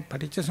තියෙන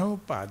පටිච්ච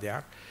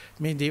සමුප්පාදයක්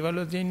මේ දේවල්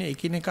වල තියෙන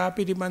එකිනෙකා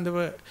පිළිබඳව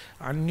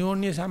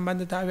අන්‍යෝන්‍ය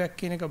සම්බන්ධතාවයක්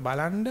කියන එක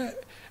බලන්න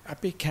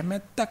අපේ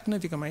කැමැත්තක්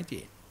නැතිකමයි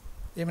තියෙන්නේ.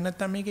 එහෙම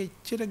නැත්නම් මේක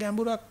එච්චර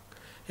ගැඹුරක්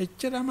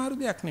එච්චර අමාරු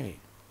දෙයක් නෙවෙයි.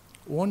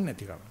 ඕන්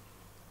නැතිකම.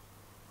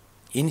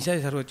 ඒ නිසා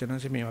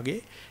සර්වචනන්සේ මේ වගේ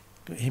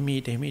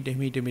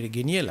හිමීට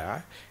ගෙනියලා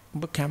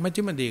ඔබ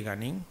කැමැතිම දේ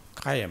ගනින්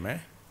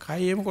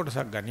කයෙම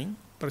කොටසක් ගනින්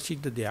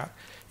ප්‍රසිද්ධ දෙයක්.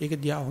 ඒක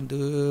දිහා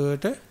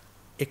හොඳට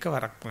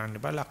එකවරක් බලන්න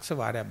බෑ ලක්ෂ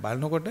වාරයක්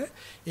බලනකොට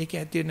ඒක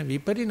ඇති වෙන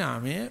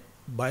විපරිණාමය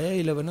බය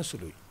ඉලවන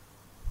සුළුයි.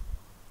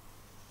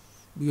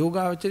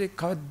 යෝගාවචරේ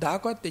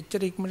කවදාකවත්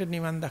එච්චර ඉක්මනට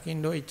නිවන්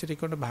දකින්න ඕ එච්චර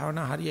ඉක්මනට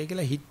භාවනා හරියයි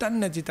කියලා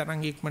හිතන්නේ නැති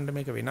තරම් ඉක්මනට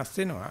මේක වෙනස්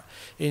වෙනවා.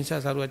 ඒ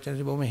නිසා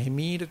සරුවචන්සේ බොහොම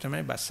හිමීට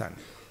තමයි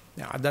බස්සන්නේ.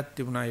 දැන් අදත්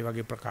තිබුණා මේ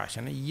වගේ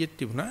ප්‍රකාශන ඊයේත්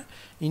තිබුණා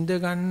ඉඳ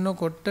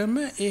ගන්නකොටම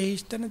ඒ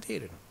හිස්තන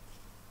තේරෙනවා.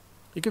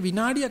 ඒක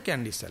විනාඩියක්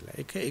යන්නේ ඉස්සල්ලා.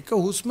 ඒක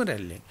හුස්ම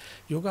රැල්ලෙන්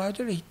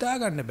යෝගාවචරේ හිතා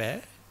ගන්න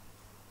බෑ.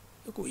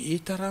 ඒ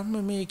තරම්ම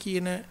මේ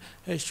කියන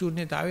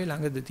ශූන්‍යතාවයේ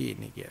ළඟද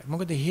තියෙන්නේ කියලා.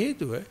 මොකද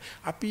හේතුව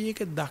අපි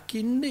ඒක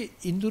දකින්නේ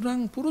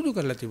ඉඳුරන් පුරුදු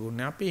කරලා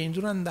තිබුණේ. අපේ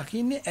ඉඳුරන්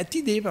දකින්නේ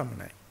ඇති දේ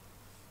පමණයි.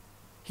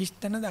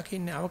 හිස්තන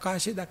දකින්නේ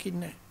අවකාශය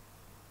දකින්නේ.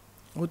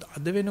 මොකද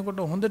අද වෙනකොට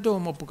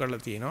හොඳටම ඔප්පු කරලා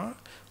තියෙනවා.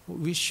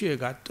 විශ්වය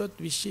ගත්තොත්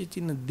විශ්වයේ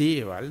තියෙන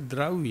දේවල්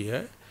ද්‍රව්‍ය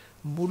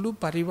මුළු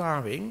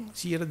පරිවාවෙන්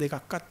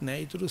 2%ක්වත්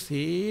නැහැ. ඊටු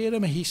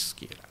සේරම හිස්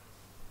කියලා.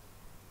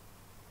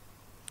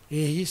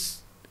 ඒ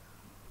හිස්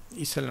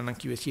ඉස්සලන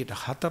කිව්වේ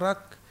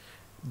 4ක්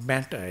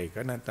මැටර් එක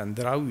නැත්නම්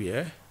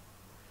ද්‍රව්‍ය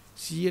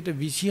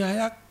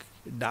 26ක්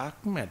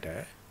ඩාර්ක්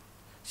මැටර්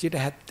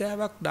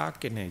 70ක්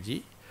ඩාර්ක් එනර්ජි.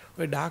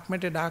 ඔය ඩාර්ක්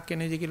මැටර් ඩාර්ක්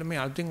එනර්ජි කියලා මේ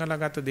අලුතින්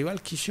අලගත්ත දේවල්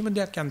කිසිම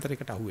දෙයක්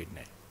යන්ත්‍රයකට අහුවෙන්නේ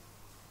නැහැ.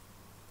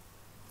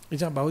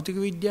 එනිසා භෞතික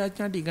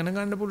විද්‍යාඥයන්ට ඉගෙන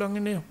ගන්න පුළුවන්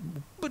ඉන්නේ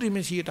උපරිම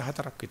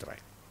 4ක් විතරයි.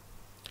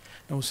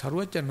 නමුත්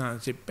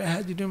සරුවචනාංශේ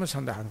පැහැදිලිවම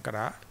සඳහන්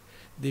කරා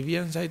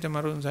දෙවියන් සහිත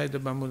මරුන් සහිත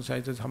බඹුන්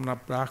සහිත සම්න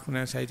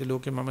බ්‍රාහ්මණයන් සහිත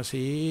ලෝකේ මම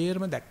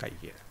සේරම දැක්කයි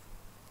කියලා.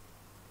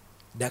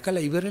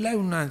 දැකලා ඉවරලා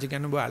උන්වහන්සේ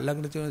කියන ඔබ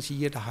අල්ලගෙන තියෙන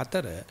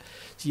 104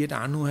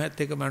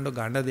 197 එක මන්ට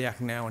ගන්න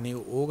දෙයක් නෑ. ඔනේ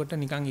ඕකට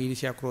නිකන්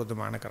ඊර්ෂ්‍යා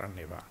ක්‍රෝධමාන කරන්න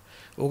එපා.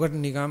 ඕකට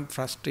නිකන්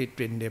ෆ්‍රස්ට්‍රේට්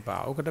වෙන්න එපා.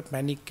 ඕකට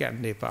පැනික්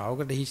යන්න එපා.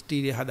 ඕකට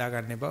හිස්ටීරියා හදා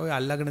ගන්න එපා. ඔය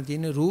අල්ලගෙන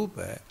තියෙන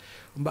රූප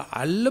උඹ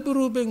අල්ලපු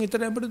රූපෙන්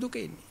විතරයි අපිට දුක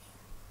එන්නේ.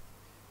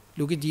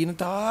 ලෝකේ ජීන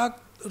තාක්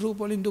රූප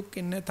වලින් දුක්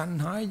එන්නේ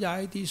තණ්හායි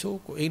ජායති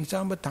සෝකෝ. ඒ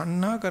නිසා ඔබ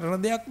තණ්හා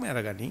කරන දෙයක්ම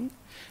අරගනින්.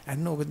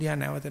 අන්න ඔක දිහා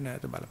නැවත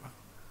නැවත බලපන්.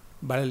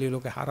 බලලිය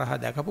ලෝකේ හරහා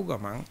දැකපු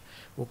ගමන්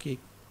ඔකේ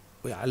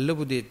ඔය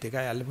අල්ලපු දෙයත්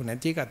එකයි අල්ලපු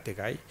නැති එකත්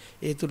එකයි.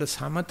 ඒ තුල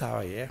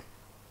සමතාවය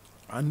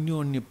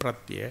අන්‍යෝන්‍ය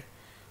ප්‍රත්‍ය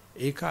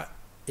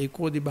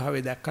ඒකෝදි භාවය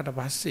දැක්කට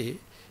පස්සේ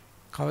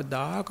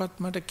කවදාකවත්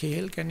මට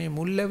කේල් කනේ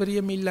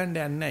මුල්ලැවරිය මිල්ලන්න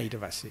යන්නේ නැහැ ඊට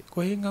පස්සේ.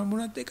 කොහෙන්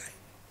හම්බුණත් එකයි.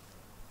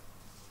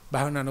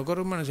 භාවනා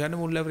නොකරු මනසට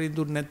මුල්ලැවරිය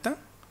දුන්න නැත්තම්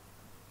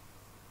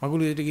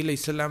මගුල දෙට ගිහලා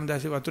ඉස්ලාම්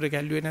දාසේ වතුරේ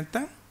කැල්ලුවේ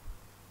නැත්තම්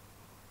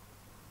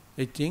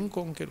එච්චින්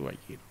කොන් කෙරුවයි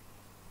කියන.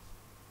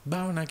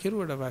 භාවනා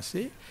කෙරුවට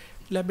පස්සේ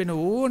ලැබෙන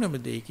ඕනම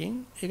දෙයකින්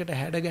ඒකට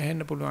හැඩ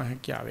ගැහෙන්න පුළුවන්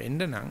හැකියාව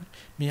එන්න නම්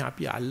මේ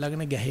අපි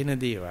අල්ලාගෙන ගැහෙන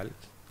දේවල්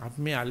අපි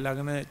මේ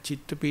අල්ලාගෙන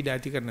චිත්ත පීඩ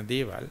ඇති කරන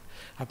දේවල්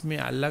අපි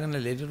මේ අල්ලාගෙන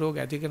ලෙඩ රෝග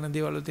ඇති කරන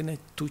දේවල් වල තියෙන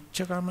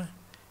තුච්ඡකම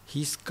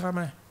හිස්කම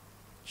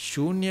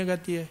ශූන්‍ය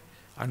ගතිය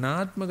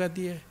අනාත්ම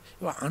ගතිය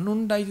ඒවා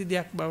අනුණ්ඩයි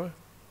දෙයක් බව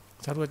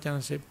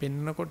සර්වචනසේ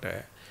පෙන්නකොට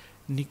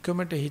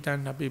නිකමට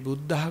හිතන්න අපි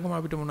බුද්ධ ආගම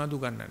අපිට මොනවද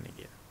උගන්වන්නේ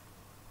කියලා.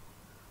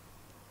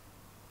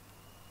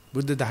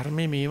 බුද්ධ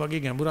ධර්මයේ මේ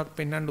වගේ ගැඹුරක්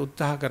පෙන්වන්න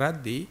උත්සාහ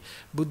කරද්දී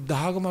බුද්ධ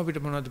ආගම අපිට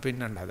මොනවද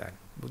පෙන්වන්න හදන්නේ?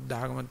 බුද්ධ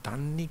ආගම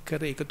තන්නේ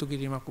කර එකතු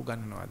කිරීමක්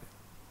උගන්වනවාද?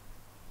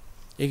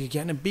 ඒක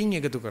කියන්නේ පින්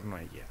එකතු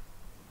කරනවා කිය.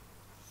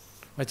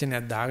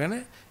 වචනයක් දාගෙන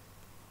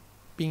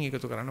පින්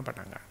එකතු කරන්න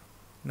පටන් ගන්නවා.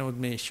 නමුත්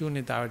මේ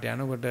ශූන්‍යතාවට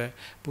යනකොට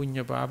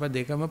පුඤ්ඤ පාප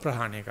දෙකම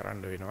ප්‍රහාණය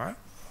කරන්න වෙනවා.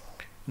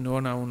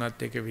 නෝනා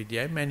වුණත් එක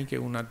විදියයි මැනිකේ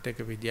වුණත් එක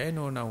විදියයි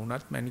නෝනා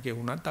වුණත් මැනිකේ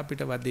වුණත්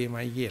අපිට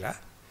වදේමයි කියලා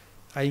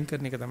අයින්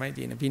කරන එක තමයි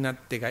තියෙන්නේ.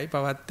 පිනත් එකයි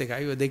පවත්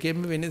එකයි ඔය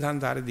දෙකෙන්ම වෙන්නේ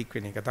සංසාරෙ දික්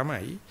වෙන එක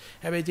තමයි.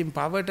 හැබැයි ඉතින්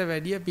පවට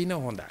වැඩිය පින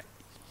හොඳයි.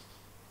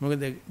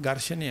 මොකද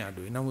ඝර්ෂණය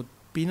අඩුයි. නමුත්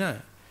පින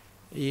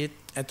ඒත්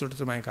ඇතුළට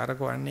තමයි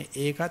කරකවන්නේ.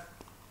 ඒකත්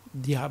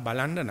දිහා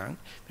බලන්න නම්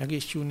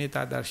මගේ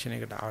ශූන්‍යතා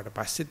දර්ශනයකට ආවට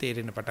පස්සේ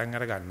තේරෙන පටන්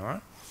අර ගන්නවා.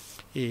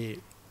 ඒ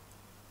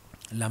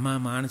ළමා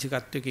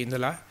මානසිකත්වයක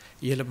ඉඳලා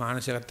ඉහළ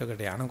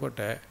මානසිකත්වයකට යනකොට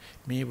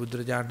මේ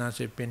බුදුරජාණන්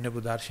වහන්සේ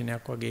පෙන්නපු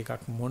දර්ශනයක් වගේ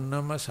එකක්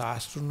මොනම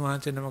ශාස්ත්‍රුන්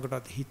වහන්සේ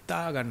නමකටවත්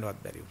හිතා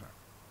ගන්නවත් බැරි වුණා.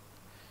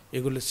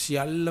 ඒගොල්ලෝ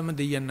සියල්ලම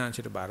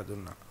දෙයයන්ාංශයට බාර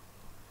දුන්නා.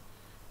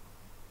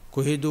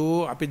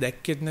 කොහෙදෝ අපි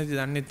දැක්කෙත් නැති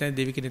දන්නෙත් නැති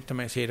දෙවි කෙනෙක්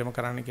තමයි සේරම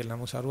කරන්න කියලා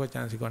නමු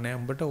සරුවචාන්සි ගෝනේ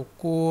උඹට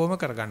ඔක්කොම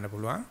කරගන්න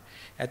පුළුවන්.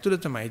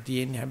 ඇතුළත තමයි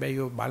තියෙන්නේ. හැබැයි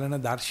ඔය බලන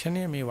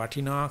දර්ශනය මේ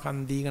වටිනාකම්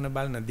දීගෙන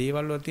බලන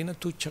දේවල් වල තියෙන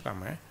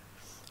තුච්ඡකම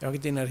යෝගී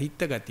තියෙන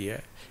හිත ගතිය,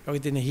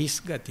 යෝගී තියෙන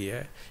හිස් ගතිය,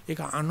 ඒක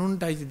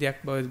අනුන්ටයි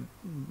දෙයක් බව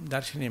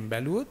දර්ශනයෙන්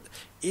බැලුවොත්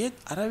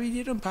ඒත් අර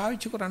විදිහටම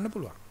පාවිච්චි කරන්න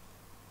පුළුවන්.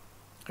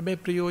 හැබැයි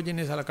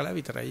ප්‍රයෝජනේ සලකලා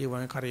විතරයි. ඒ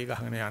වගේ කරේ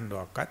ගහගෙන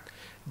යන්නවක්වත්,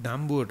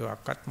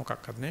 දම්බුවටවත්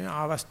මොකක්වත් නෙවෙයි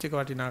ආවස්තික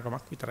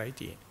වටිනාකමක් විතරයි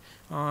තියෙන්නේ.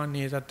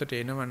 ආනේ තත්ත්වයට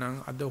එනවනම්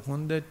අද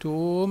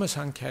හොඳටම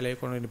සංඛ්‍යාලය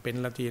කොනෙන්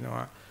පෙන්ලා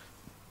තියෙනවා.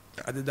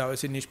 අද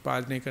දවසේ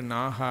නිෂ්පාදනය කරන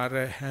ආහාර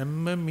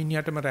හැම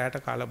මිනිහටම රැට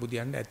කාලා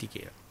බුදියන්න ඇති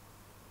කියලා.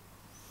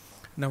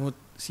 නමුත්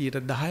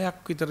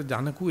 10%ක් විතර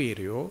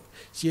ජනකුවේරයෝ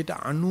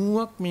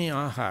 90%ක් මේ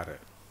ආහාර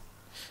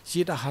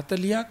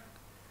 40%ක්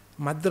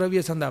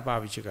මත්ද්‍රව්‍ය සඳහා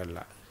පාවිච්චි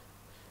කරලා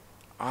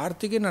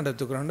ආර්ථිකය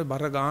නඩත්තු කරන්න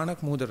බර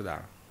ගාණක් මුදර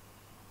දාන.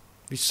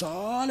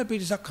 විශාල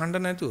පිරිසක්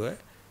කන්න නැතුව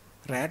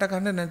රැට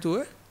කන්න නැතුව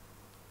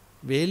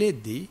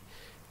වේලෙද්දී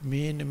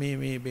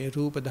මේ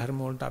රූප ධර්ම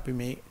වලට අපි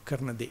මේ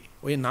කරන දේ.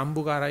 ඔය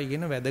නම්බුකාරයි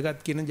කියන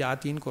වැදගත් කියන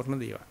જાතීන් කරන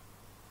දේවල්.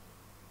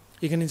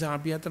 ඒක නිසා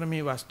අපි අතර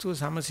මේ වස්තුව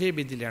සමසේ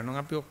බෙදිලා යනවා.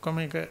 අපි ඔක්කොම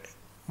එක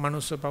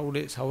මනුස්ස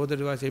පවුලේ සහෝදර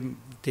වශයෙන්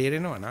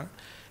තේරෙනවා නම්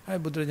අය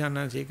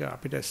බුදුරජාණන්සේක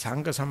අපිට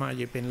සංඝ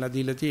සමාජයේ පෙන්ලා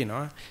දීලා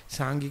තියෙනවා.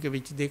 සාංගික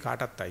වෙච්ච දේ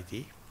කාටත්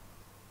අයිති.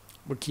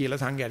 ඔබ කියලා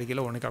සංඝයාට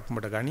කියලා ඕන එකක්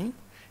උඹට ගනි.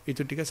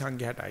 ඊටු ටික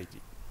සංඝයාට අයිති.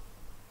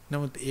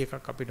 නමුත් ඒකක්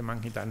අපිට මං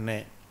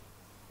හිතන්නේ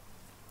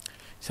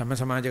සම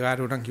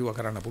සමාජකාරයෝටන් කිව්වා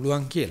කරන්න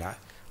පුළුවන් කියලා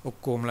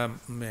ඔක්කොමලා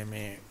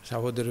මේ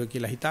සහෝදරයෝ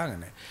කියලා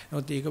හිතාගෙන.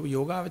 නමුත් ඒක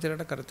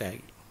යෝගාවචරයට කරත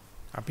හැකියි.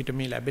 අපිට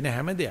මේ ලැබෙන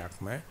හැම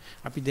දෙයක්ම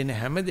අපි දෙන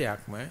හැම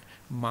දෙයක්ම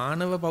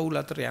මානව පවුල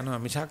අතර යනවා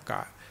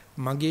මිසක්කා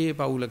මගේ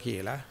පවුල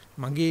කියලා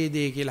මගේ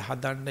දේ කියලා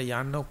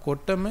හදන්න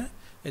යනකොටම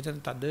එතන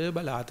තද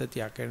බල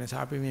ආතතියක් වෙන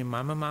නිසා අපි මේ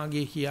මම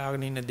මාගේ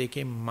කියාගෙන ඉන්න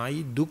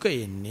දෙකෙන්මයි දුක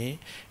එන්නේ.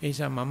 ඒ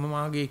නිසා මම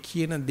මාගේ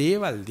කියන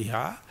දේවල්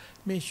දිහා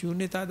මේ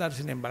ශූන්‍යතා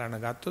දර්ශනයෙන් බලන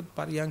ගත්තොත්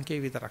පරියන්කේ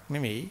විතරක්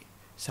නෙමෙයි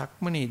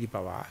සක්මනේදී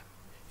පවා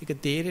ඒක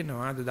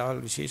තේරෙනවා. අද දවල්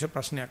විශේෂ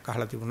ප්‍රශ්නයක්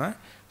අහලා තිබුණා.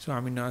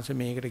 ස්වාමීන් වහන්සේ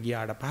මේකට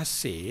ගියාට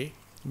පස්සේ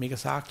මේක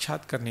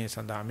සාක්ෂාත් කරණය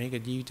සඳහා මේක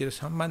ජීවිතයට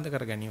සම්බන්ධ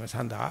කර ගැනීම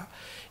සඳහා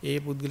ඒ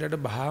පුද්ගලයාට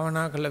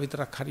භාවනා කළා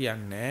විතරක්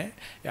හරියන්නේ නැහැ.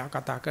 එයා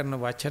කතා කරන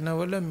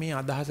වචනවල මේ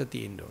අදහස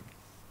තියෙන්න ඕනේ.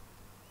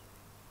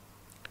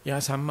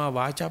 එයා සම්මා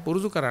වාචා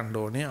පුරුදු කරන්න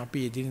ඕනේ.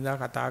 අපි එදිනදා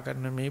කතා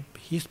කරන මේ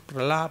හිස්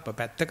ප්‍රලාප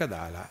පැත්තක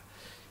දාලා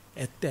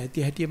ඇත්ත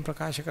ඇති හැටියෙන්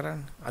ප්‍රකාශ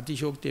කරන්න.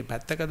 අතිශෝක්තිය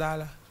පැත්තක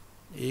දාලා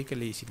ඒක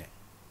ලේසි නෑ.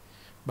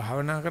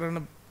 භාවනා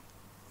කරන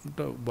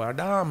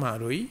වඩා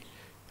අමාරුයි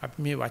අපි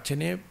මේ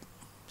වචනේ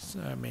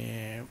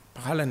මේ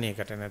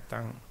පාලනයකට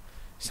නැත්තම්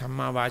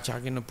සම්මා වාචා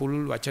කියන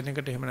පුළුල්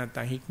වචනයකට එහෙම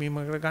නැත්තම් හික්මීම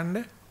කරගන්න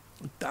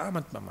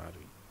ඉතාමත්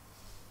අමාරුයි.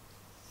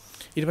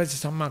 ඊට පස්සේ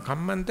සම්මා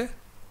කම්මන්ත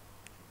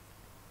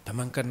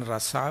තමන් කරන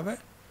රසාව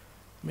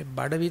මේ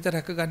බඩ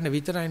විතරක ගන්න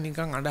විතරයි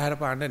නිකන් අඳහර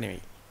පාන්න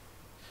නෙවෙයි.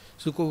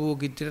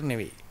 සුඛෝභෝගීත්වයට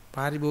නෙවෙයි.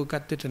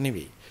 පාරිභෝගිකත්වයට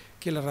නෙවෙයි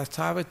කියලා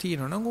රසාව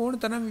තියෙනවා නම් ඕන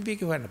තරම්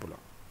විවේක හොයන්න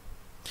පුළුවන්.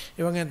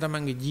 ඒ වගේම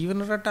තමන්ගේ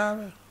ජීවන රටාව,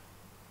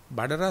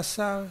 බඩ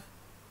රස්සාව,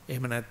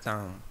 එහෙම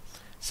නැත්නම්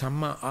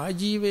සම්මා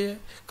ආජීවය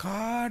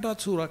කාටවත්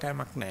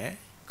සූරකෑමක් නැහැ.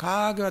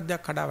 කාගේවත්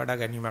දෙයක් කඩා වඩා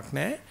ගැනීමක්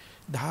නැහැ.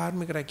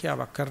 ධාර්මික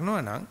රැකියාවක්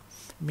කරනවා නම්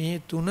මේ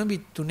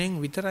තුනෙන්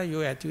විතරයි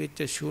ඔය ඇති වෙච්ච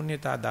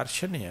ශූන්‍යතා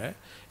දර්ශනය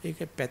ඒක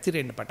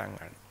පැතිරෙන්න පටන්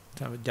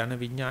ගන්නවා. ජන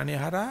විඥානය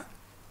හරහා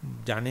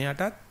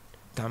ජනයටත්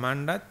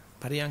තමන්ටත්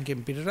පරියන්කෙන්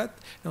පිටරත්.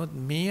 නමුත්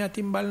මේ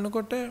අතින්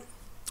බලනකොට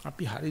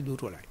අපි හරි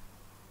දුර්වලයි.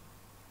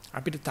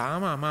 අපිට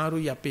තාම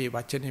අමාරුයි අපේ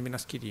වචනේ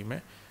වෙනස් කිරීම,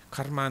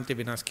 කර්මාන්තේ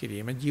වෙනස්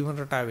කිරීම, ජීවන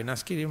රටාව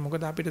වෙනස් කිරීම.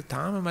 මොකද අපිට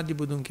තාම මදි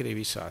බුදුන් කෙරේ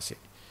විශ්වාසය.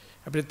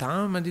 අපිට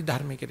තාම මදි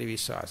ධර්ම කෙරේ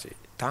විශ්වාසය.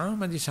 තාම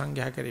මදි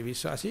සංඝයා කෙරේ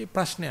විශ්වාසය.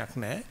 ප්‍රශ්නයක්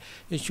නැහැ.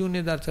 ඒ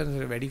ශූන්‍ය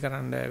දර්ශන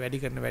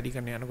වැඩි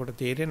කරන යනකොට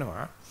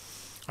තේරෙනවා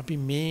අපි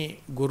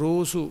මේ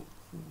ගොරෝසු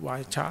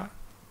වාචා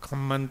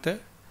කම්මන්ත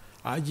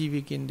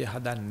ආජීවිකින් දෙ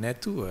හදන්න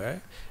නැතුව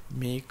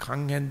මේ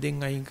කන්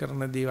හැන්දෙන් අයින්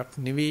කරන දේවක්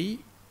නෙවෙයි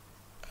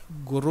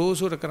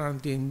ගොරෝසුර කරන්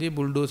තියෙන්නේ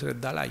බුල්ඩෝසරයක්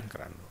දාලා අයින්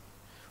කරන්න.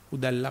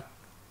 උදැල්ලක්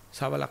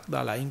සවලක්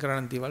දාලා අයින්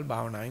කරන දේවල්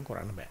භාවනාවෙන්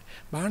කරන්න බෑ.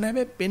 භාවනාව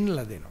හැබැයි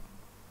පෙන්ලා දෙනවා.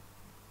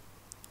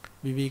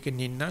 විවේක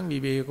නින්නම්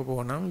විවේක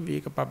පොණම්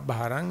විවේක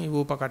පබ්බහරං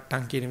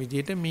ඉවෝපකට්ටම් කියන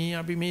විදිහට මේ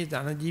අපි මේ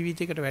ධන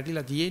ජීවිතයකට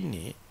වැටිලා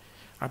තියෙන්නේ.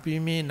 අපි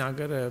මේ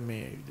නගර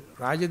මේ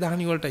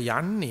රාජධානි වලට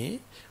යන්නේ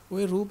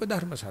ওই රූප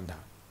ධර්ම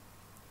සඳහා.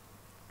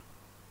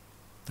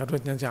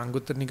 තරුවත්යන්සේ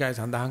අංගුත්තර නිකාය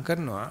සඳහන්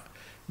කරනවා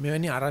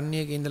මෙවැනි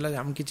අරණ්‍යයක ඉඳලා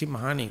යම් කිසි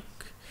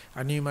මහණෙක්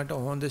අනේ මට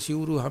හොඳ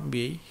සිවුරු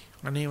හම්බෙයි,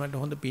 අනේ මට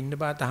හොඳ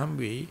පින්නපාත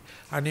හම්බෙයි,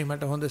 අනේ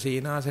මට හොඳ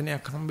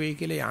සේනාසනයක් හම්බෙයි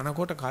කියලා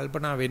යනකොට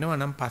කල්පනා වෙනවා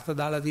නම් පස්ස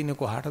දාලා තියෙන්නේ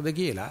කොහටද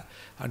කියලා.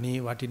 අනේ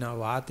වටිනා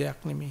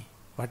වාතයක් නෙමෙයි,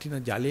 වටිනා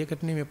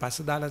ජලයකට නෙමෙයි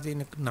පස්ස දාලා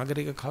තියෙන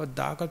නගරයක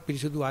කවදාකවත්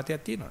පිරිසුදු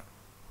වාතයක් තියෙනවද?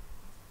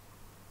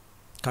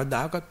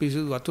 කවදාකවත්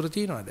පිරිසුදු වතුර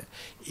තියෙනවද?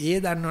 ඒ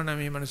දන්නවනම්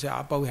මේ මිනිස්සු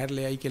ආපහු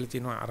හැරලා යයි කියලා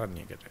තියෙනවා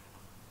අරණ්‍යයකට.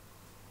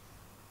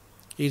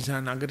 ඒ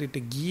නිසා නගරෙට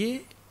ගියේ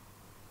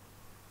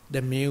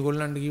දැන්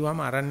මේගොල්ලන්ට කිව්වම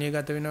අරණ්‍ය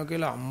ගත වෙනවා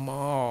කියලා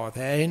අම්මා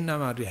තෑහෙන්න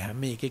අමාරුයි.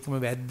 හැම එකෙක්ම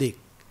වැද්දෙක්.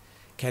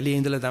 කැලියේ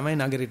ඉඳලා තමයි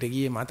නගරෙට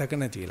ගියේ මතක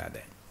නැති වෙලා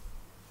දැන්.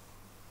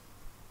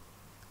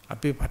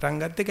 අපි පටන්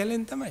ගත්තේ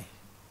කැලෙන් තමයි.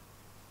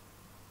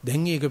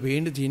 දැන් ඒක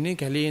පේන්න තියෙන්නේ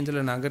කැලියේ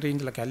ඉඳලා නගරේ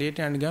ඉඳලා කැලියට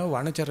යන ගාව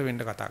වනචර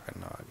වෙන්න කතා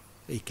කරනවා වගේ.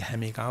 ඒක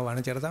හැම එකම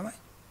වනචර තමයි.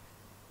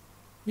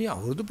 මේ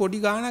අවුරුදු පොඩි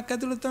ගාණක්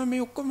ඇතුළත තමයි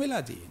මේ ඔක්කොම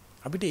වෙලා තියෙන්නේ.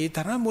 අපිට ඒ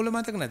තරම් මුල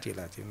මතක නැති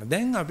වෙලා තියෙනවා.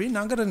 දැන් අපි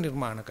නගර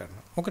නිර්මාණ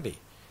කරනවා.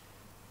 මොකටද?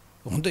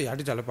 හොඳ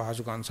යටිතල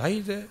පහසුකම්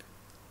සහිත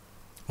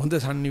හොඳ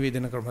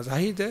sannivedana ක්‍රම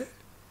සහිත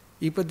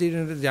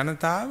ඉපදින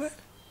ජනතාව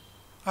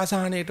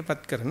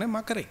අසහනයටපත් කරන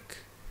මකරෙක්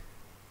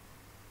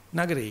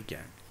නගරේ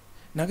කියන්නේ.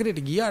 නගරයට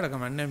ගියාට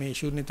කමන්නේ මේ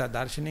ශූන්‍යතා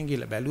දර්ශනයෙන්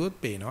කියලා බැලුවොත්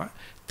පේනවා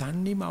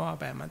තන්නේ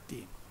මවාපෑමක්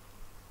තියෙනවා.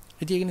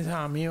 ඒක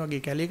නිසා මේ වගේ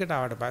කැලේකට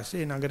ආවට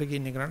පස්සේ නගරේ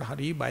ඉන්න කෙනාට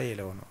හරි බය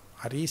එලවනවා.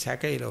 හරි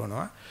සැක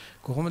එලවනවා.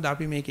 කොහොමද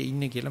අපි මේකේ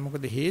ඉන්නේ කියලා.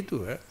 මොකද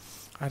හේතුව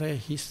අර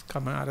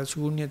හිස්කම අර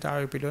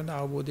ශූන්‍යතාවය පිළිබඳ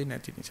අවබෝධය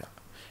නැති නිසා.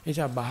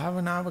 එනිසා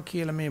භාවනාව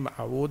කියලා මේ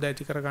අවබෝධ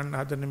ඇති කරගන්න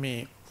හදන මේ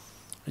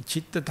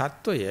චිත්ත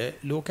tattවය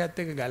ලෝකයේත්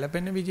එක්ක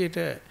ගැලපෙන විදිහට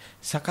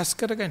සකස්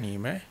කර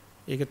ගැනීම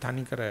ඒක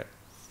තනිකර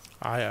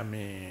ආය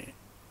මේ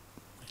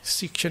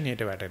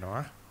ශික්ෂණයට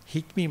වැටෙනවා,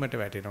 හික්මීමට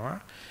වැටෙනවා.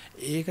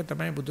 ඒක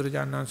තමයි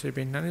බුදුරජාණන් වහන්සේ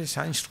පෙන්වන්නේ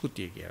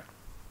සංස්කෘතිය කියලා.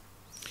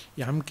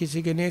 යම් කිසි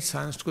කෙනෙක්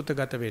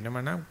සංස්කෘතගත වෙනම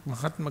නම්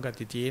මහත්ම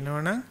ගති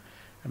තියෙනවා නම්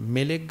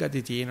මෙලෙක්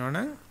ගති තියෙනවා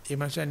නම් ඒ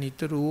මාස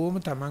නිතරම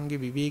තමන්ගේ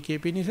විවේකයේ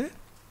පිණිස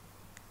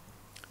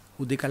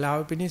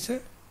උදිකලාව පිණිස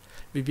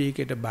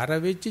විවේකයට බර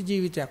වෙච්ච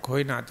ජීවිතයක්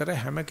හොයන අතර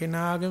හැම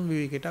කෙනාගේම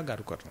විවේකයට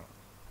ගරු කරනවා.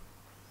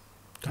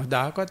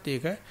 කවදාකවත්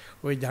ඒක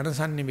ওই ජන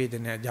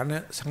සංනිවේදනය ජන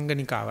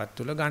සංගණිකාවත්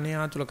තුල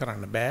ගණයා තුල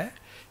කරන්න බෑ.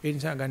 ඒ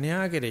නිසා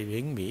ගණයා කෙරෙහි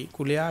වෙන්වි,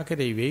 කුලයා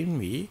කෙරෙහි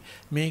වෙන්වි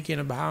මේ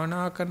කියන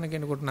භාවනා කරන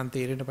කෙනෙකුට නම්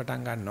තේරෙන්න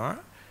පටන් ගන්නවා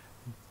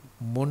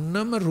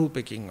මොන්නම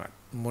රූපකින්වත්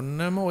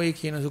මොන්නම ওই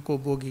කියන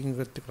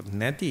සුඛෝභෝගිකින්වත්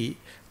නැති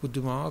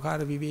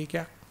පුදුමාකාර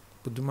විවේකයක්,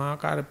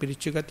 පුදුමාකාර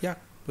පිරිච්ච ගතියක්,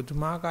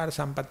 පුදුමාකාර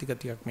සම්පatti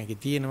ගතියක් මේකේ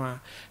තියෙනවා.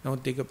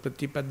 නමුත් ඒක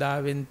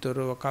ප්‍රතිපදාවෙන්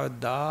තොරව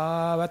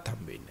කවදාවත්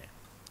හම්බෙන්නේ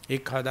නැහැ.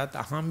 ඒක කවදාත්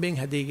අහම්බෙන්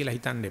හැදේ කියලා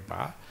හිතන්න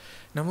එපා.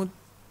 නමුත්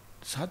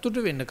සතුට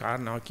වෙන්න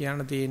කාරණාව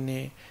කියන්න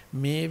තියෙන්නේ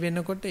මේ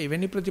වෙනකොට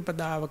එවැනි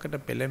ප්‍රතිපදාවකට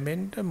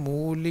පෙළඹෙන්න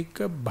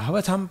මූලික භව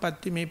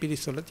සම්පatti මේ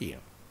පිරිසවල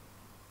තියෙනවා.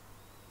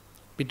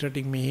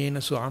 පිටරටින්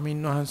මෙහෙන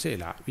ස්වාමින්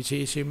වහන්සේලා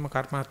විශේෂයෙන්ම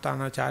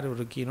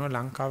කර්මස්ථානාචාර්යවරු කියනවා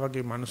ලංකාව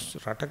වගේ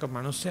රටක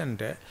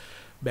මිනිස්සුන්ට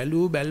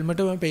බැලූ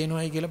බැල්මටම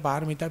පේනවායි කියලා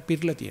පාරමිතා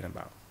පිරලා තියෙන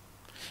බව.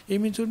 ඒ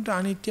මිනිසුන්ට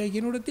අනිත්‍යයි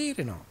කියනකොට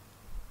තේරෙනවා.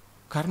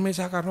 කර්මේ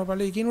සහ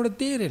කර්මඵලයි කියනකොට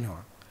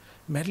තේරෙනවා.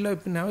 මැරිලා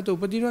නැවත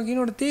උපදිනවා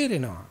කියනකොට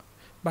තේරෙනවා.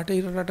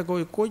 බටහිර රටක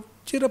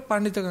කොච්චර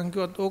පඬිතකම්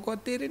කිව්වත්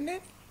ඕකවත් තේරෙන්නේ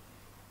නැහැ.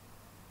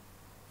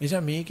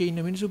 එනිසා මේකේ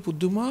ඉන්න මිනිස්සු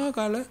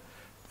පුදුමාකාර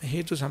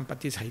හේතු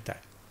සම්පatti සහිතයි.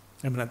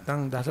 එහෙම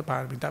නැත්නම් දස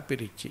පාරමිතා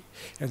පිරිච්චි.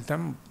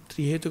 නැත්නම්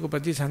ත්‍රි හේතුක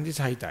ප්‍රතිසන්දි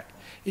සහිතයි.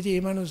 ඉතින්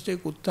මේ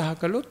මිනිස්සුෙක් උත්සාහ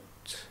කළොත්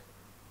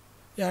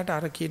යාට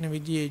අර කියන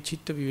විදිහේ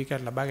චිත්ත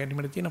විවේකයක් ලබා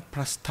ගැනීමට තියෙන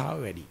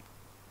ප්‍රස්තාව වැඩි.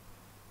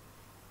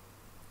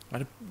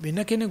 අර වෙන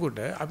කෙනෙකුට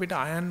අපිට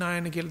ආයන්න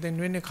ආයන කියලා දෙන්න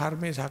වෙන්නේ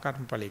කර්මේ සහ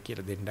කර්මඵලයේ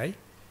කියලා දෙන්නයි.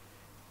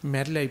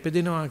 මැරිලා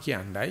ඉපදෙනවා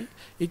කියණ්ඩයි.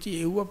 ඉතින්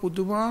ඒව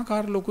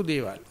පුදුමාකාර ලොකු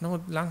දේවල්.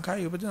 නමුත්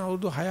ලංකාවේ ඉපදෙන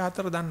අවුරුදු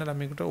 6-4 දන්න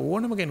ළමයෙකුට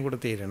ඕනම කෙනෙකුට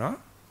තේරෙනවා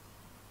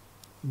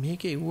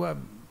මේකේ ඒව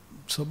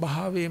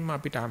ස්වභාවයෙන්ම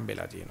අපිට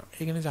හම්බෙලා තියෙනවා.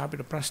 ඒක නිසා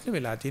අපිට ප්‍රශ්න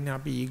වෙලා තියෙන්නේ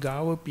අපි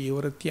ඊගාව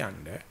පියවර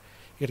තියන්න.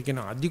 ඒකට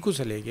කියනවා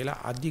අධිකුසලයේ කියලා.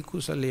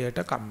 අධිකුසලයට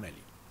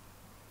කම්මැලි.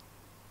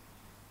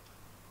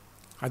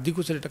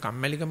 අධිකුසලයට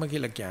කම්මැලිකම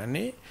කියලා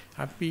කියන්නේ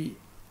අපි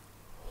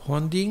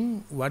හොඳින්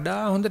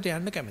වඩා හොඳට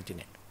යන්න කැමති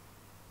නැහැ.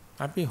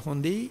 අපි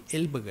හොඳේ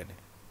එල්බගෙන.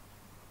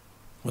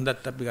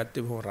 හොඳත් අපි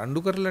ගත්තේ බොහොම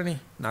රණ්ඩු කරලානේ,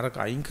 නරක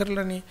අයින්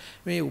කරලානේ.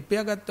 මේ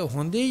උපයාගත්ත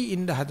හොඳේ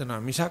ඉන්න හදනවා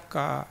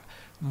මිසක්කා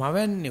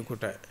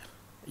මවන්නේකට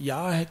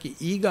යා හැකි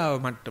ඊගාව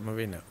මට්ටම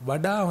වෙන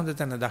වඩා හොඳ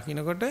තැන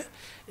දකින්නකොට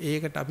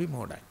ඒකට අපි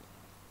මොඩයි.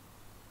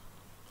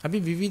 අපි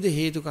විවිධ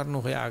හේතු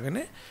කාරණා හොයාගෙන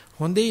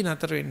හොඳේ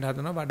නතර වෙන්න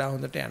හදනවා වඩා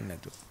හොඳට යන්නේ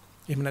නැතුව.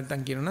 එහෙම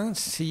නැත්නම් කියනනම්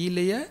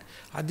සීලය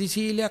අදි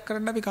සීලයක්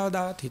කරන්න අපි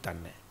කවදාවත් හිතන්නේ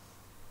නැහැ.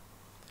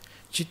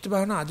 චිත්ත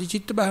භාවනා අදි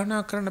චිත්ත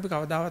භාවනා කරන්න අපි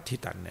කවදාවත්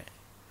හිතන්නේ නැහැ.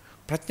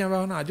 ප්‍රඥා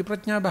භාවනා අදි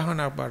ප්‍රඥා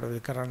භාවනා පාඩ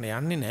කරන්න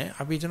යන්නේ නැහැ.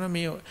 අපි හිතනවා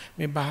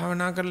මේ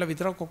භාවනා කරලා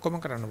විතරක් ඔක්කොම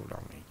කරන්න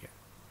පුළුවන් මේ කියලා.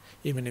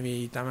 එහෙම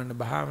නෙවෙයි. තමන්න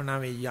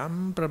භාවනාවේ යම්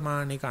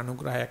ප්‍රමාණික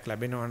අනුග්‍රහයක්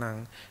ලැබෙනවා නම්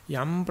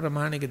යම්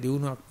ප්‍රමාණික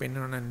දියුණුවක්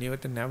පෙන්වනවා නම්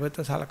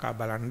නැවත සලකා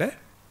බලන්න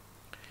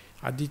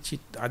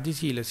අදි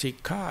සීල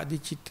ශික්ෂා අදි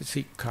චිත්ත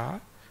ශික්ෂා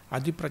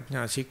අදි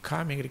ප්‍රඥා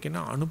ශික්ෂා මේකට කියන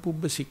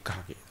අනුපුබ්බ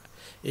ශික්ෂා කියලා.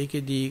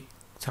 ඒකෙදී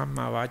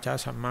සම්මා වාචා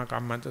සම්මා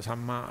කම්මන්ත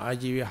සම්මා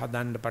ආජීවය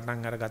හදන්න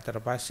පටන් අරගත්තට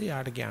පස්සේ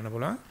යාට කියන්න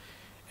පුළුවන්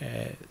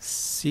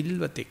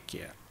සිල්වතෙක්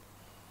කියලා.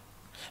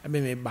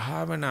 හැබැයි මේ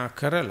භාවනා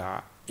කරලා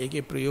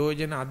ඒකේ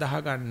ප්‍රයෝජන අදාහ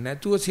ගන්න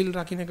නැතුව සිල්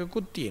රකින්න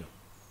එකකුත් තියෙනවා.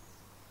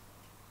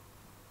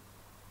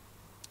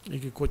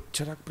 ඒකේ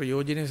කොච්චරක්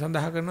ප්‍රයෝජනෙ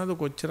සඳහා කරනවද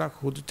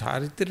කොච්චරක් හුදු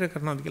චාරිත්‍රය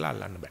කරනවද කියලා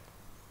අල්ලන්න බෑ.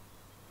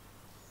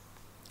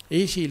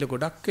 ඒ සීල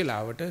ගොඩක්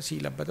වෙලාවට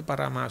සීලබ්බත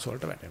පරාමාස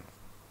වලට වැටෙනවා.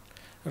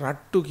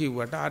 රට්ටු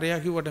කිව්වට අරයා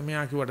කිව්වට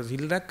මෙයා කිව්වට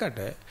සිල් දැක්කට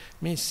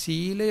මේ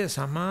සීලය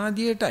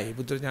සමාධියටයි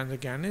බුදුරජාණන්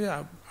කියන්නේ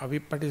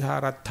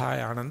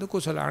අවිපටිසාරත්ථාය ආනන්ද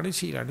කුසලානි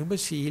සීලනි. ඔබ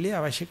සීලය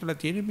අවශ්‍ය කරලා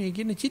තියෙන්නේ මේ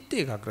කියන චිත්ත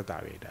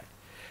ඒකාග්‍රතාවයටයි.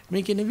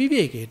 මේ කියන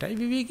විවේකයටයි.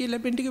 විවේකී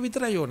ලැබෙන ටික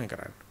විතරයි ඕනේ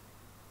කරන්නේ.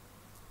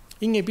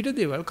 ඉන්නේ පිට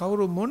දේවල්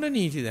කවුරු මොන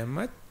නීති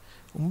දැම්මත්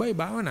උඹයි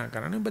භාවනා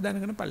කරන්නේ ඔබ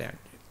දැනගෙන ඵලයන්.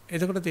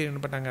 එතකොට තේරෙන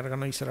පටන් අර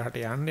ගන්න ඉස්සරහට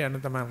යන්න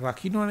තමයි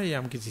රකින්නනේ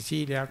යම් කිසි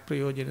සීලයක්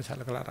ප්‍රයෝජන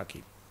සලකලා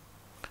රකින්න.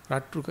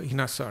 රට්ටු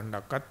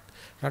හිනස්සවන්නක්වත්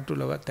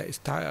රට්ටුලවත්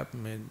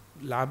මේ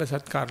ලාභ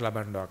සත්කාර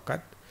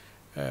ලබන්නවක්වත්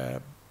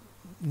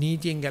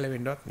නීතියෙන්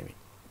ගැලවෙන්නවත් නෙමෙයි.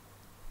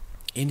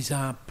 ඒ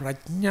නිසා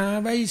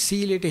ප්‍රඥාවයි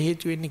සීලයට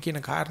හේතු වෙන්නේ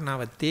කියන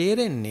කාරණාව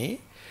තේරෙන්නේ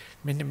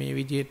මෙන්න මේ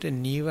විදිහට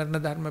නීවරණ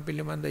ධර්ම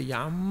පිළිබඳ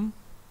යම්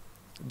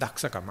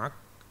දක්ෂකමක්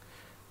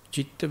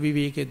චිත්ත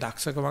විවේකයේ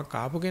දක්ෂකමක්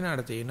ආපු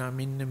කෙනාට තේනවා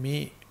මෙන්න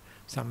මේ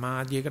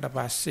සමාධියකට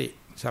පස්සේ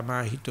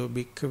සමාහිතෝ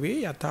භික්ඛවේ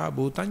යථා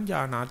භූතං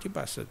ඥානාති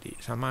පස්සති.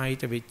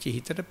 සමාහිත වෙච්ච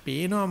හිතට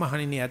පේනවා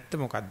මහණෙනි ඇත්ත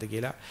මොකද්ද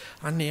කියලා.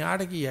 අන්න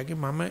එයාට කියයි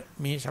මම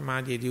මේ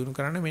සමාධිය දියුණු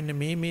කරන්න මෙන්න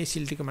මේ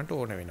සිල් ටික මට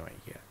ඕන වෙනවයි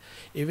කියලා.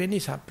 එවැනි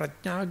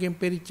ප්‍රඥාවකින්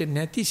පෙරිච්ච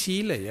නැති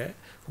සීලය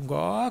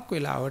ගොක්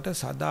වෙලාවට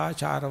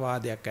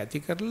සදාචාරවාදයක් ඇති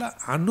කරලා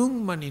අනුන්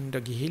මනින්න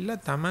ගිහිල්ලා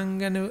Taman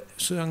ගැන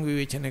සුවං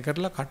විවේචන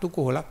කරලා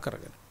කටුකොහලක්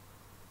කරගෙන.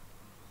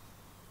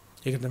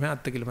 ඒක තමයි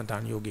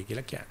අත්තිකිලමතාන් යෝගය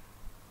කියලා කියන්නේ.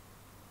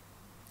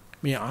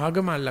 මේ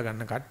ආගම අල්ලා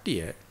ගන්න කට්ටිය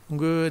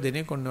උඟ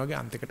දෙනේ කොන්න වගේ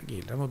අන්තයකට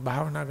ගිහිල්ලා මොකද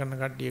භාවනා කරන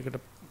කට්ටියකට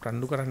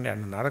රණ්ඩු කරන්න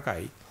යන්න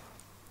නරකයි.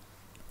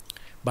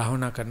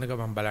 භාවනා කරන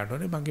ගමන් බලන්න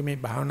ඕනේ මගේ මේ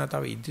භාවනා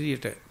තව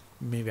ඉදිරියට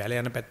මේ වැල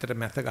යන පැත්තට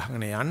මැත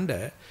ගහගෙන යන්න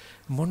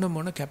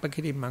මොන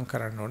කැපකිරීම මම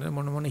කරන්න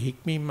ඕනද මොන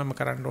හික්මීම් මම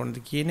කරන්න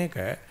ඕනද කියන එක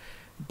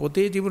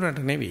පොතේ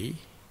තිබුණට නෙවෙයි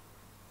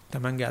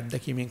Tamange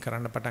අත්දැකීමෙන්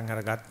කරන්න පටන්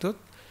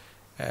අරගත්තොත්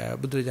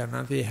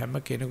බුදුරජාණන්සේ හැම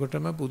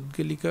කෙනෙකුටම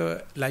පුද්ගලික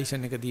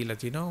ලයිසන් එක දීලා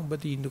තිනවා උඹ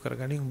තීන්දුව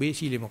කරගනින් උඹේ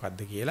සීලය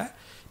මොකද්ද කියලා.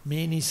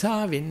 මේ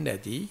නිසා වෙන්න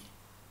ඇති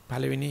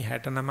පළවෙනි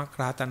 69ක්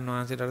රහතන්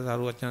වහන්සේලාට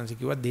සරුවචනන්සේ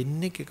කිව්වා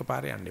දෙන්නෙක්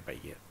එකපාරේ යන්න එපයි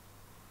කියලා.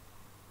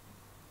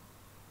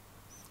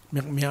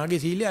 මෙයාගේ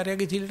සීලය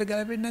අරයාගේ සීලයට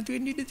ගැලපෙන්නේ නැති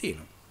වෙන්න ඉඩ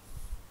තියෙනවා.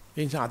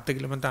 ඒ නිසා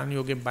අත්තිකිලමතාන්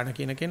යෝගයෙන් බණ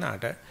කියන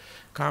කෙනාට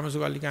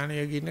කාමසුකල්ලිකාණ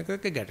යෝගින් එකක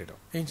ගැටෙනවා.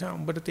 ඒ නිසා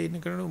උඹට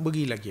තේරෙන කරන උඹ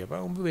ගිහිලා කියපන්.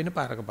 උඹ වෙන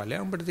පාරක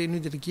ඵලයක් උඹට තේරෙන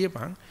විදිහට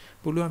කියපන්.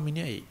 පුළුවන්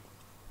මිනිහයි.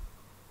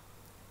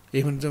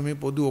 එහෙම තමයි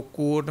පොදු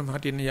ඔක්කොටම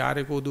හටින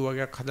යාරේ කෝදු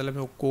වගේක් හදලා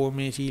මේ ඔක්කොම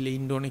මේ සීලෙ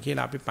ඉන්න ඕනේ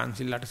කියලා අපි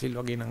පන්සිල් අටසිල්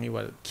වගේ නම්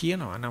ඒවල්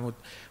කියනවා. නමුත්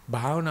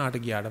භාවනාවට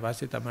ගියාට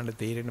පස්සේ තමයි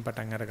තේරෙන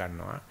පටන් අර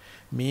ගන්නවා.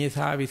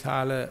 මේසා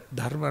විශාල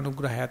ධර්ම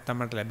අනුග්‍රහයක්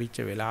තමයි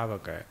ලැබිච්ච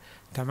වෙලාවක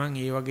Taman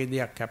ඒ වගේ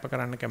දෙයක් කැප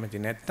කරන්න කැමති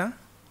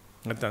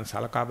නැත්තම්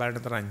සලකා බලන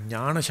තරම්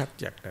ඥාන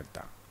ශක්තියක්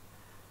නැත්තම්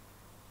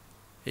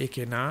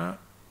ඒකේනා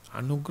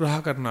අනුග්‍රහ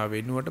කරනවා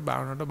වෙනුවට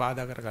භාවනාවට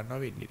බාධා කර ගන්නවා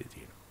වෙන්න ඉඩ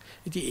තියෙනවා.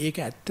 ඉතින් ඒක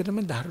ඇත්තටම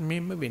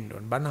ධර්මයෙන්ම වෙන්න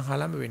ඕන. බණ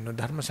අහලම වෙන්න ඕන.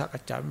 ධර්ම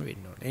සාකච්ඡාවෙම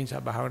වෙන්න ඕන. ඒ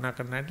නිසා භාවනා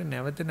කරනාට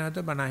නැවත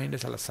බණ අහින්න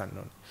සලස්සන්න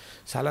ඕන.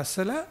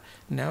 සලස්සලා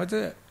නැවත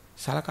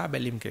සලකා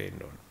බැලීම්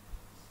කරන්න ඕන.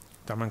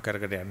 Taman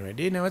කරකට යන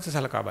වැඩේ නැවත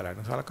සලකා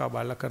බලන්න. සලකා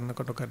බලලා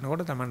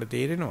කරනකොට Tamanට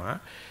තේරෙනවා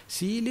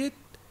සීලෙත්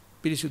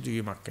පිරිසුදු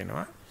වීමක්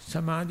වෙනවා.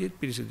 සමාධියත්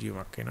පිරිසුදු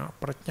වීමක් වෙනවා.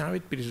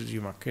 ප්‍රඥාවෙත් පිරිසුදු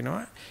වීමක්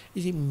වෙනවා.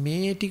 ඉතින්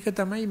මේ ටික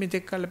තමයි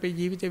මෙතෙක් කල් අපේ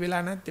ජීවිතේ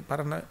වෙලා නැත්තේ.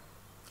 පරණ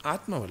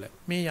ආත්මවල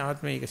මේ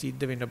ආත්මය එක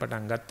සිද්ධ වෙන්න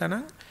පටන් ගත්තා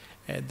නම්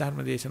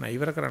ධර්ම දේශනා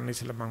ඉවර කරන්න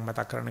ඉස්සෙල්ලා මම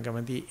මතක් කරන්න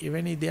කැමති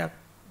එවැනි දෙයක්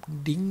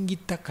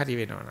ඩිංගිත්තක් හරි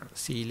වෙනවනම්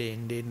සීලේ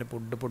එන්න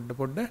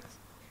පොඩ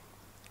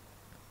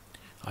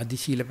අදි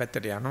සීල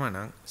පැත්තට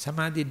යනවනම්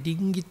සමාධිය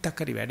ඩිංගිත්තක්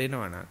හරි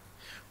වැඩෙනවනම්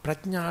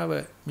ප්‍රඥාව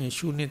මේ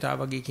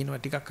ශූන්‍යතාව වගේ කියනවා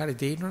ටිකක් හරි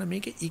තේරෙනවනම්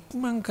මේක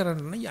ඉක්මන්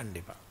කරන්න යන්න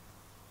එපා.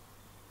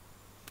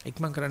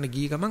 ඉක්මන් කරන්න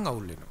ගිය ගමන්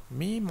අවුල් වෙනවා.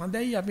 මේ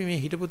මදයි අපි මේ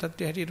හිතපු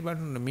තත්ත්වය හැටියට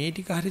බලන්න මේ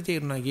ටික හරි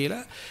තේරුණා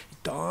කියලා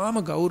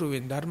ඊටාම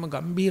ගෞරවයෙන් ධර්ම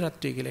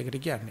ගම්භීරත්වය කියලා එකට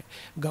කියන්නේ.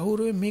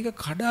 ගෞරවයෙන් මේක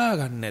කඩා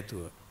ගන්න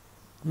නැතුව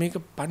මේක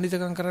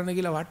පඬිතකම් කරන්න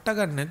කියලා වට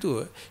ගන්න නැතුව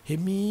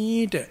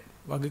හිමීට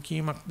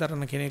වගකීමක්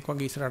දරන කෙනෙක්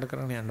වගේ ඉස්සරහට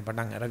කරගෙන යන්න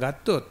පටන්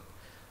අරගත්තොත්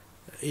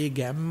ඒ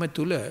ගැම්ම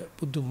තුල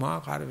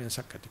පුදුමාකාර වෙනසක්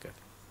ඇති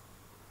කරනවා.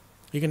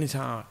 ඒක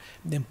නිසා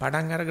දැන්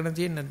පටන් අරගෙන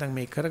තියෙන නැත්නම්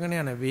මේ කරගෙන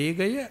යන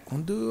වේගය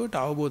හොඳට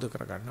අවබෝධ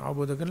කරගන්න.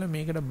 අවබෝධ කරලා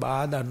මේකට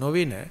බාධා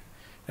නොවෙන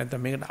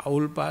නැත්නම් මේකට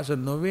අවුල් පාස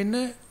නොවෙන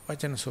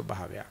වචන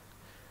ස්වභාවයක්,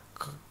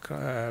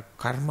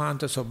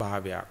 කර්මාන්ත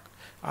ස්වභාවයක්,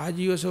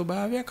 ආජීව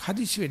ස්වභාවයක්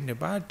හදිසි වෙන්න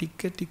එපා.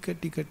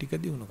 ටික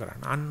දිනු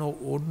කරන්න. අන්න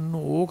ඕන්න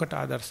ඕකට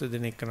ආදර්ශ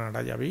දෙන එකනට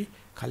අපි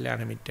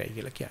කල්යාණ මිත්‍යයි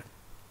කියලා කියන්නේ.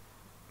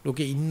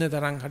 ලෝකේ ඉන්න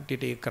තරම්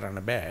කට්ටියට ඒක කරන්න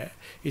බෑ.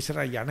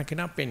 ඉස්සරහ යන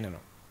කෙනා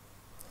පෙන්නනවා.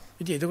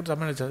 ඉතින් ඒක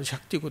තමයි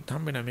ශක්තියකුත්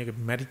හම්බ වෙනා මේක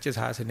මැරිච්ච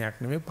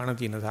සාසනයක් නෙමෙයි පණ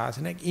තියෙන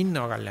සාසනයක්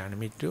ඉන්නවා කල්යාණ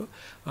මිත්‍රයෝ.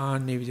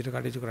 ආන්නේ විදිහට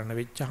කටයුතු කරන්න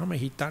වෙච්චාම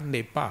හිතන්න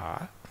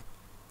එපා.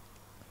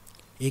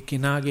 ඒ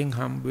කෙනාගෙන්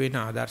හම්බ වෙන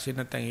ආදර්ශය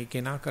නැත්නම් ඒ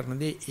කෙනා කරන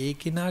දේ ඒ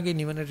කෙනාගේ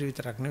නිවනට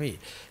විතරක් නෙවෙයි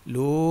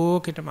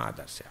ලෝකෙටම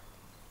ආදර්ශයක්.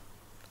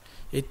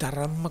 ඒ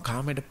තරම්ම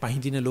කාමයට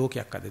පහඳින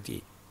ලෝකයක් අද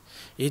තියෙන්නේ.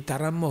 ඒ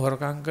තරම්ම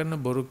හොරකම් කරන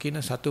බොරු කියන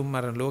සතුන්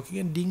මරන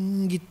ලෝකෙකින්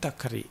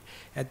ඩිංගිත්තක් හරි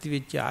ඇති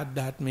වෙච්ච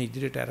ආධ්‍යාත්ම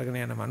ඉදිරියට අරගෙන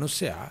යන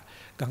මිනිස්සයා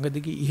ගඟ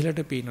දිගේ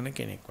ඉහළට පීනන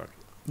කෙනෙක් වගේ.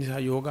 නිසා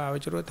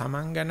යෝගාවචරෝ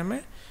තමන් ගැනම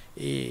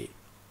ඒ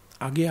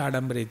අගේ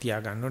ආඩම්බරේ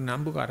තියාගන්න ඕන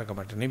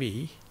නම්බුකාරකමට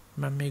නෙවෙයි.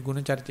 මම මේ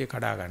ගුණ චරිතය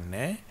කඩා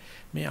ගන්නෑ.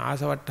 මේ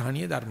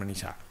ආසවට්ටහනිය ධර්ම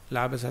නිසා.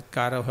 ලාභ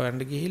සත්කාර හොයන්න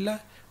ගිහිල්ලා,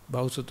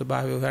 බෞසුත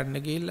භාවය හොයන්න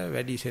ගිහිල්ලා,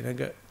 වැඩි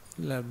සෙනඟ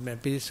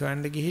පිරිස්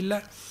හොයන්න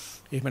ගිහිල්ලා,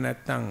 එහෙම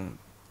නැත්නම්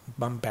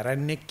බම්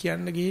පැරණෙක්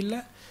කියන්න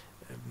ගිහිල්ලා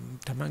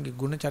තමන්ගේ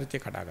ගුණ චරිතය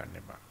කඩා ගන්න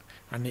එපා.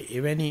 අනේ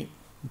එවැනි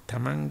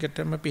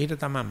තමන්ගටම පිට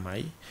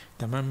තමන්මයි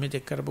තමන්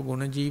මෙතෙක් කරපු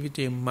ගුණ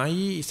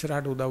ජීවිතේමයි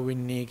ඉස්සරහට උදව්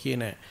වෙන්නේ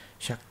කියන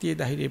ශක්තිය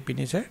ධෛර්යය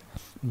පිණිස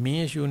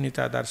මේ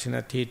ශූන්‍යතා දර්ශන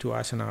හේතු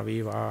ආසනාව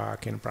වේවා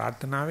කියන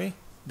ප්‍රාර්ථනාවෙන්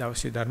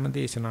දවසේ ධර්ම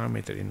දේශනාව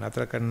මෙතනින්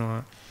නතර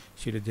කරනවා.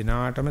 ශිර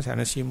දිනාටම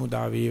සැනසීම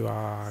උදා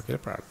වේවා කියලා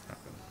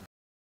ප්‍රාර්ථනා